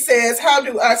 He says, "How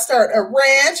do I start a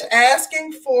ranch?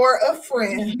 Asking for a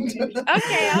friend."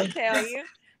 Okay, I'll tell you.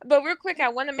 But real quick, I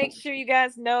want to make sure you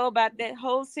guys know about that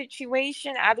whole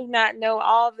situation. I do not know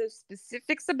all the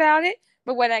specifics about it,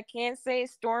 But what I can say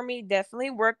is Stormy definitely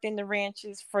worked in the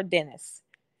ranches for Dennis.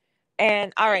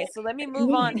 And all right, so let me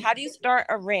move on. How do you start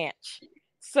a ranch?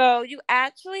 So you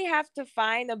actually have to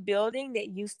find a building that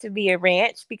used to be a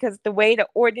ranch, because the way the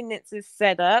ordinance is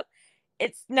set up,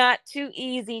 it's not too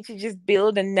easy to just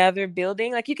build another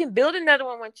building. Like, you can build another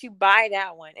one once you buy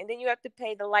that one, and then you have to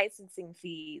pay the licensing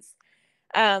fees.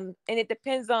 And it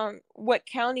depends on what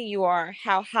county you are,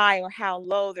 how high or how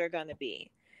low they're going to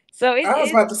be. So it I was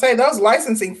is about to say those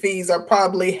licensing fees are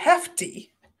probably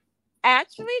hefty.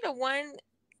 actually the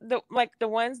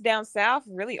ones down south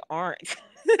really aren't.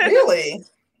 Really?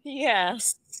 Yeah.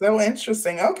 So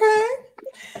interesting. Okay.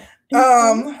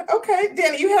 Okay.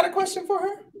 Danny, you had a question for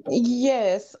her?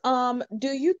 Yes. Do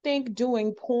you think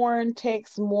doing porn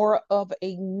takes more of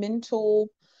a mental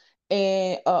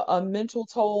and a mental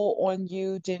toll on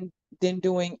you than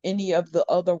doing any of the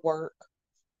other work?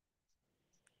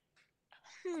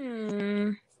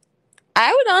 I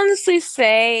would honestly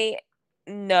say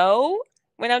no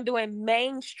when I'm doing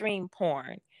mainstream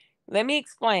porn. Let me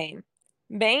explain.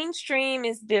 Mainstream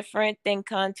is different than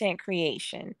content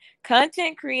creation.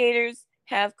 Content creators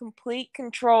have complete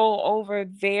control over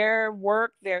their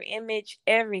work, their image,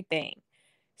 everything.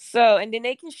 So, and then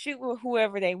they can shoot with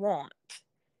whoever they want.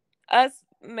 Us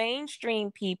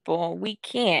mainstream people, we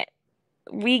can't.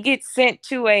 We get sent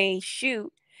to a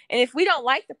shoot, and if we don't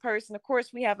like the person, of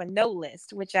course we have a no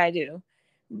list, which I do.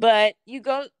 But you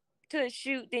go to a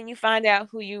shoot, then you find out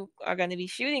who you are going to be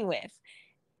shooting with,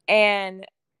 and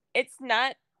it's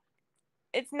not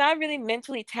it's not really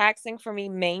mentally taxing for me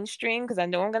mainstream, because I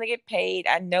know I'm going to get paid.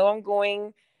 I know I'm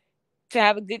going to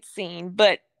have a good scene.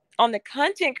 But on the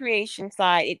content creation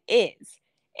side, it is.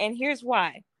 And here's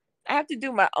why. I have to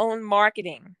do my own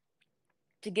marketing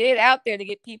to get it out there, to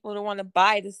get people to want to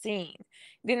buy the scene.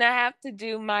 Then I have to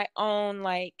do my own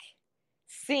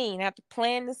scene. I have to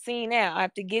plan the scene out. I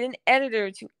have to get an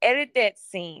editor to edit that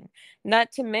scene.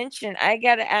 Not to mention, I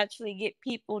got to actually get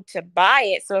people to buy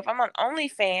it. So if I'm on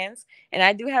OnlyFans, and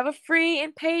I do have a free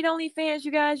and paid OnlyFans,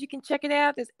 you guys, you can check it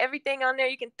out. There's everything on there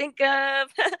you can think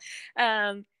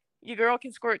of. Your girl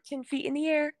can squirt 10 feet in the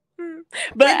air.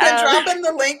 But we've been dropping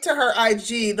the link to her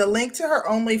IG. The link to her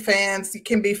OnlyFans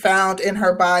can be found in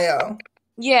her bio.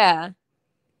 Yeah.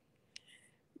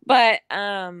 But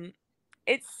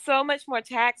it's so much more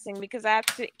taxing, because I have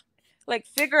to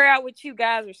figure out what you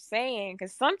guys are saying,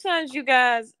 because sometimes you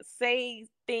guys say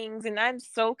things and I'm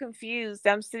so confused.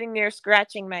 I'm sitting there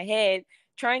scratching my head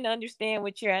trying to understand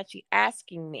what you're actually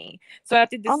asking me. So I have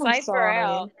to decipher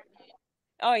out.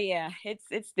 Oh yeah,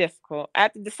 it's difficult. I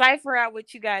have to decipher out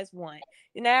what you guys want.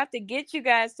 And I have to get you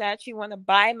guys to actually want to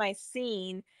buy my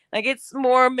scene. Like, it's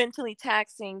more mentally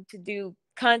taxing to do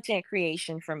content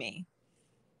creation for me.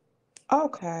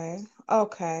 Okay.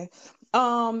 Okay.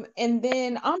 And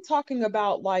then I'm talking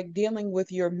about dealing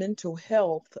with your mental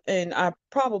health, and I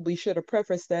probably should have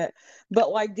prefaced that,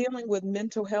 but dealing with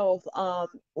mental health,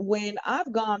 when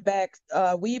I've gone back,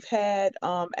 we've had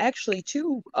actually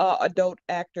two adult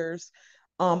actors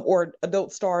or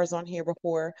adult stars on here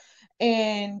before,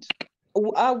 and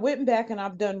I went back and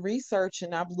I've done research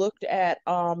and I've looked at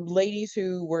ladies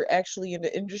who were actually in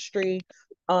the industry,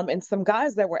 and some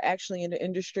guys that were actually in the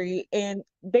industry, and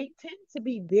they tend to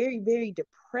be very, very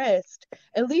depressed,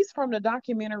 at least from the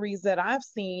documentaries that I've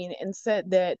seen, and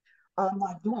said that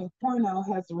doing porno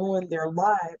has ruined their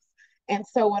lives. And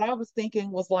so what I was thinking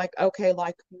was okay,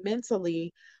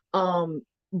 mentally,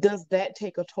 does that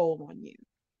take a toll on you?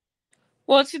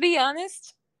 Well, to be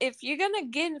honest, if you're gonna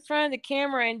get in front of the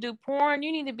camera and do porn,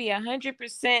 you need to be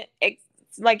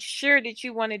 100% sure that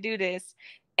you want to do this.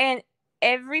 And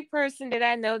every person that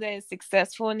I know that is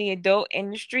successful in the adult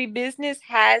industry business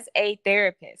has a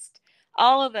therapist.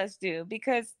 All of us do,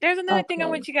 because there's another thing I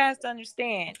want you guys to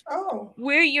understand. Oh,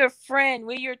 we're your friend,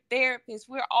 we're your therapist,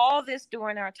 we're all this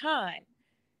during our time.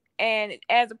 And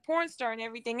as a porn star and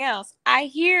everything else, I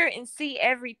hear and see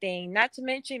everything, not to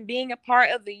mention being a part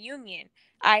of the union.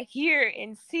 I hear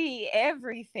and see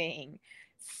everything.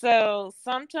 So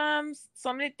sometimes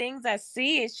some of the things I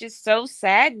see is just so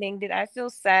saddening that I feel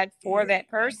sad for that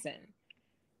person.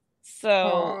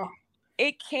 So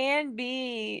it can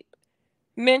be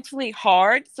mentally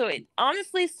hard. So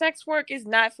honestly, sex work is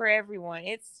not for everyone.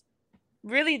 It's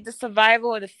really the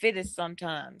survival of the fittest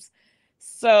sometimes.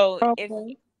 So if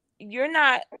you're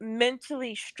not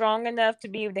mentally strong enough to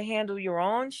be able to handle your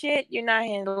own shit, you're not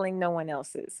handling no one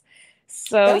else's.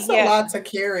 So that's a lot to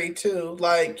carry too.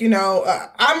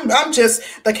 I'm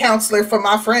just the counselor for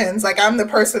my friends. I'm the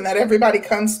person that everybody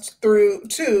comes through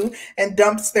to and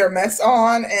dumps their mess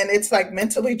on, and it's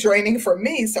mentally draining for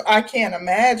me. So I can't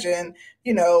imagine,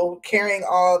 carrying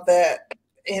all that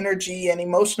energy and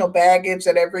emotional baggage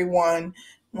that everyone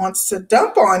wants to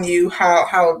dump on you,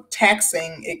 how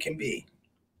taxing it can be.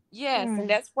 Yes, and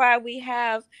that's why we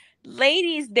have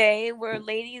Ladies' Day, where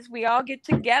ladies we all get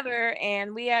together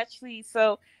and we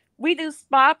do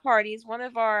spa parties. One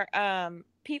of our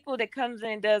people that comes in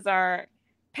and does our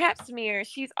pap smear,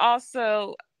 she's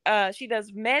also she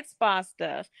does med spa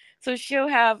stuff. So she'll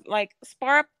have like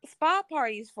spa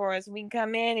parties for us. We can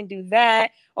come in and do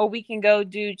that, or we can go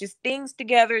do just things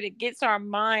together that gets our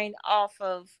mind off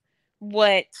of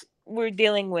what we're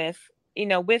dealing with,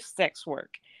 with sex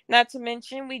work. Not to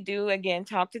mention, we do again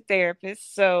talk to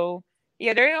therapists. So,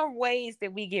 yeah, there are ways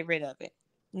that we get rid of it.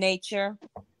 Nature.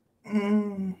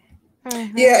 Mm.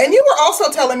 Yeah, and you were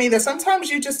also telling me that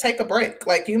sometimes you just take a break.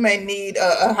 Like you may need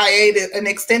a hiatus, an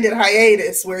extended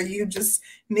hiatus, where you just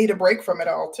need a break from it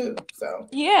all too. So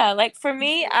yeah, like for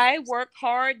me, I work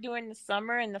hard during the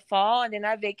summer and the fall, and then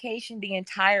I vacation the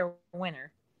entire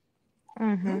winter.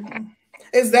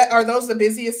 Are those the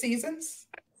busiest seasons?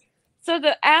 So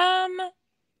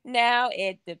now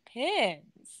it depends,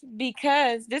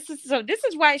 because this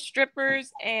is why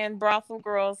strippers and brothel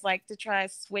girls like to try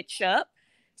and switch up.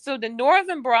 So the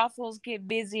northern brothels get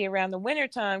busy around the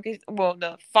wintertime,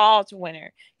 the fall to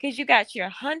winter, because you got your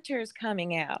hunters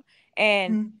coming out.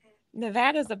 And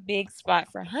Nevada's a big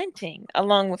spot for hunting,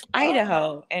 along with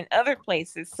Idaho and other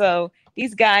places. So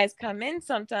these guys come in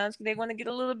sometimes because they want to get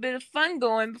a little bit of fun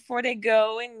going before they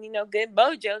go and, get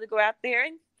Bojo to go out there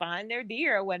and find their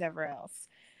deer or whatever else.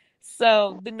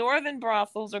 So the northern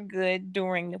brothels are good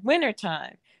during the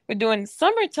wintertime. But during the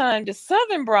summertime, the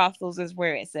southern brothels is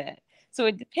where it's at. So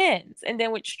it depends. And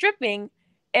then with stripping,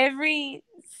 every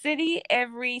city,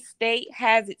 every state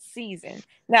has its season.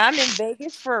 Now, I'm in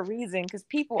Vegas for a reason, because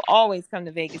people always come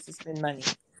to Vegas to spend money.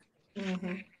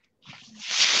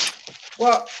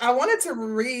 Well, I wanted to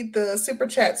read the super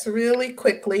chats really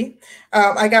quickly.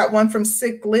 I got one from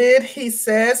Sick Lid. He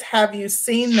says, have you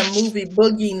seen the movie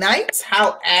Boogie Nights?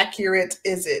 How accurate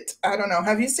is it? I don't know.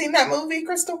 Have you seen that movie,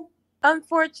 Crystal?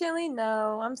 Unfortunately,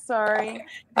 no. I'm sorry.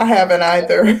 I haven't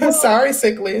either. Sorry,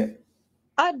 Sick Lid.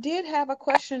 I did have a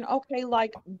question. Okay,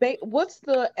 like, what's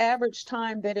the average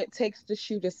time that it takes to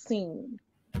shoot a scene?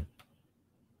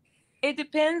 It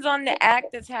depends on the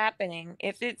act that's happening.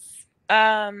 If it's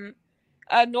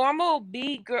a normal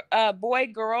boy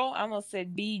girl, I almost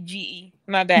said BGE,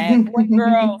 my bad, boy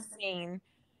girl scene.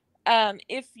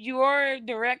 If your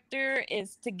director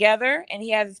is together and he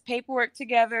has his paperwork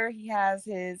together, he has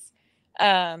his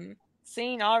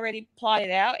scene already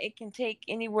plotted out, it can take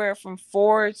anywhere from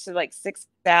 4 to like 6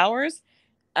 hours.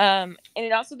 And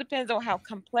it also depends on how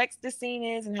complex the scene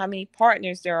is and how many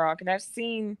partners there are. Because I've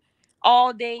seen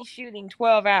all day shooting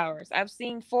 12 hours. I've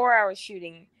seen 4 hours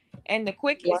shooting. And the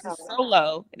quickest is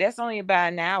solo. That's only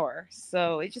about an hour.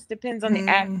 So it just depends on the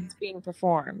act that's being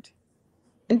performed.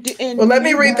 Well, let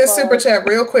me read this super chat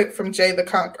real quick from Jay the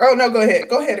Conqueror. Oh, no, go ahead.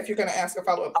 Go ahead if you're going to ask a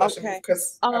follow-up question,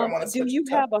 because I don't want to switch. Do you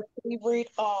have a favorite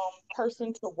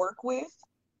person to work with?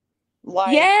 Like,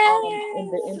 in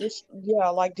the industry? Yeah,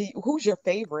 like, who's your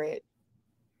favorite?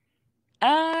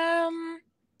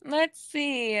 Let's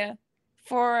see.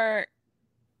 For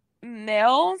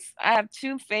males, I have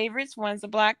 2 favorites. One's a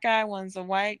black guy, one's a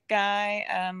white guy.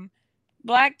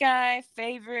 Black guy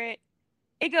favorite,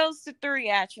 it goes to 3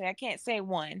 actually. I can't say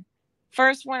one.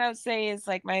 First one I would say is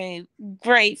like my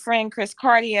great friend Chris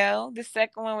Cardio. The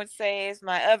second one I would say is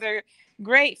my other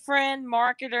great friend,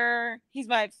 marketer. He's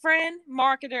my friend,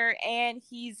 marketer, and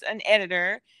he's an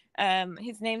editor.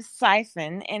 His name's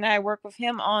Siphon, and I work with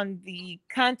him on the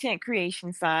content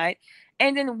creation side.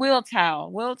 And then Will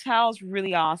Towel. Will Towel's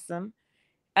really awesome.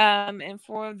 And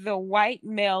for the white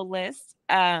male list,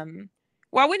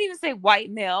 well, I wouldn't even say white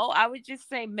male. I would just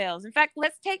say males. In fact,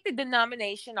 let's take the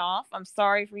denomination off. I'm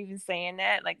sorry for even saying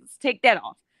that. Like, let's take that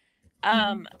off.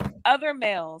 Other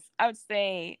males, I would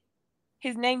say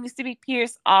his name used to be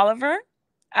Pierce Oliver.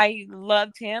 I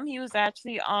loved him. He was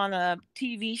actually on a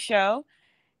TV show.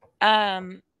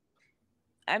 And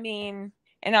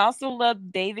I also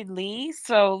love David Lee.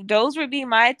 So those would be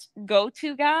my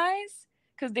go-to guys,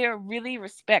 because they're really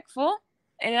respectful.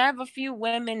 And I have a few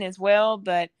women as well,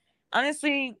 but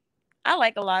honestly, I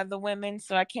like a lot of the women,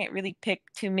 so I can't really pick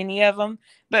too many of them.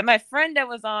 But my friend that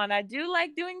was on, I do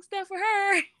like doing stuff with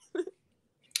her.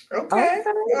 Okay.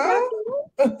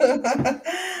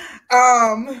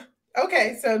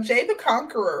 Okay, so Jay the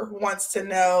Conqueror wants to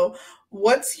know,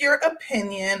 what's your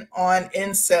opinion on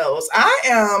incels? I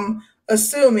am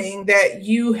assuming that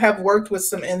you have worked with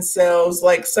some incels,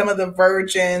 like some of the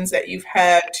virgins that you've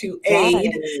had to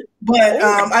aid, but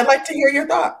I'd like to hear your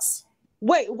thoughts.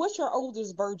 Wait, what's your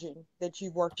oldest virgin that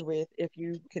you've worked with, if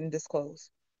you can disclose?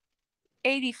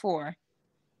 84.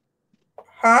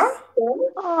 Huh?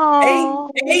 Eight,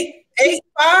 Oh, 5.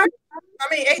 I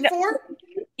mean, No, 84.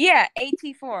 yeah,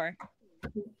 84.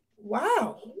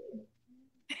 Wow.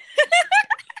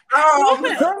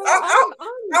 Girl,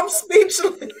 I'm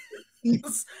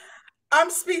speechless. I'm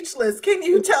speechless. Can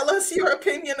you tell us your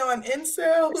opinion on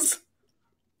incels?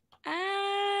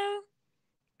 Uh,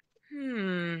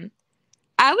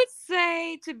 I would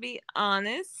say, to be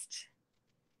honest,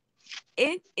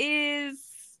 it's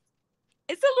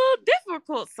a little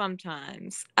difficult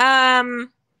sometimes. mm,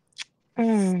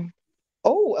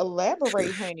 oh,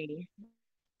 elaborate, honey.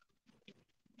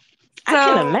 I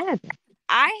can So imagine.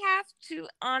 I have to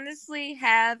honestly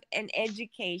have an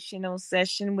educational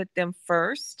session with them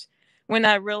first when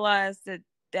I realize that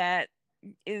that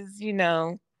is,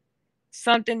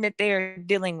 something that they are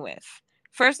dealing with.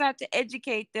 First, I have to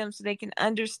educate them so they can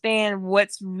understand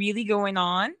what's really going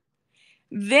on.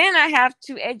 Then I have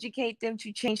to educate them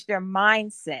to change their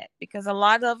mindset because a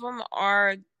lot of them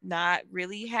are not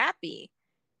really happy.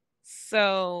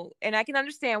 So, and I can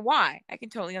understand why. I can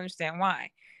totally understand why.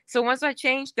 So, once I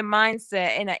change the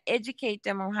mindset and I educate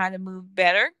them on how to move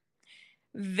better,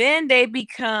 then they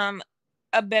become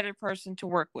a better person to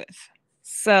work with.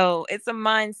 So, it's a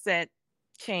mindset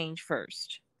change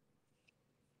first.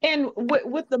 And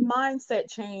with the mindset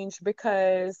change,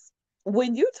 because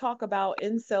when you talk about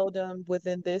inceldom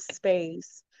within this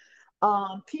space,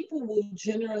 people will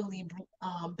generally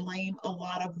blame a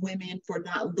lot of women for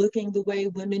not looking the way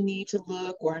women need to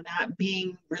look or not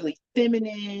being really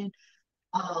feminine.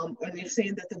 Or they're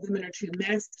saying that the women are too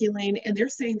masculine, and they're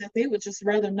saying that they would just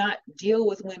rather not deal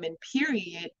with women,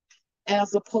 period,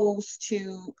 as opposed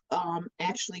to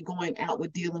actually going out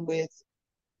with dealing with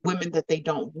women that they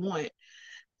don't want.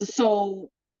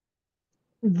 So,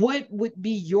 what would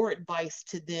be your advice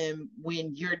to them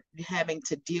when you're having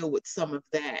to deal with some of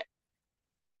that?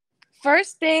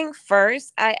 First thing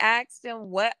first, I asked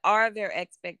them what are their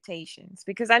expectations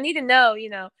because I need to know,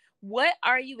 what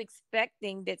are you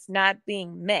expecting that's not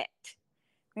being met?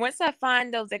 Once I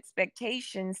find those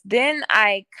expectations, then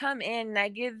I come in and I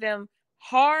give them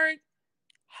hard,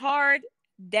 hard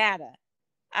data.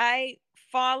 I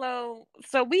follow,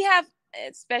 so we have,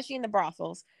 especially in the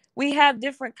brothels, we have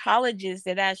different colleges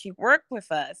that actually work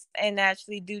with us and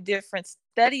actually do different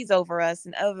studies over us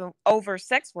and over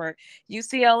sex work.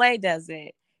 UCLA does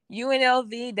it,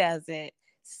 UNLV does it.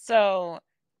 So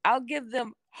I'll give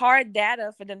them hard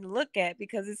data for them to look at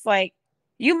because it's like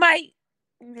you might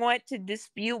want to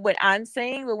dispute what I'm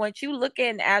saying, but once you look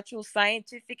at an actual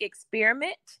scientific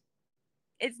experiment,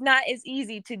 it's not as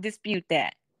easy to dispute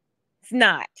that. It's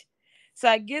not. So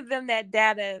I give them that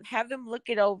data, have them look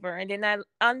it over, and then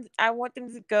I want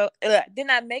them to go. Then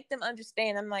I make them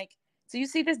understand. I'm like, so you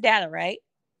see this data, right?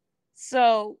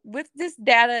 So with this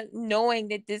data, knowing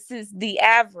that this is the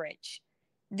average,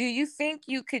 do you think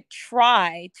you could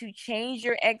try to change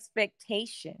your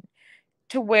expectation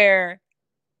to where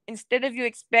instead of you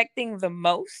expecting the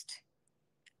most,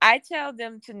 I tell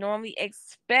them to normally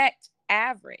expect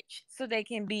average so they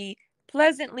can be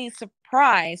pleasantly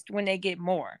surprised when they get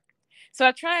more. So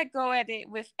I try to go at it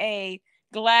with a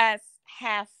glass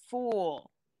half full,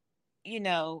 you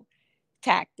know,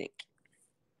 tactic.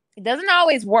 It doesn't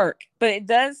always work, but it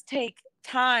does take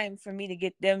time for me to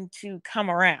get them to come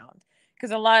around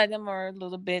because a lot of them are a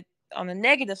little bit on the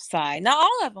negative side. Not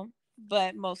all of them,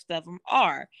 but most of them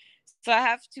are. So I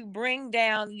have to bring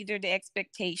down either the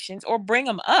expectations or bring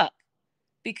them up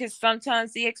because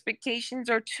sometimes the expectations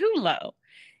are too low.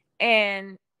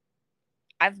 And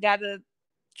I've got to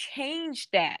change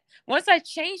that. Once I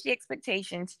change the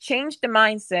expectations, change the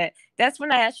mindset, that's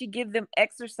when I actually give them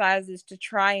exercises to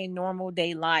try in normal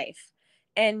day life.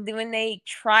 And when they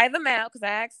try them out, because I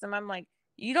asked them, I'm like,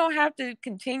 you don't have to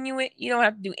continue it, you don't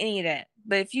have to do any of that.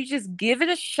 But if you just give it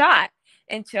a shot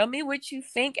and tell me what you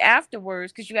think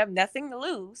afterwards, because you have nothing to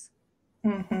lose,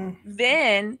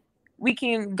 then we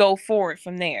can go forward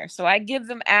from there. So I give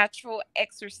them actual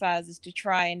exercises to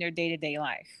try in their day-to-day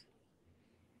life.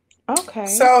 Okay.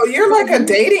 So you're like a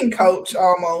dating coach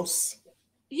almost.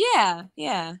 Yeah,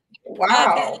 yeah.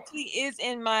 That Wow. actually is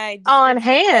in my On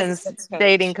description as a hands sex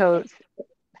dating coach. coach.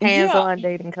 Yeah, Hands-on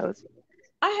dating coach.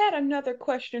 I had another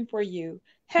question for you.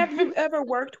 Have you ever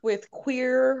worked with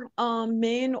queer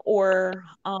men or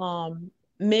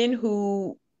men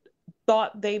who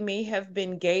thought they may have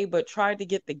been gay but tried to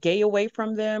get the gay away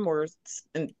from them or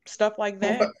and stuff like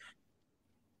that?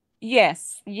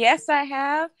 Yes, yes, I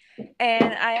have.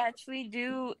 And I actually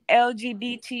do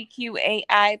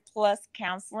LGBTQAI plus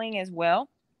counseling as well.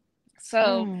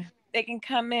 So Mm. they can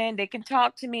come in, they can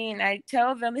talk to me, and I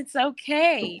tell them it's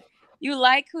okay. you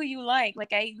like who you like.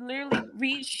 Like I literally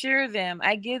reassure them.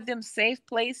 I give them safe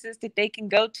places that they can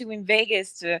go to in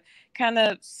Vegas to kind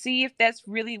of see if that's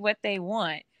really what they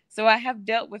want. So I have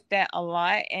dealt with that a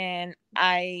lot. And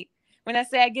when I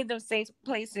say I give them safe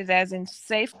places, as in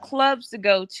safe clubs to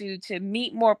go to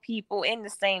meet more people in the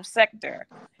same sector,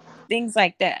 things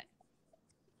like that.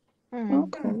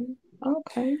 Okay.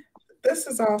 Okay. This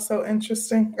is also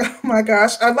interesting. Oh my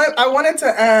gosh. I wanted to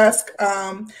ask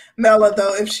Mela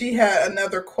though if she had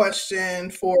another question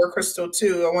for Crystal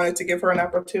too. I wanted to give her an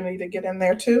opportunity to get in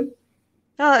there too.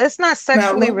 No, it's not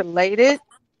sexually Mela. related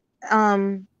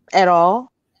at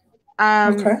all.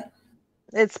 Okay.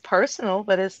 It's personal,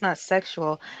 but it's not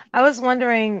sexual. I was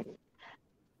wondering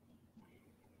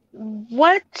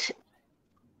what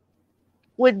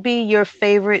would be your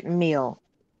favorite meal?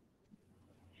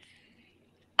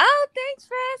 Oh, thanks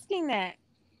for asking that.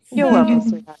 You're So welcome,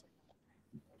 sweetheart.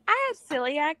 I have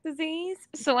celiac disease,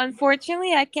 so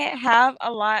unfortunately I can't have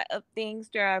a lot of things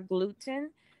that are gluten.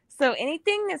 So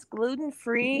anything that's gluten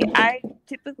free, I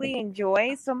typically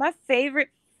enjoy. So my favorite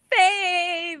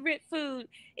food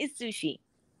is sushi.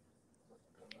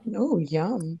 Oh,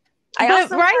 yum. I But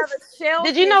also have rice, a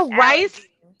shellfish did you know rice? allergy.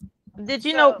 Did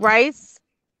you know So rice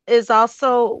is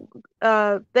also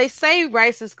they say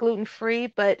rice is gluten free,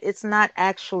 but it's not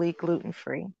actually gluten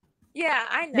free yeah,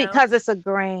 I know. because it's a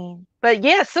grain. But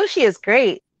yeah, sushi is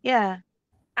great. Yeah.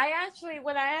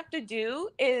 What I have to do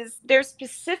is there's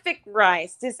specific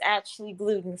rice that's actually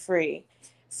gluten free.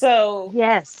 So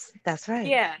Yes, that's right.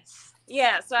 yes.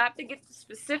 Yeah, so I have to get the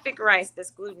specific rice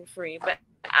that's gluten free. But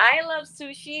I love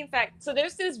sushi. In fact, so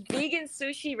there's this vegan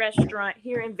sushi restaurant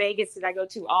here in Vegas that I go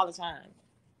to all the time.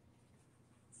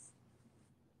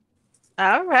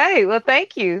 All right. Well,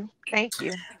 thank you. Thank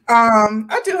you.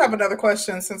 I do have another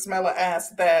question since Mela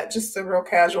asked that, just a real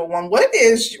casual one. What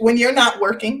is, when you're not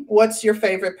working, what's your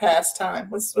favorite pastime?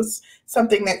 What's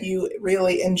something that you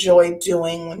really enjoy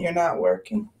doing when you're not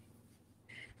working?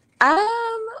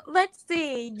 Let's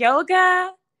see.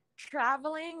 Yoga,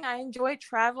 traveling. I enjoy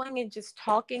traveling and just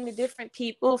talking to different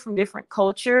people from different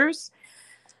cultures.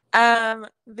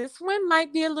 This one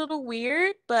might be a little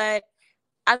weird, but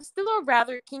I'm still a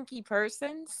rather kinky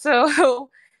person, so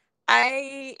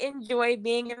I enjoy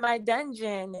being in my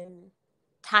dungeon and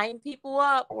tying people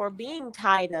up or being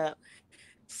tied up.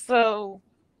 So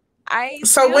I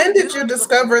So still when did you do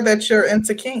discover that you're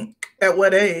into kink? At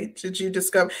what age did you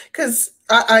discover? Because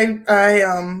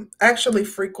I actually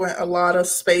frequent a lot of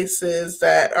spaces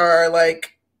that are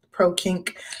like pro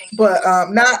kink, but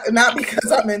not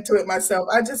because I'm into it myself.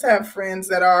 I just have friends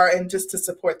that are, and just to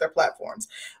support their platforms.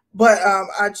 But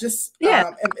I just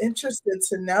yeah. am interested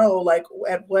to know, like,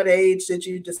 at what age did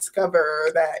you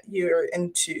discover that you're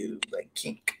into like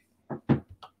kink?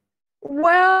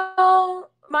 Well,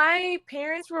 my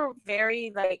parents were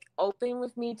very like open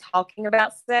with me talking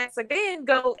about sex. Like they didn't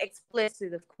go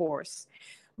explicit, of course,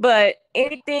 but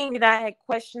anything that I had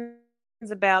questions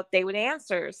about, they would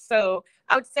answer. So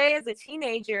I would say as a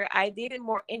teenager, I did get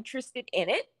more interested in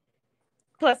it.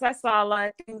 Plus, I saw a lot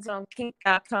of things on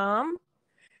kink.com.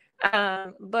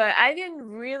 But I didn't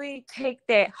really take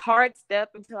that hard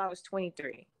step until I was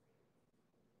 23.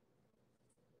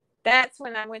 That's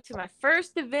when I went to my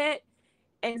first event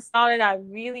and saw that I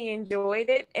really enjoyed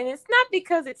it. And it's not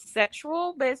because it's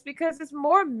sexual, but it's because it's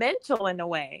more mental in a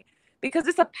way. Because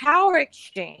it's a power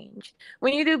exchange.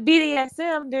 When you do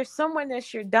BDSM, there's someone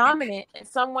that's your dominant and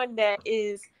someone that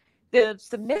is the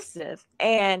submissive.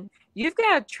 And you've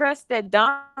got to trust that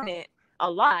dominant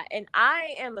a lot. And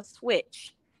I am a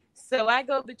switch. So I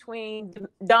go between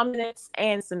dominance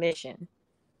and submission.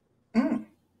 Mm,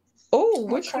 Oh,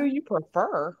 which okay. do you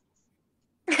prefer?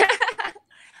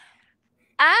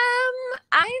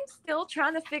 I'm still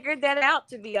trying to figure that out,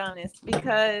 to be honest,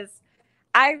 because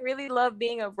I really love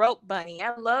being a rope bunny.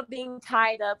 I love being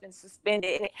tied up and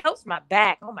suspended, and it helps my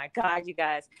back. Oh my God, you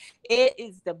guys. It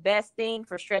is the best thing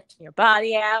for stretching your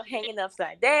body out, hanging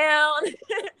upside down.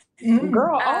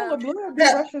 Girl, all the blood be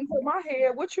Yeah. rushing to my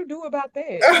head. What you do about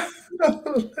that?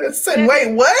 Listen,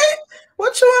 wait, what?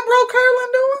 What you and Bro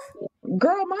Carlin doing?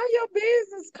 Girl, mind your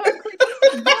business. Concrete,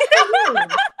 this is not for you.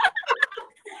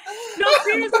 No,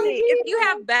 seriously, if you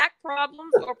have back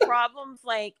problems or problems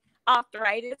like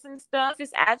arthritis and stuff,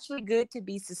 it's actually good to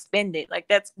be suspended. Like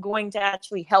that's going to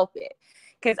actually help it.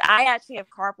 Because I actually have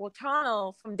carpal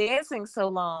tunnel from dancing so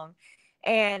long.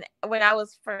 And when I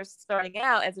was first starting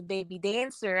out as a baby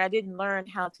dancer, I didn't learn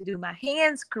how to do my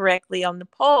hands correctly on the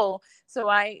pole. So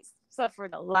I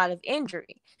suffered a lot of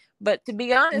injury. But to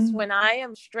be honest, when I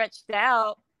am stretched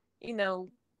out, you know,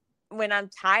 when I'm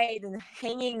tired and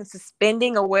hanging,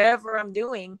 suspending, or whatever I'm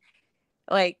doing,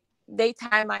 like they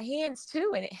tie my hands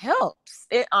too, and it helps.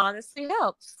 It honestly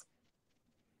helps.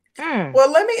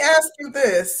 Well, let me ask you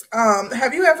this.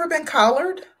 Have you ever been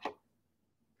collared?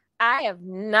 I have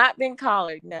not been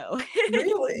collared, no.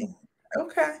 Really?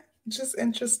 Okay. Just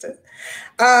interested.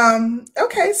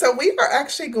 Okay, so we are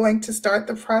actually going to start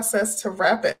the process to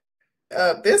wrap it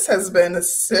up. This has been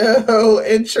so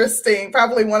interesting.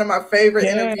 Probably one of my favorite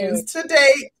interviews to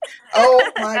date. Oh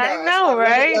my gosh. I know,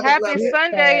 right? Happy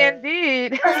Sunday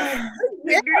indeed.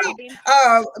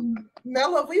 Yeah.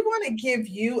 Mela, we want to give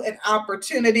you an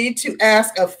opportunity to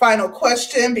ask a final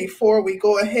question before we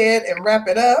go ahead and wrap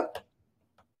it up.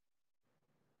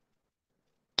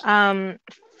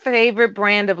 Favorite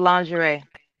brand of lingerie?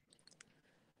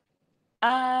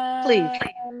 Please.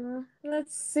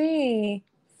 Let's see.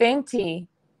 Fenty.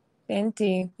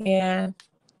 Yeah.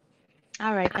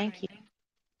 All right, thank you.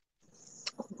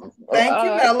 Thank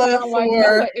you, Mela,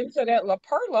 for into that La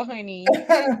Perla, honey.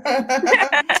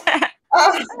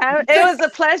 It was a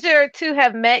pleasure to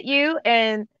have met you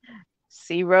and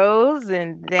C Rose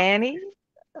and Danny,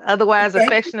 otherwise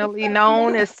affectionately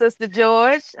known as Sister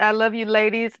George. I love you,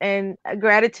 ladies, and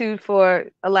gratitude for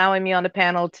allowing me on the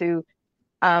panel to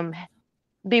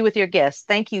be with your guests.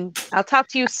 Thank you. I'll talk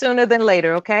to you sooner than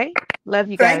later. Okay. Love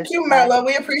you guys. Thank you, Mela.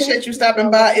 We appreciate you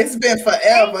stopping by. It's been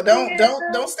forever.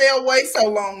 Don't stay away so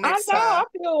long next time. I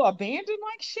feel abandoned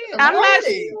like shit.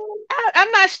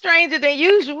 I'm not stranger than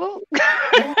usual.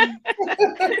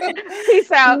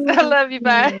 Peace out. I love you.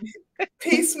 Bye.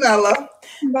 Peace, Mela.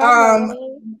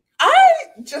 I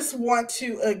just want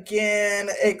to again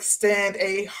extend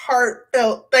a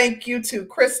heartfelt thank you to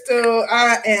Crystal.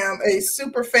 I am a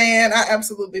super fan. I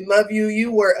absolutely love you.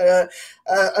 You were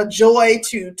a joy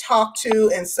to talk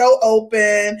to, and so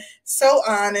open, so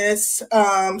honest,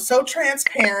 so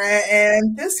transparent.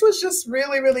 And this was just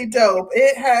really, really dope.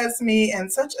 It has me in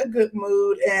such a good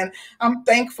mood, and I'm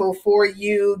thankful for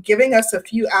you giving us a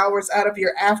few hours out of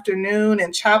your afternoon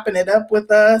and chopping it up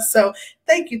with us. So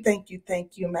thank you,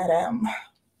 madam.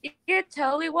 You're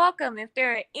totally welcome. If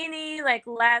there are any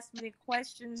last minute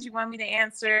questions you want me to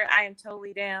answer, I am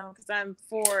totally down because I'm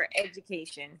for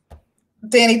education.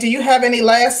 Danny, do you have any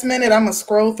last minute? I'm going to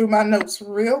scroll through my notes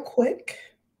real quick.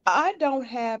 I don't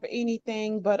have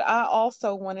anything, but I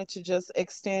also wanted to just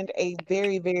extend a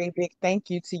very, very big thank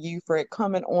you to you for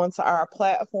coming onto our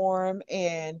platform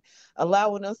and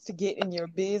allowing us to get in your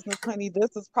business, honey.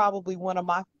 This is probably one of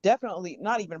my, this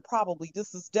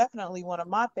is definitely one of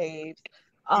my faves.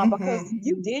 Because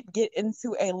you did get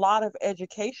into a lot of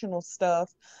educational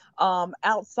stuff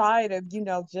outside of,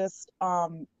 just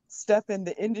stuff in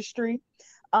the industry.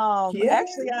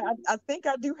 Actually, I think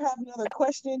I do have another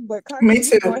question, but me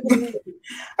too.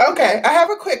 Okay, I have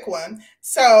a quick one.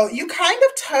 So you kind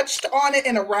of touched on it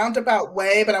in a roundabout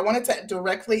way, but I wanted to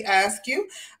directly ask you,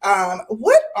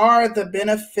 what are the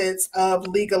benefits of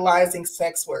legalizing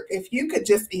sex work? If you could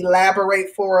just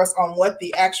elaborate for us on what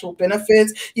the actual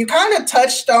benefits, you kind of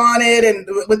touched on it and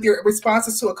with your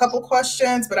responses to a couple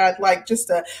questions, but I'd like just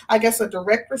a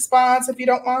direct response if you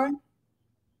don't mind.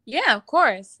 Yeah, of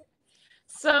course.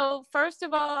 So first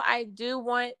of all, I do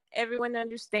want everyone to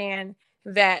understand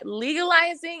that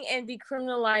legalizing and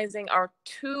decriminalizing are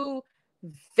two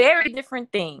very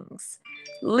different things.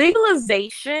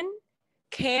 Legalization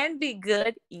can be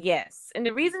good, yes. And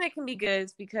the reason it can be good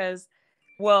is because,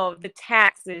 well, the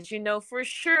taxes, for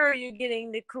sure you're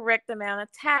getting the correct amount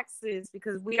of taxes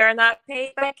because we are not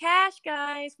paid by cash,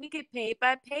 guys. We get paid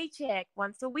by paycheck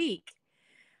once a week.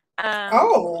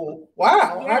 Oh,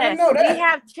 wow. Yes, I didn't know that. We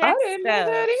have checks. I didn't know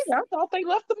that either. I thought they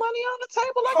left the money on the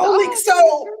table. Holy,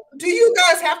 so do you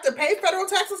guys have to pay federal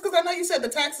taxes? Because I know you said the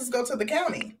taxes go to the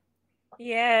county.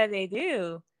 Yeah, they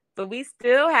do. But we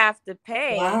still have to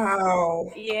pay.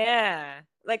 Wow. Yeah.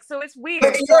 So it's weird.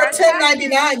 But you're a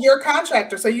 1099, you're a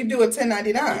contractor, so you do a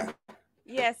 1099.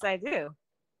 Yes, I do.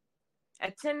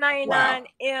 A 1099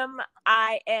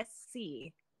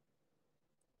 MISC.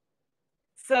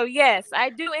 So yes, I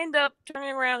do end up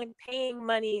turning around and paying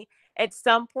money at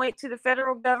some point to the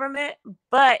federal government.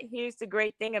 But here's the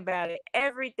great thing about it.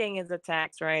 Everything is a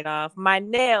tax write-off. My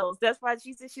nails. That's why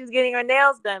she said she was getting her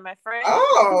nails done, my friend.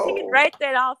 Oh. She can write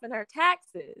that off in her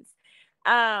taxes.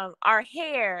 Our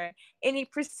hair, any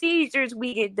procedures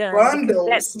we get done. Bundles.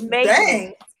 That's maintenance.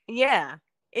 Dang. Yeah.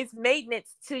 It's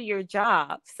maintenance to your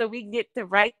job. So we get to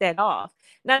write that off.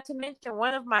 Not to mention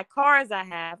one of my cars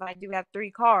I do have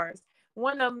 3 cars.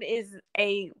 One of them is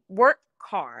a work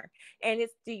car, and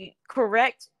it's the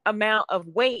correct amount of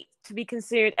weight to be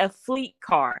considered a fleet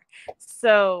car.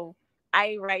 So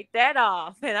I write that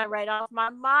off, and I write off my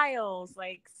miles.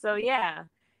 So yeah,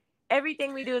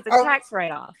 everything we do is a tax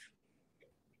write-off.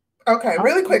 Okay,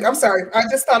 really quick. I'm sorry. I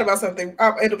just thought about something.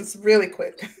 It was really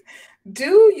quick.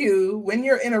 Do you, when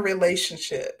you're in a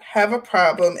relationship, have a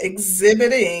problem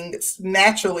exhibiting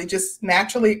naturally, just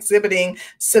naturally exhibiting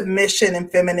submission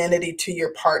and femininity to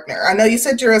your partner? I know you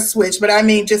said you're a switch, but I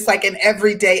mean just like in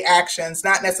everyday actions,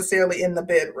 not necessarily in the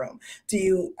bedroom. Do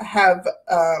you have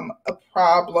a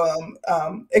problem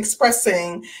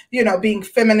expressing, being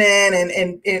feminine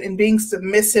and being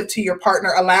submissive to your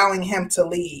partner, allowing him to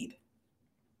lead?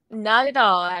 Not at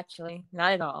all, actually.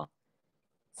 Not at all.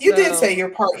 You did say you're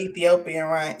part Ethiopian,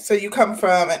 right? So you come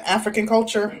from an African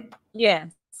culture?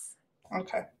 Yes.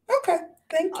 Okay. Okay.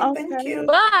 Thank you. Thank you.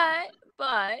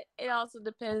 But it also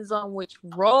depends on which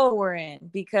role we're in,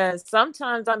 because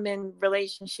sometimes I'm in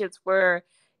relationships where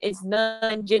it's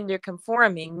non-gender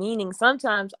conforming, meaning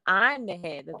sometimes I'm the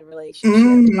head of the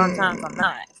relationship. Sometimes I'm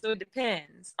not. So it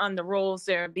depends on the roles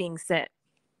that are being set.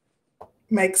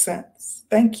 Makes sense.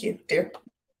 Thank you, dear.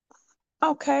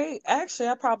 Okay, actually,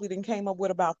 I probably didn't came up with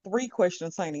about 3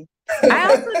 questions, honey. I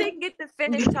also didn't get to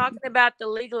finish talking about the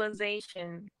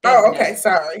legalization. Oh, okay.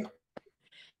 Sorry.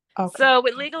 Okay. So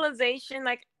with legalization,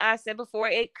 like I said before,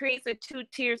 it creates a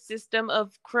 2-tier system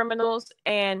of criminals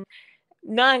and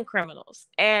non-criminals.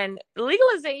 And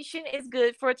legalization is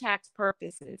good for tax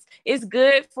purposes. It's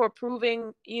good for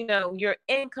proving, your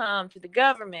income to the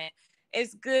government.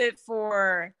 It's good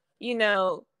for,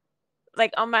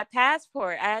 like on my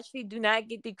passport, I actually do not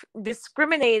get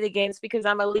discriminated against because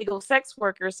I'm a legal sex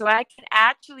worker. So I can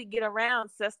actually get around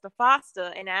SESTA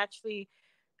FOSTA and actually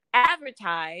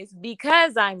advertise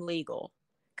because I'm legal.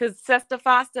 Because SESTA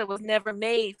FOSTA was never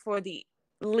made for the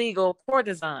legal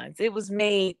courtesans. It was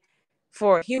made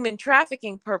for human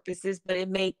trafficking purposes, but it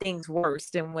made things worse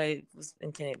than what it was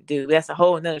intended to do. That's a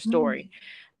whole nother story.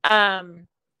 But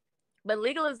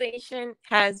legalization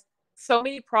has so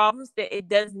many problems that it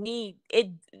definitely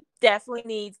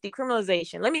needs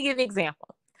decriminalization. Let me give you an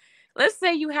example. Let's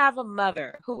say you have a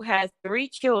mother who has 3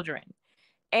 children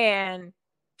and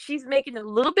she's making a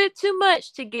little bit too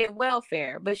much to get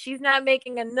welfare, but she's not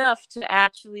making enough to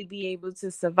actually be able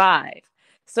to survive.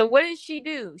 So what does she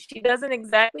do? She doesn't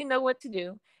exactly know what to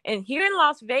do. And here in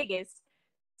Las Vegas,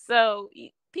 so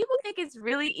people think it's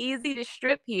really easy to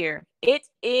strip here. It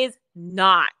is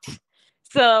not.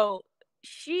 So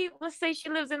let's say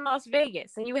she lives in Las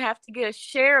Vegas and you have to get a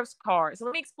sheriff's card. So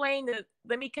let me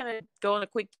kind of go on a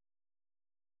quick.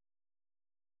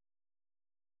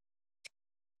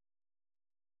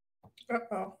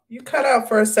 Uh-oh. You cut out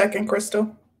for a second,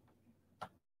 Crystal.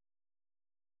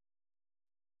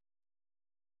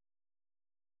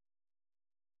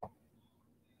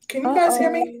 Can you guys hear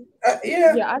me?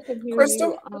 Yeah, I can hear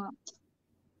Crystal? you.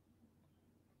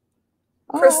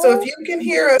 Crystal, if you can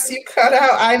hear us, you cut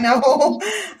out. I know.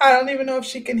 I don't even know if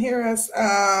she can hear us.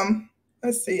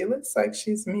 Let's see. It looks like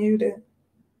she's muted.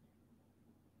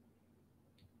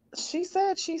 She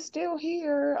said she's still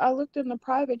here. I looked in the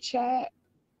private chat.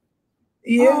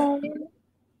 Yeah.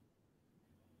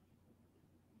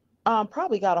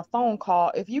 Probably got a phone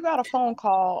call. If you got a phone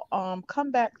call,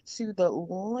 come back to the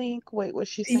link. Wait, what's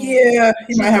she saying? Yeah,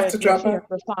 you might have to drop out.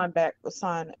 Sign back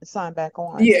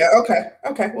on. Yeah,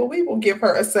 okay. Well, we will give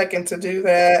her a second to do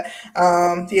that.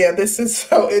 Yeah, this is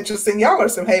so interesting. Y'all are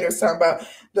some haters talking about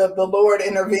the Lord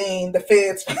intervened, the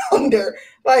Feds found her.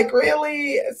 Like,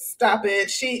 really? Stop it.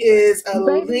 She is a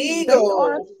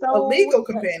legal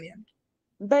companion.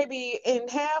 Baby, and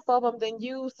half of them then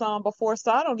use some before,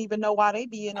 so I don't even know why they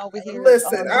being over here.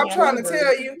 Listen, I'm trying to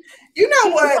tell you. You know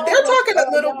what? They're talking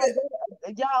a little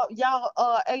bit.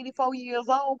 Y'all, 84 years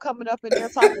old, coming up in there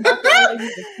talking about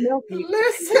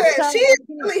Listen, she is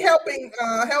really helping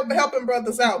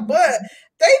brothers out, but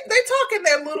they talking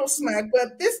that little smack.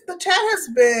 But the chat has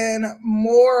been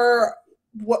more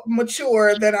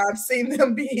mature than I've seen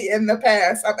them be in the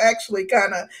past. I'm actually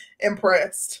kind of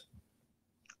impressed.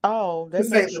 Oh, that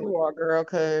makes you are, girl,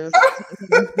 because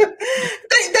they haven't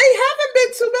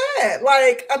been too bad.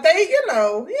 Like they,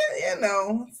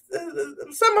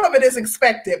 some of it is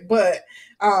expected, but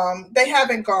they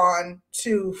haven't gone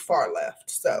too far left.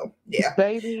 So yeah,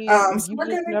 baby, so we're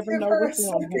gonna give her a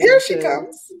second. Here she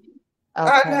comes.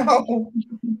 Okay. I know.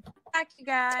 Back, you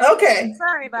guys. Okay.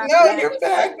 Sorry about that. No, you're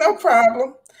back. No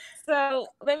problem. So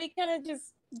let me kind of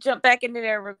just jump back into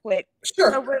there real quick.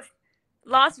 Sure. So with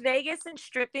Las Vegas and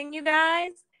stripping, you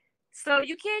guys, so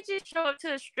you can't just show up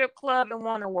to a strip club and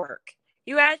want to work.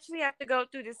 You actually have to go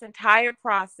through this entire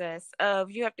process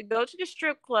of you have to go to the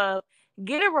strip club,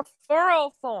 get a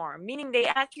referral form, meaning they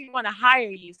actually want to hire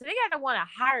you. So they got to want to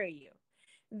hire you.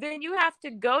 Then you have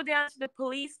to go down to the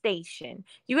police station.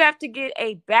 You have to get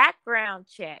a background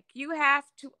check. You have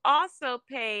to also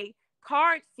pay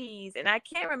card fees, and I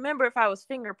can't remember if I was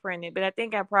fingerprinted, but I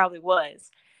think I probably was.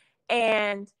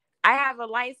 And I have a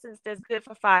license that's good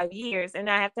for 5 years, and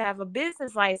I have to have a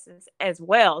business license as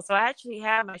well. So I actually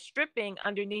have my stripping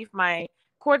underneath my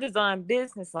courtesan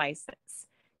business license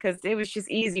because it was just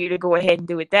easier to go ahead and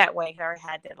do it that way. I already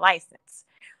had that license.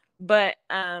 But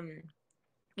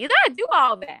you gotta do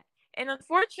all that. And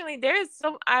unfortunately,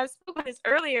 I spoke on this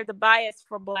earlier, the bias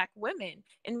for Black women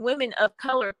and women of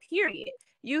color, period.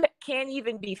 You can't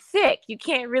even be thick. You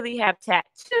can't really have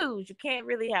tattoos. You can't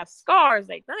really have scars,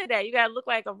 like none of that. You gotta look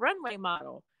like a runway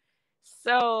model.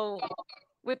 So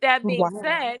with that being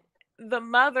said, the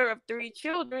mother of 3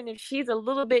 children, if she's a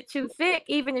little bit too thick,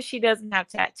 even if she doesn't have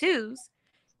tattoos,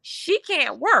 she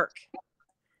can't work.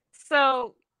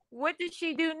 So what does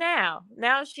she do now?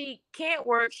 Now she can't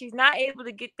work. She's not able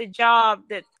to get the job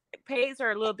that pays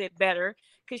her a little bit better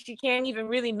because she can't even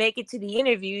really make it to the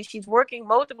interview. She's working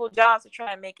multiple jobs to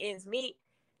try and make ends meet.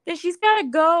 Then she's got to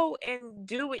go and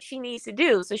do what she needs to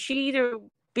do. So she either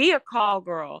be a call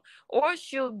girl or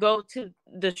she'll go to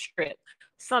the strip,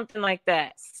 something like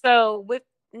that. So with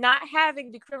not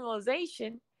having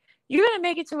decriminalization, you're going to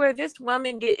make it to where this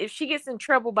woman, if she gets in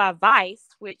trouble by Vice,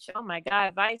 which, oh my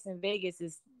God, Vice in Vegas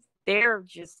they're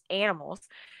just animals.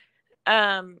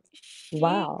 She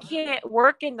can't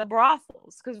work in the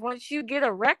brothels because once you get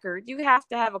a record, you have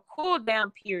to have a cool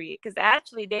down period because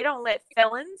actually they don't let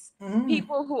felons,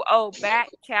 people who owe back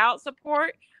child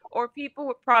support, or people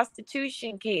with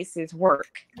prostitution cases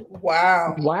work.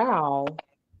 Wow.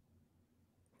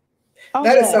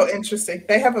 That is so interesting.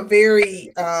 They have a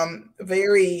very,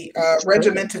 very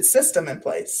regimented system in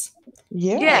place.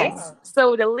 Yes.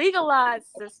 So the legalized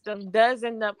system does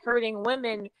end up hurting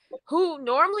women who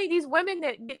normally, these women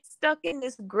that get stuck in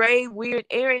this gray, weird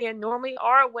area normally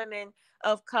are women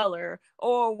of color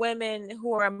or women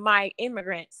who are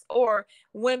immigrants or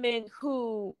women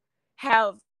who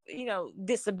have,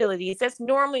 disabilities. That's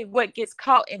normally what gets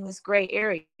caught in this gray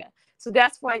area. So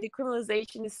that's why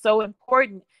decriminalization is so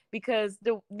important, because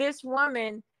this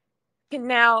woman can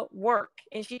now work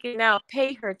and she can now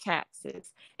pay her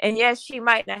taxes. And yes, she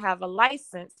might not have a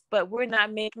license, but we're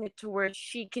not making it to where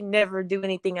she can never do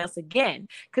anything else again.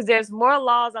 Because there's more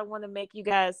laws I want to make you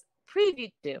guys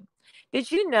preview to.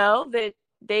 Did you know that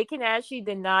they can actually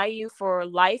deny you for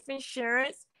life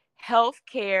insurance, health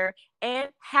care, and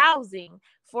housing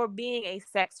for being a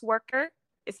sex worker,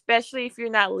 especially if you're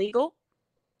not legal?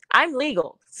 I'm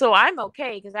legal, so I'm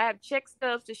okay because I have check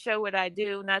stubs to show what I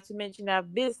do, not to mention I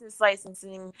have business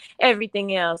licensing,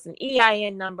 everything else, an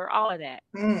EIN number, all of that.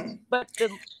 But the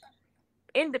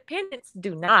independents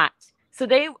do not. So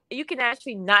you can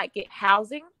actually not get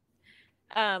housing,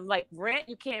 like rent,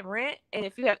 you can't rent. And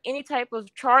if you have any type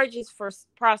of charges for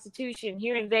prostitution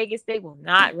here in Vegas, they will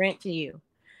not rent to you.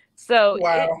 So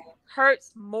it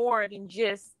hurts more than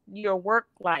just your work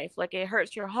life. Like it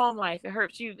hurts your home life. It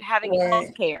hurts you having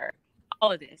health care,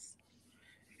 all of this.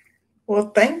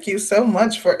 Well, thank you so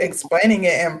much for explaining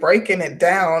it and breaking it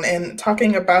down and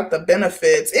talking about the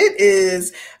benefits. It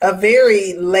is a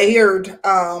very layered,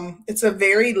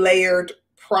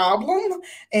 problem,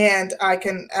 and I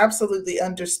can absolutely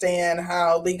understand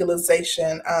how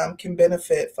legalization can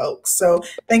benefit folks. So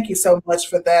thank you so much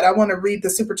for that. I want to read the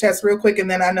super chats real quick, and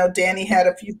then I know Danny had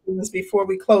a few things before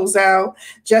we close out.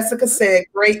 Jessica said,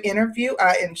 great interview.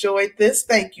 I enjoyed this.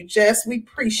 Thank you, Jess. We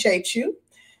appreciate you.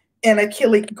 And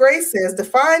Achille Gray says,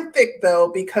 define thick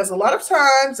though, because a lot of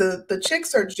times the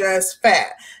chicks are just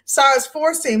fat. Size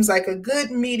 4 seems like a good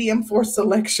medium for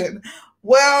selection.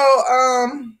 Well,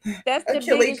 that's the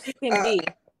biggest you can be.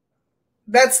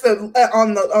 That's the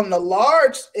on the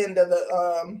large end of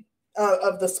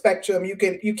the spectrum. You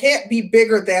can't be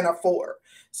bigger than a 4.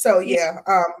 So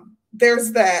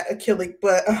there's that, Achille.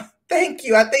 But thank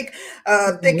you. I think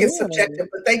thick is subjective,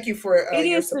 but thank you for it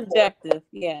your is support. Subjective,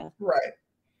 yeah. Right.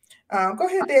 Go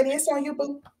ahead, Danny. It's on you,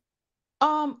 boo.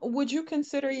 Would you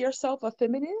consider yourself a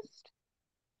feminist?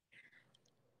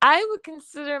 I would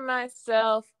consider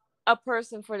myself a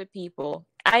person for the people.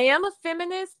 I am a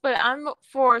feminist, but I'm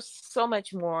for so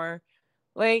much more.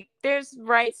 Like there's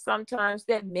rights sometimes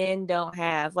that men don't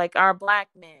have, like our Black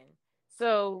men.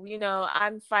 So,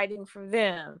 I'm fighting for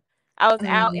them. I was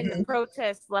out in the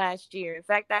protests last year. In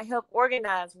fact, I helped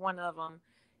organize one of them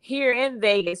here in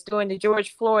Vegas during the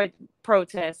George Floyd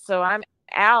protests. So I'm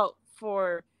out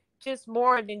for just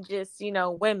more than just,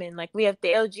 women. Like we have the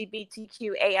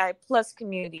LGBTQAI plus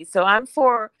community. So I'm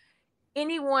for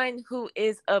anyone who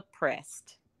is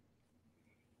oppressed.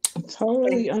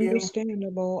 Totally Thank you.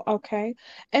 understandable. Okay.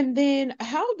 And then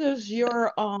how does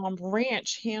your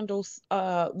ranch handle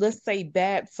let's say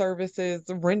bad services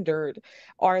rendered?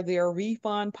 Are there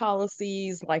refund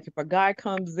policies? Like if a guy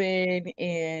comes in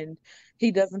and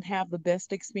he doesn't have the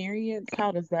best experience,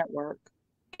 how does that work?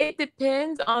 It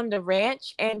depends on the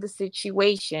ranch and the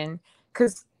situation.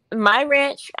 Because my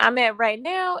ranch I'm at right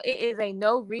now, it is a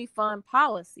no refund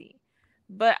policy.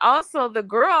 But also, the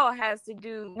girl has to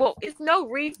do, well, it's no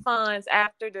refunds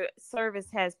after the service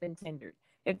has been tendered.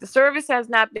 If the service has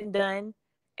not been done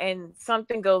and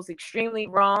something goes extremely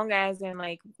wrong, as in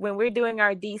like when we're doing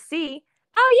our DC,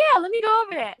 oh, yeah, let me go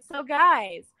over that. So,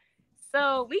 guys,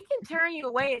 so we can turn you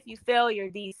away if you fail your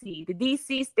DC. The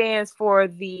DC stands for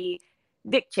the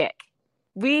dick check.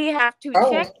 We have to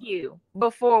Oh, check you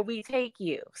before we take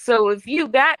you. So if you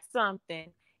got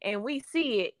something and we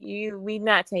see it, we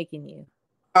not taking you.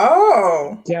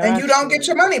 oh, and you don't get Gotcha.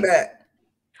 your money back.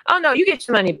 Oh no, you get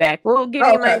your money back. We'll give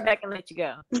you your money Okay, back and let you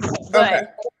go. okay.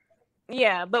 But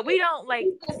yeah, but we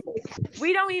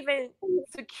don't even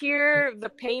secure the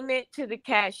payment to the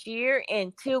cashier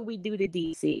until we do the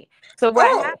DC. So what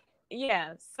Oh, happened?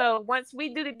 Yeah. So once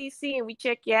we do the DC and we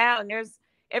check you out, and there's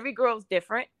every girl's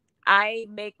different. I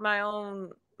make my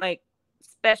own like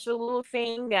special little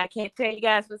thing that I can't tell you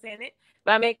guys what's in it,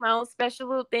 but I make my own special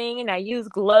little thing, and I use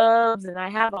gloves, and I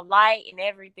have a light and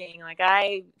everything. Like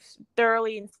I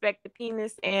thoroughly inspect the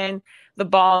penis and the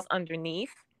balls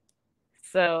underneath.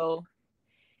 So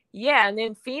yeah, and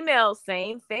then females,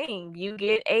 same thing. You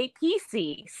get a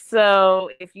PC. So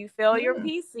if you fail your mm,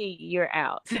 PC, you're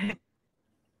out.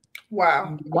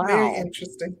 wow. Very Wow.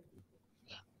 interesting.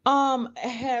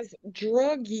 Has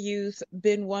drug use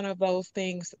been one of those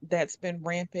things that's been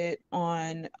rampant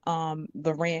on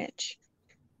the ranch?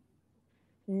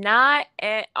 Not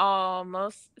at all.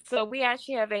 Most so we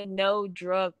actually have a no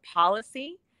drug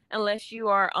policy unless you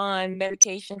are on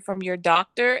medication from your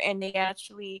doctor, and they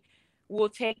actually will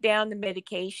take down the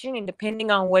medication, and depending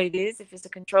on what it is, if it's a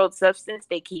controlled substance,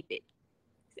 they keep it.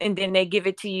 And then they give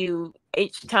it to you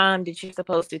each time that you're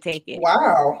supposed to take it.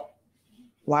 Wow.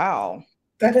 Wow.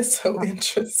 That is so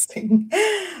interesting.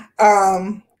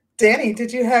 Um, Danny,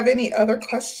 did you have any other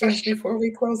questions before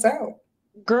we close out?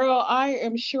 Girl, I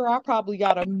am sure I probably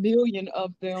got a million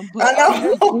of them, but I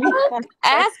we know. have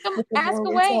Ask them, The ask more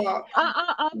we away. talk.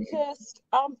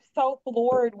 I'm so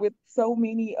floored with so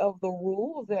many of the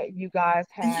rules that you guys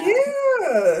have.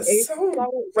 Yeah, It's so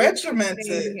so regimented.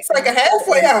 interesting It's like and a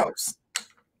halfway house.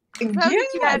 So that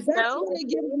you yeah, guys that's know, what it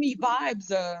gives me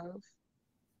vibes of.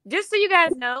 just so you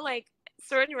guys know, like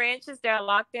certain ranches, there are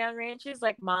lockdown ranches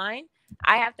like mine.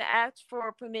 I have to ask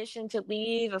for permission to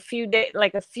leave a few days,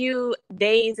 like a few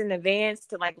days in advance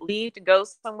to like leave to go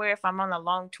somewhere if I'm on a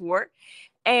long tour.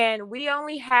 And we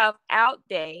only have out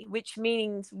day, which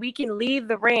means we can leave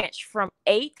the ranch from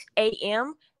 8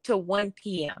 a.m. to 1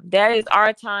 p.m. That is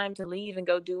our time to leave and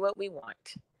go do what we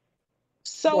want.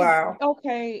 So, Wow.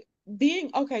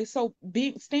 so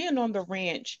being staying on the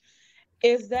ranch,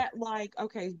 is that like,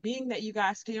 okay, being that you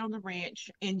guys stay on the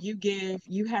ranch and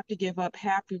you have to give up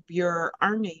half of your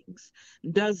earnings,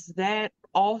 does that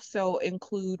also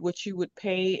include what you would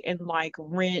pay in like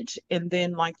rent and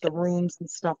then like the rooms and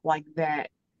stuff like that?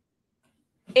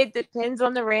 It depends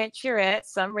on the ranch you're at.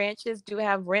 Some ranches do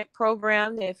have rent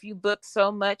program that if you book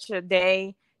so much a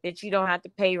day that you don't have to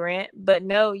pay rent. But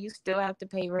no, you still have to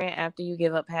pay rent after you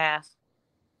give up half.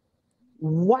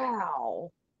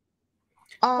 Wow.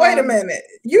 Wait a Um, minute.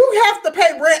 You have to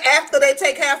pay rent after they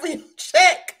take half of your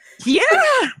check. Yeah.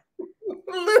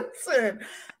 Listen,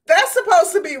 that's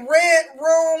supposed to be rent,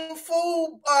 room,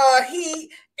 food, heat,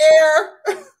 air.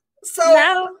 So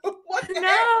No. what the No.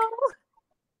 heck?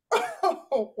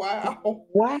 Oh, wow. We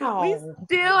wow.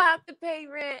 still have to pay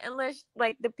rent unless,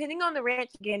 like, depending on the ranch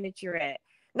again that you're at.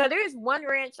 Now, there is one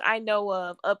ranch I know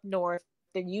of up north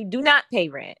that you do not pay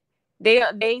rent.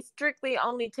 They strictly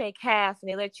only take half and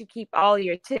they let you keep all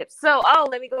your tips. So,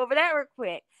 let me go over that real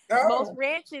quick. Most Oh,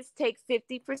 ranches take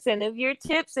 50% of your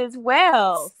tips as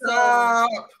well. So,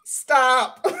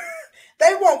 stop.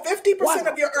 They want 50%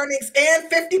 Wow. of your earnings and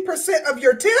 50% of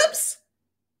your tips?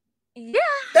 yeah,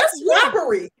 That's yeah.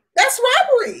 robbery. That's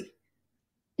robbery.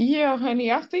 Yeah,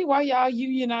 honey, I see why y'all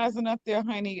unionizing up there,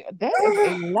 honey. That is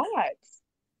a lot.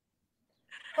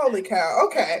 Holy cow.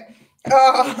 Okay.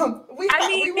 I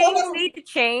mean, We things want need to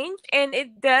change, and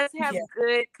it does to. have Yeah.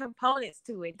 good components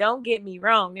to it. Don't get me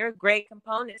wrong; there are great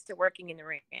components to working in the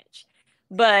ranch.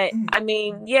 But Mm. I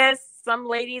mean, yes, some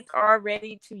ladies are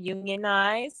ready to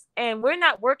unionize, and we're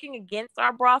not working against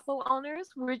our brothel owners.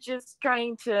 We're just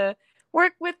trying to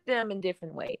work with them in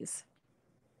different ways.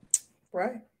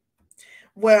 Right.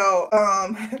 Well,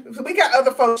 we got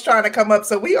other folks trying to come up,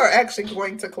 so we are actually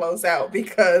going to close out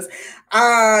because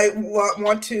I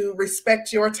want to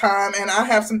respect your time and I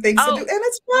have some things to do, Oh, and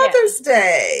it's yeah. Father's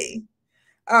Day.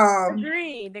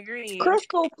 Agreed.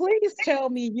 Crystal, please tell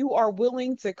me you are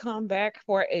willing to come back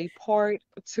for a part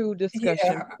 2 discussion.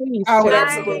 Yeah, Please I would tell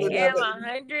I absolutely me love am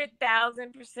it.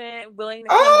 100,000% willing to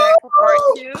come back for part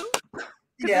Oh, 2 because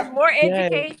there's yeah. more that.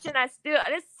 Yes. education.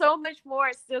 There's so much more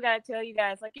I still got to tell you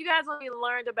guys. Like, you guys only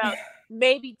learned about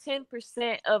maybe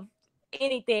 10% of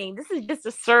anything. This is just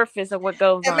the surface of what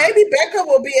goes And on. maybe Becca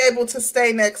will be able to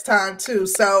stay next time too.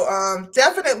 So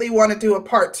definitely want to do a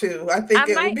part 2. I think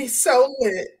it would be so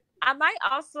lit. I might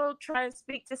also try to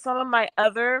speak to some of my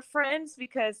other friends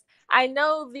because I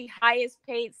know the highest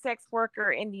paid sex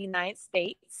worker in the United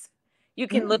States. You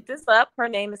can look this up. Her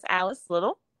name is Alice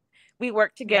Little. We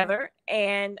work together,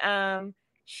 and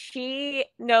she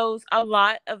knows a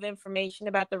lot of information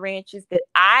about the ranches that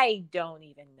I don't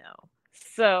even know.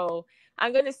 So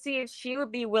I'm going to see if she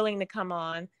would be willing to come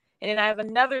on. And then I have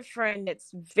another friend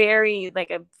that's a very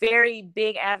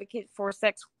big advocate for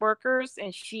sex workers,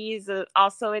 and she's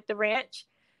also at the ranch.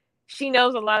 She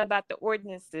knows a lot about the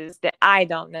ordinances that I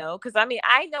don't know. Because I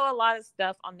know a lot of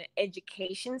stuff on the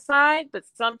education side, but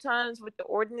sometimes with the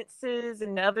ordinances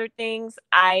and other things,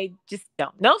 I just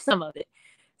don't know some of it.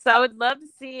 So I would love to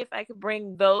see if I could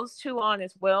bring those two on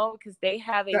as well, because they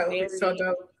have a That would be so very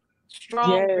dope.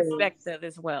 strong Yes. perspective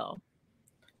as well.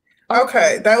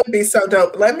 Okay, that would be so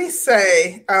dope. Let me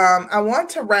say, I want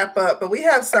to wrap up, but we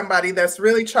have somebody that's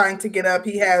really trying to get up.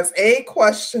 He has a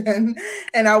question,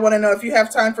 and I want to know if you have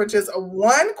time for just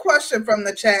one question from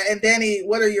the chat. And Danny,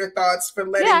 what are your thoughts for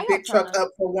letting Big Truck up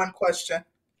for one question?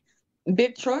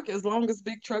 Big Truck, as long as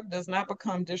Big Truck does not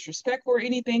become disrespectful or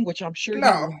anything, which I'm sure he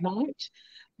No. will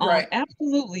not. Right.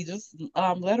 Absolutely. Just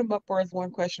let him up for his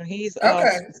one question. He's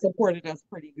supported us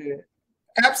pretty good.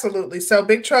 Absolutely. So,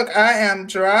 Big Truck, I am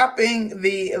dropping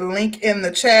the link in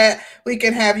the chat. We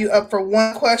can have you up for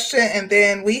one question, and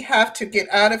then we have to get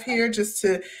out of here just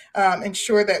to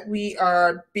ensure that we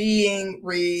are being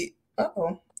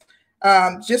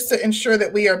just to ensure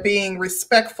that we are being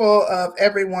respectful of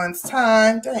everyone's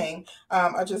time. Dang,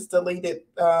 I just deleted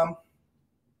the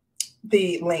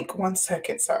link. 1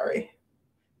 second, sorry.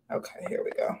 Okay, here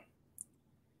we go.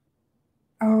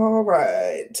 All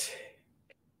right.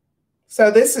 So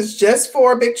this is just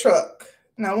for Big Truck.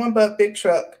 No one but Big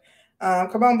Truck.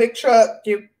 Come on, Big Truck.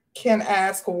 You can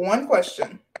ask one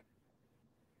question.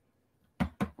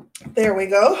 There we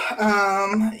go.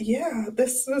 Yeah,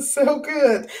 this is so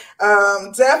good.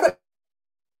 Definitely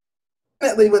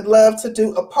would love to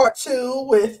do a part 2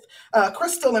 with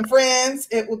Crystal and friends.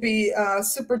 It would be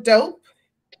super dope.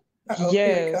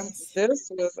 Yes, this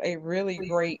was a really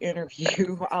great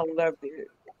interview. I loved it.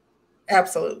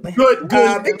 Absolutely. Good.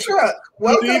 Big Truck,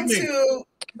 welcome to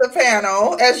the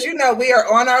panel. As you know, we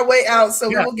are on our way out, so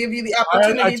we will give you the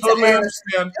opportunity to ask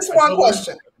just one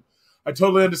question. I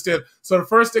totally understand. So the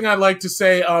first thing I'd like to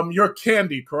say, you're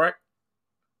Candy, correct?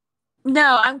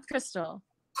 No, I'm Crystal.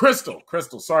 Crystal.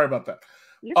 Sorry about that.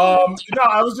 No,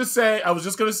 I was just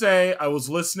gonna say I was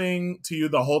listening to you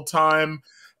the whole time,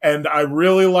 and I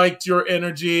really liked your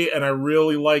energy, and I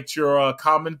really liked your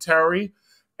commentary.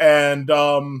 And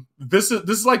this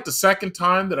is like the second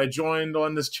time that I joined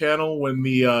on this channel when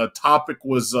the topic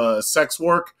was sex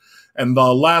work, and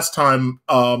the last time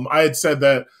I had said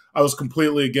that I was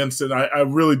completely against it. I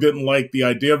really didn't like the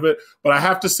idea of it, but I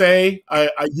have to say,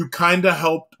 you kind of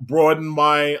helped broaden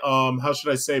my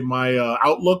my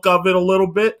outlook of it a little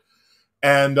bit.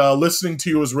 And listening to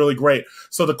you was really great.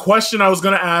 So the question I was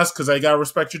going to ask, because I got to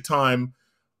respect your time,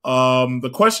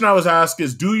 the question I was asked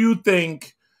is, do you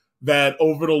think that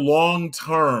over the long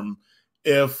term,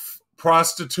 if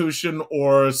prostitution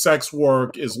or sex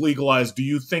work is legalized, do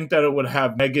you think that it would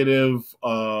have negative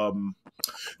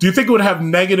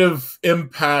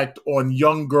impact on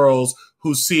young girls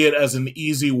who see it as an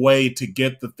easy way to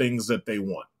get the things that they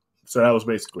want? So that was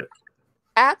basically it.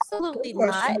 Absolutely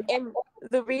not. And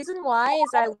the reason why is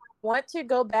I want to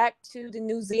go back to the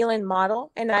New Zealand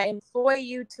model, and I implore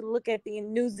you to look at the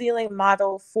New Zealand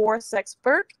model for sex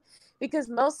work, because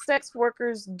most sex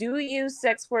workers do use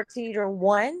sex work to either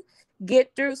one,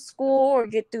 get through school or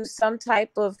get through some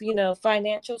type of,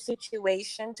 financial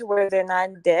situation to where they're not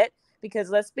in debt.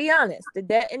 Because let's be honest, the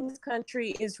debt in this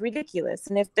country is ridiculous.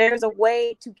 And if there's a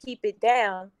way to keep it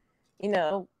down,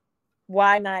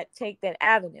 why not take that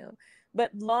avenue? But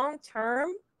long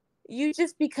term, you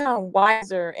just become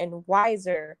wiser and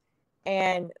wiser.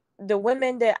 And the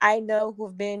women that I know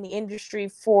who've been in the industry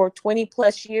for 20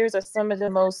 plus years are some of the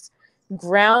most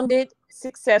grounded,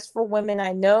 successful women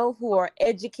I know who are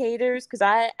educators, because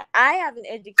I have an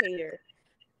educator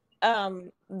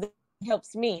that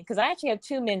helps me, because I actually have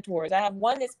two mentors. I have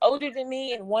one that's older than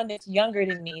me and one that's younger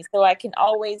than me, so I can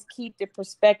always keep the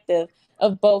perspective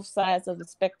of both sides of the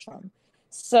spectrum.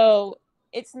 So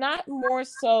it's not more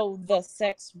so the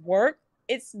sex work,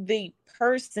 it's the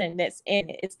person that's in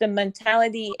it. It's the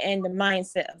mentality and the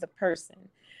mindset of the person.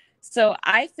 So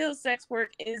I feel sex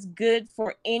work is good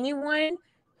for anyone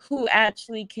who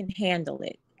actually can handle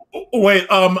it. Wait,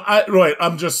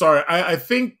 I'm just sorry. I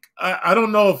think I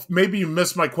don't know if maybe you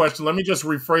missed my question. Let me just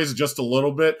rephrase it just a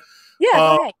little bit.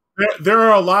 Yeah, go ahead. There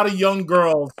are a lot of young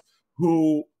girls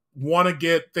who want to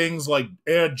get things like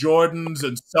Air Jordans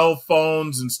and cell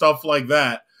phones and stuff like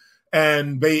that,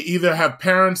 and they either have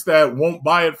parents that won't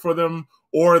buy it for them,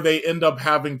 or they end up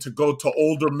having to go to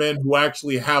older men who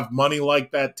actually have money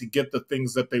like that to get the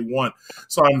things that they want.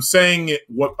 So I'm saying it.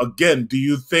 What again? Do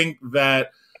you think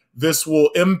that this will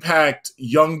impact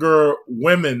younger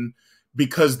women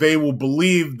because they will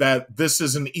believe that this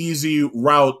is an easy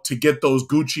route to get those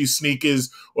Gucci sneakers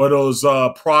or those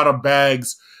Prada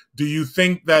bags? Do you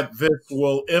think that this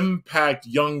will impact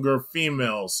younger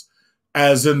females,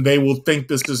 as in they will think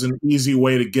this is an easy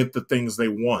way to get the things they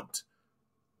want?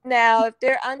 Now, if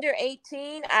they're under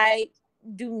 18, I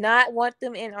do not want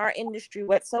them in our industry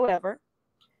whatsoever.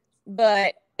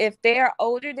 But if they are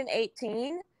older than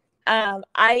 18,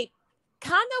 I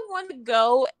kind of want to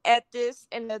go at this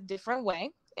in a different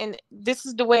way. And this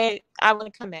is the way I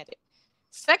want to come at it.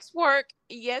 Sex work,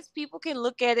 yes, people can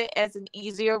look at it as an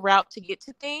easier route to get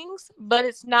to things, but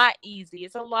it's not easy.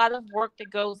 It's a lot of work that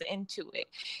goes into it.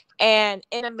 And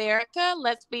in America,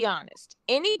 let's be honest,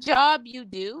 any job you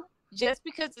do, just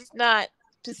because it's not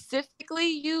specifically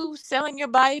you selling your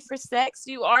body for sex,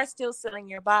 you are still selling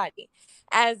your body.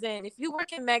 As in, if you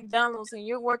work in McDonald's and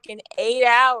you're working 8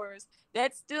 hours,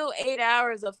 that's still 8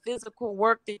 hours of physical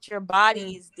work that your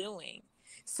body is doing.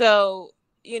 So,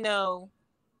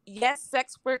 yes,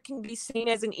 sex work can be seen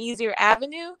as an easier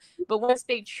avenue, but once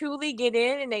they truly get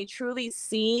in and they truly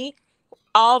see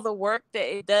all the work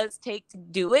that it does take to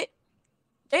do it,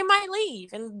 they might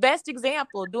leave. And best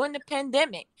example, during the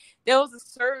pandemic, there was a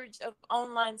surge of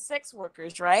online sex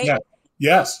workers, right? Yeah.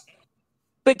 Yes.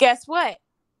 But guess what?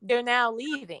 They're now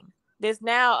leaving. There's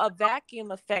now a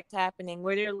vacuum effect happening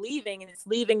where they're leaving, and it's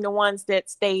leaving the ones that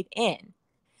stayed in.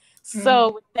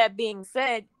 So with that being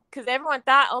said, because everyone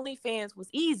thought OnlyFans was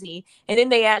easy, and then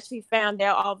they actually found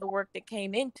out all the work that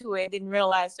came into it and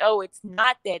realized, oh, it's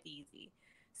not that easy.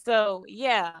 So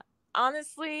yeah,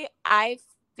 honestly, I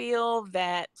feel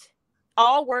that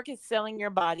all work is selling your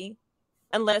body,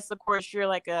 unless of course you're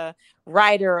like a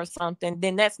writer or something,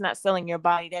 then that's not selling your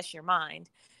body, that's your mind.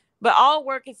 But all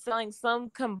work is selling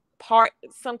some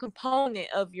component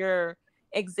of your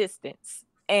existence.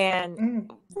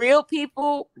 And real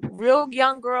people, real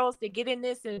young girls that get in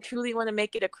this and truly want to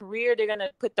make it a career, they're going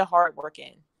to put the hard work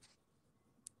in.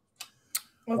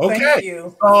 Well, okay.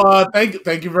 Thank you.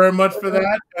 Thank you very much for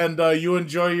that. And you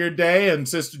enjoy your day, and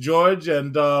Sister George,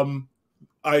 and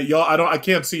I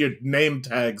can't see your name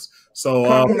tags. So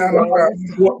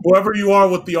whoever you are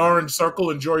with the orange circle,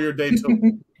 enjoy your day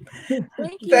too.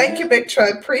 Thank you, Big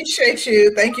Trud. Appreciate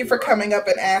you. Thank you for coming up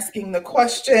and asking the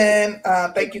question.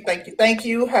 Thank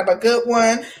you. Have a good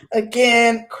one.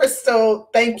 Again, Crystal,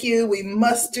 thank you. We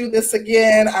must do this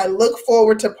again. I look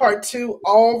forward to part 2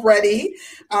 already.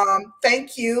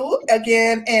 Thank you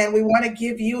again. And we want to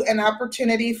give you an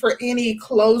opportunity for any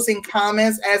closing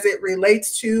comments as it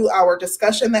relates to our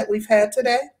discussion that we've had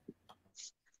today.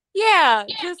 Yeah,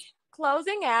 just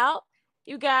closing out.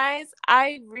 You guys,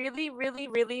 I really, really,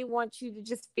 really want you to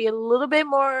just be a little bit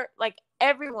more, like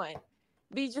everyone,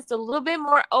 be just a little bit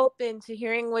more open to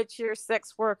hearing what your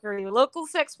sex worker, your local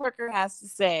sex worker has to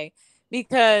say.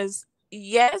 Because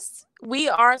yes, we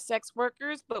are sex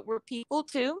workers, but we're people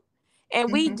too.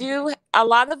 And a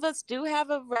lot of us do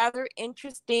have a rather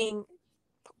interesting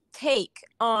take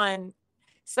on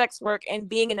sex work and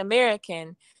being an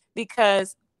American,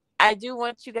 because I do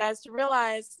want you guys to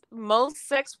realize most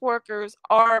sex workers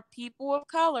are people of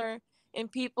color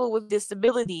and people with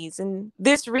disabilities. And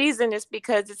this reason is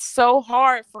because it's so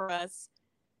hard for us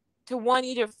to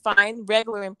either find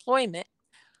regular employment,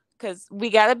 because we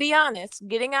got to be honest,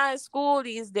 getting out of school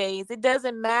these days, it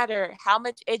doesn't matter how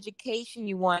much education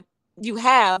you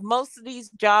have. Most of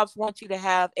these jobs want you to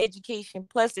have education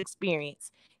plus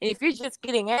experience. And if you're just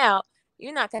getting out,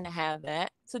 you're not going to have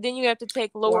that. So then you have to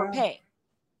take lower pay.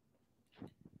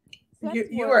 You, sex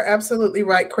you are work. absolutely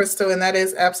right, Crystal, and that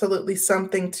is absolutely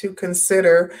something to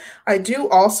consider. I do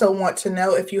also want to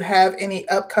know if you have any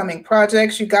upcoming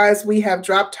projects. You guys, we have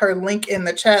dropped her link in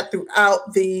the chat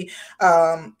throughout the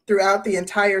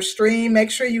entire stream.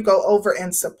 Make sure you go over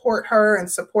and support her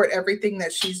and support everything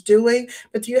that she's doing.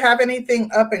 But do you have anything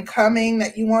up and coming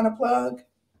that you want to plug?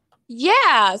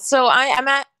 Yeah, so I'm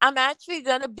actually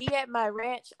gonna be at my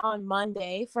ranch on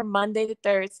Monday, from Monday to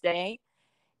Thursday.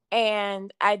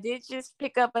 And I did just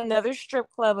pick up another strip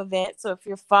club event. So if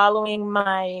you're following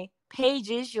my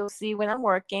pages, you'll see when I'm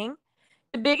working.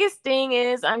 The biggest thing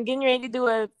is I'm getting ready to do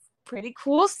a pretty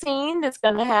cool scene that's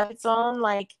gonna have its own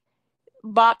like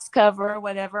box cover or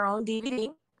whatever on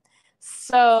DVD.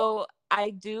 So I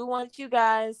do want you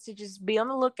guys to just be on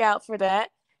the lookout for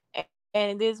that.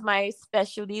 And it is my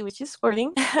specialty, which is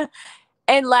squirting.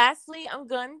 And lastly, I'm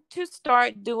going to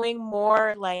start doing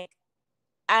more like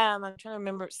I'm trying to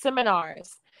remember,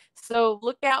 seminars. So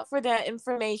look out for that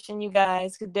information, you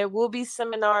guys, because there will be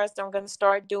seminars that I'm going to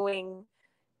start doing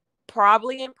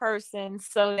probably in person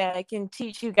so that I can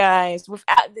teach you guys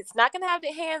without, it's not going to have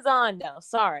the hands-on though.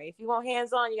 Sorry. If you want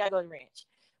hands-on, you got to go to ranch.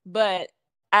 But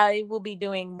I will be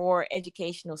doing more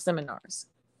educational seminars.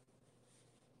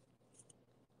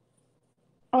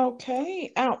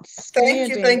 Okay, Thank you,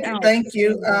 outstanding, thank you, thank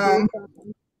you.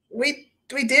 outstanding.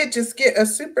 We did just get a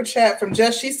super chat from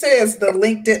Jess. She says the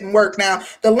link didn't work. Now,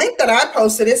 the link that I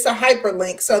posted, it's a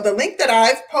hyperlink. So the link that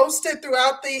I've posted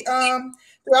throughout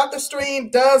the stream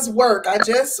does work. I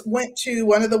just went to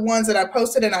one of the ones that I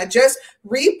posted and I just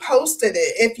reposted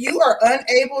it. If you are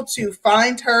unable to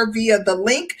find her via the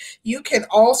link, you can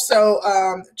also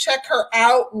check her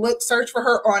out. Search for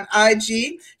her on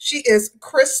IG. She is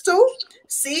Crystal,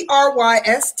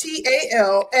 CrystalX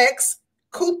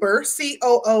Cooper,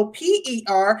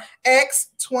 COOPER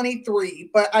X23.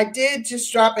 But I did just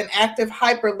drop an active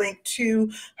hyperlink to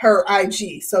her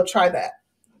IG. So try that.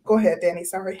 Go ahead, Danny.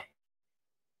 Sorry.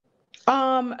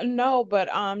 No, but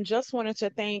just wanted to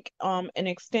thank and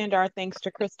extend our thanks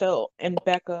to Crystal and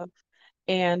Becca.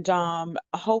 And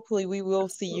hopefully we will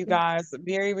see you guys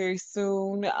very, very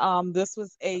soon. This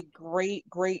was a great,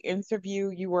 great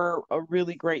interview. You were a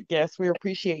really great guest. We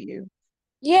appreciate you.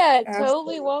 Yeah, Absolutely.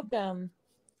 totally welcome.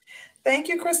 Thank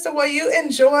you, Crystal. Well, you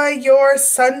enjoy your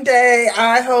Sunday.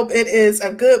 I hope it is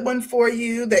a good one for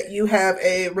you, that you have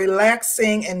a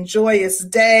relaxing and joyous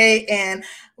day, and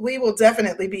we will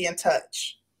definitely be in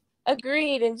touch.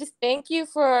 Agreed. And just thank you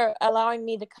for allowing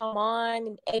me to come on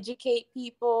and educate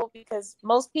people, because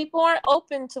most people aren't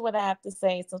open to what I have to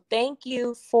say. So thank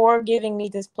you for giving me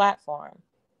this platform.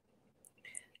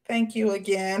 Thank you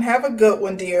again. Have a good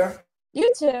one, dear.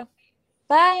 You too.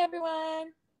 Bye,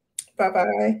 everyone.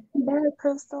 Bye-bye. Bye,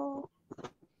 Crystal.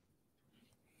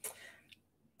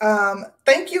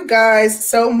 Thank you guys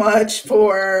so much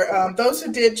for those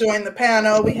who did join the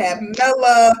panel. We have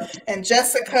Mella and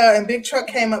Jessica, and Big Truck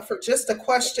came up for just a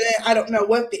question. I don't know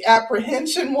what the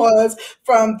apprehension was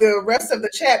from the rest of the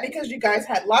chat, because you guys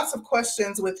had lots of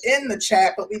questions within the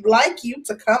chat, but we'd like you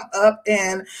to come up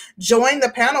and join the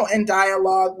panel and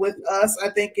dialogue with us. I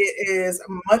think it is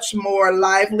much more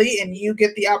lively, and you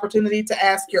get the opportunity to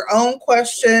ask your own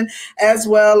question as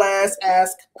well as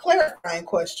ask clarifying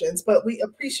questions. But we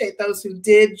appreciate those who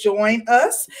did join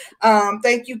us.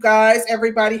 Thank you guys,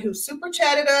 everybody who super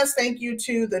chatted us. Thank you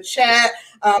to the chat.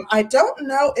 I don't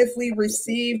know if we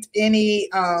received any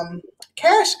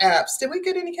cash apps. Did we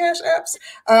get any cash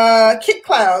apps? Kit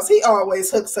Clouds, he always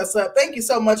hooks us up. Thank you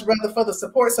so much, brother, for the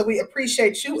support. So we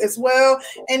appreciate you as well.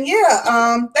 And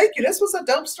yeah, thank you. This was a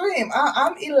dope stream.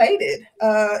 I'm elated.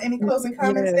 Any closing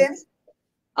comments, Danny?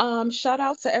 Shout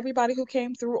out to everybody who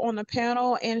came through on the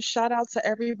panel, and shout out to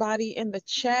everybody in the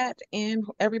chat and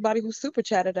everybody who super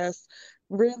chatted us.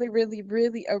 Really, really,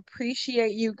 really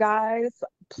appreciate you guys.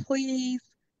 Please,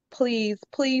 please,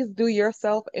 please do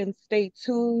yourself and stay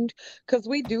tuned, because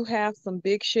we do have some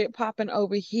big shit popping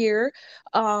over here.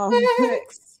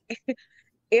 It's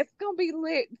gonna be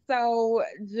lit, so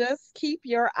just keep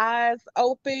your eyes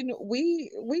open. We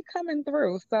coming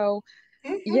through. So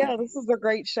yeah, this is a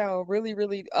great show. Really,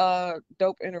 really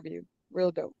dope interview. Real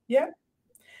dope. Yeah.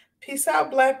 Peace out,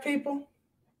 Black people.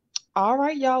 All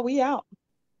right, y'all, we out.